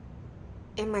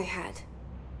 In my head.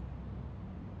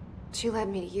 She led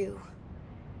me to you.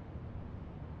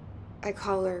 I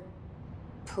call her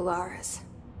Polaris.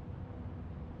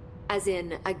 As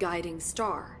in a guiding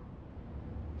star.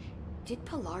 Did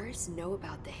Polaris know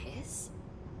about the hiss?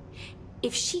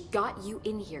 If she got you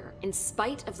in here in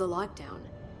spite of the lockdown,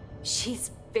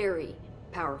 she's very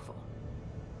powerful.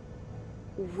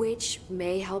 Which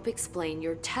may help explain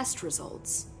your test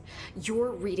results.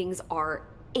 Your readings are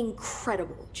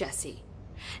incredible, Jesse.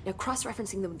 Now,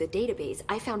 cross-referencing them with the database,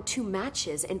 I found 2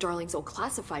 matches in Darling's old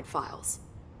classified files.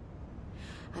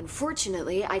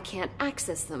 Unfortunately, I can't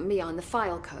access them beyond the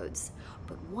file codes,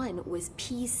 but one was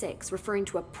P6, referring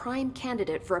to a prime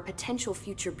candidate for a potential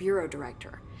future bureau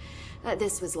director.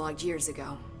 This was logged years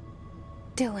ago.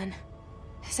 Dylan.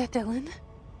 Is that Dylan?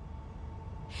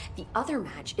 The other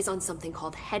match is on something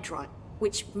called Hedron,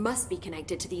 which must be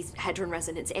connected to these Hedron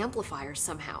resonance amplifiers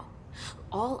somehow.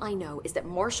 All I know is that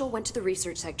Marshall went to the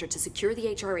research sector to secure the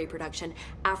HRA production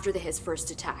after the hiss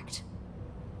first attacked.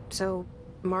 So,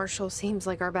 Marshall seems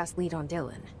like our best lead on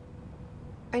Dylan.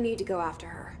 I need to go after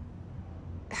her.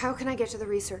 How can I get to the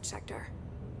research sector?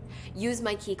 Use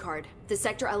my keycard. The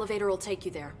sector elevator will take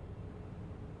you there.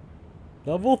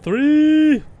 Level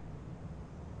 3!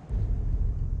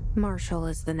 Marshall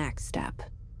is the next step.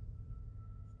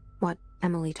 What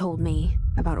Emily told me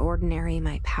about Ordinary,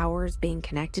 my powers being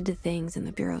connected to things in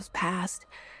the Bureau's past.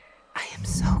 I am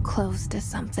so close to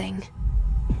something.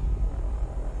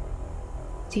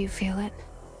 Do you feel it?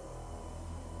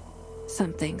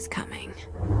 Something's coming.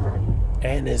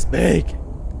 And it's big.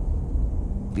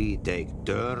 We take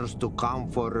turns to come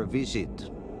for a visit.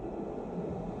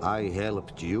 I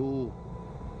helped you.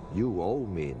 You owe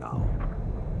me now.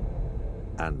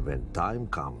 And when time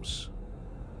comes,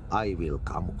 I will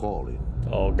come calling.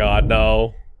 Oh God,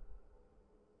 no.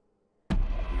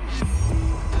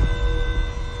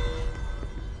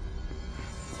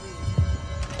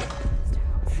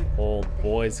 Old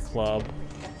boys club.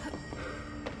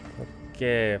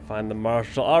 Okay, find the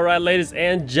Marshal. Alright, ladies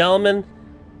and gentlemen.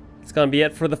 It's gonna be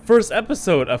it for the first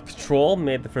episode of Control.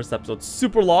 Made the first episode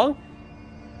super long.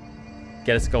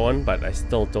 Get us going, but I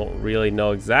still don't really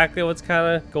know exactly what's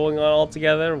kind of going on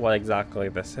altogether. What exactly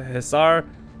this hiss are.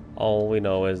 All we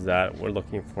know is that we're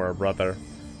looking for a brother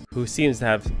who seems to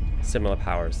have similar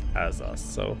powers as us.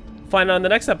 So, find out in the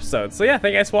next episode. So yeah,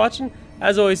 thank you guys for watching.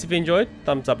 As always, if you enjoyed,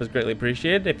 thumbs up is greatly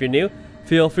appreciated. If you're new,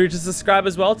 feel free to subscribe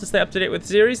as well to stay up to date with the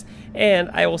series.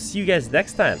 And I will see you guys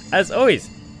next time. As always,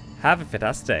 have a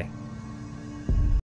fantastic day.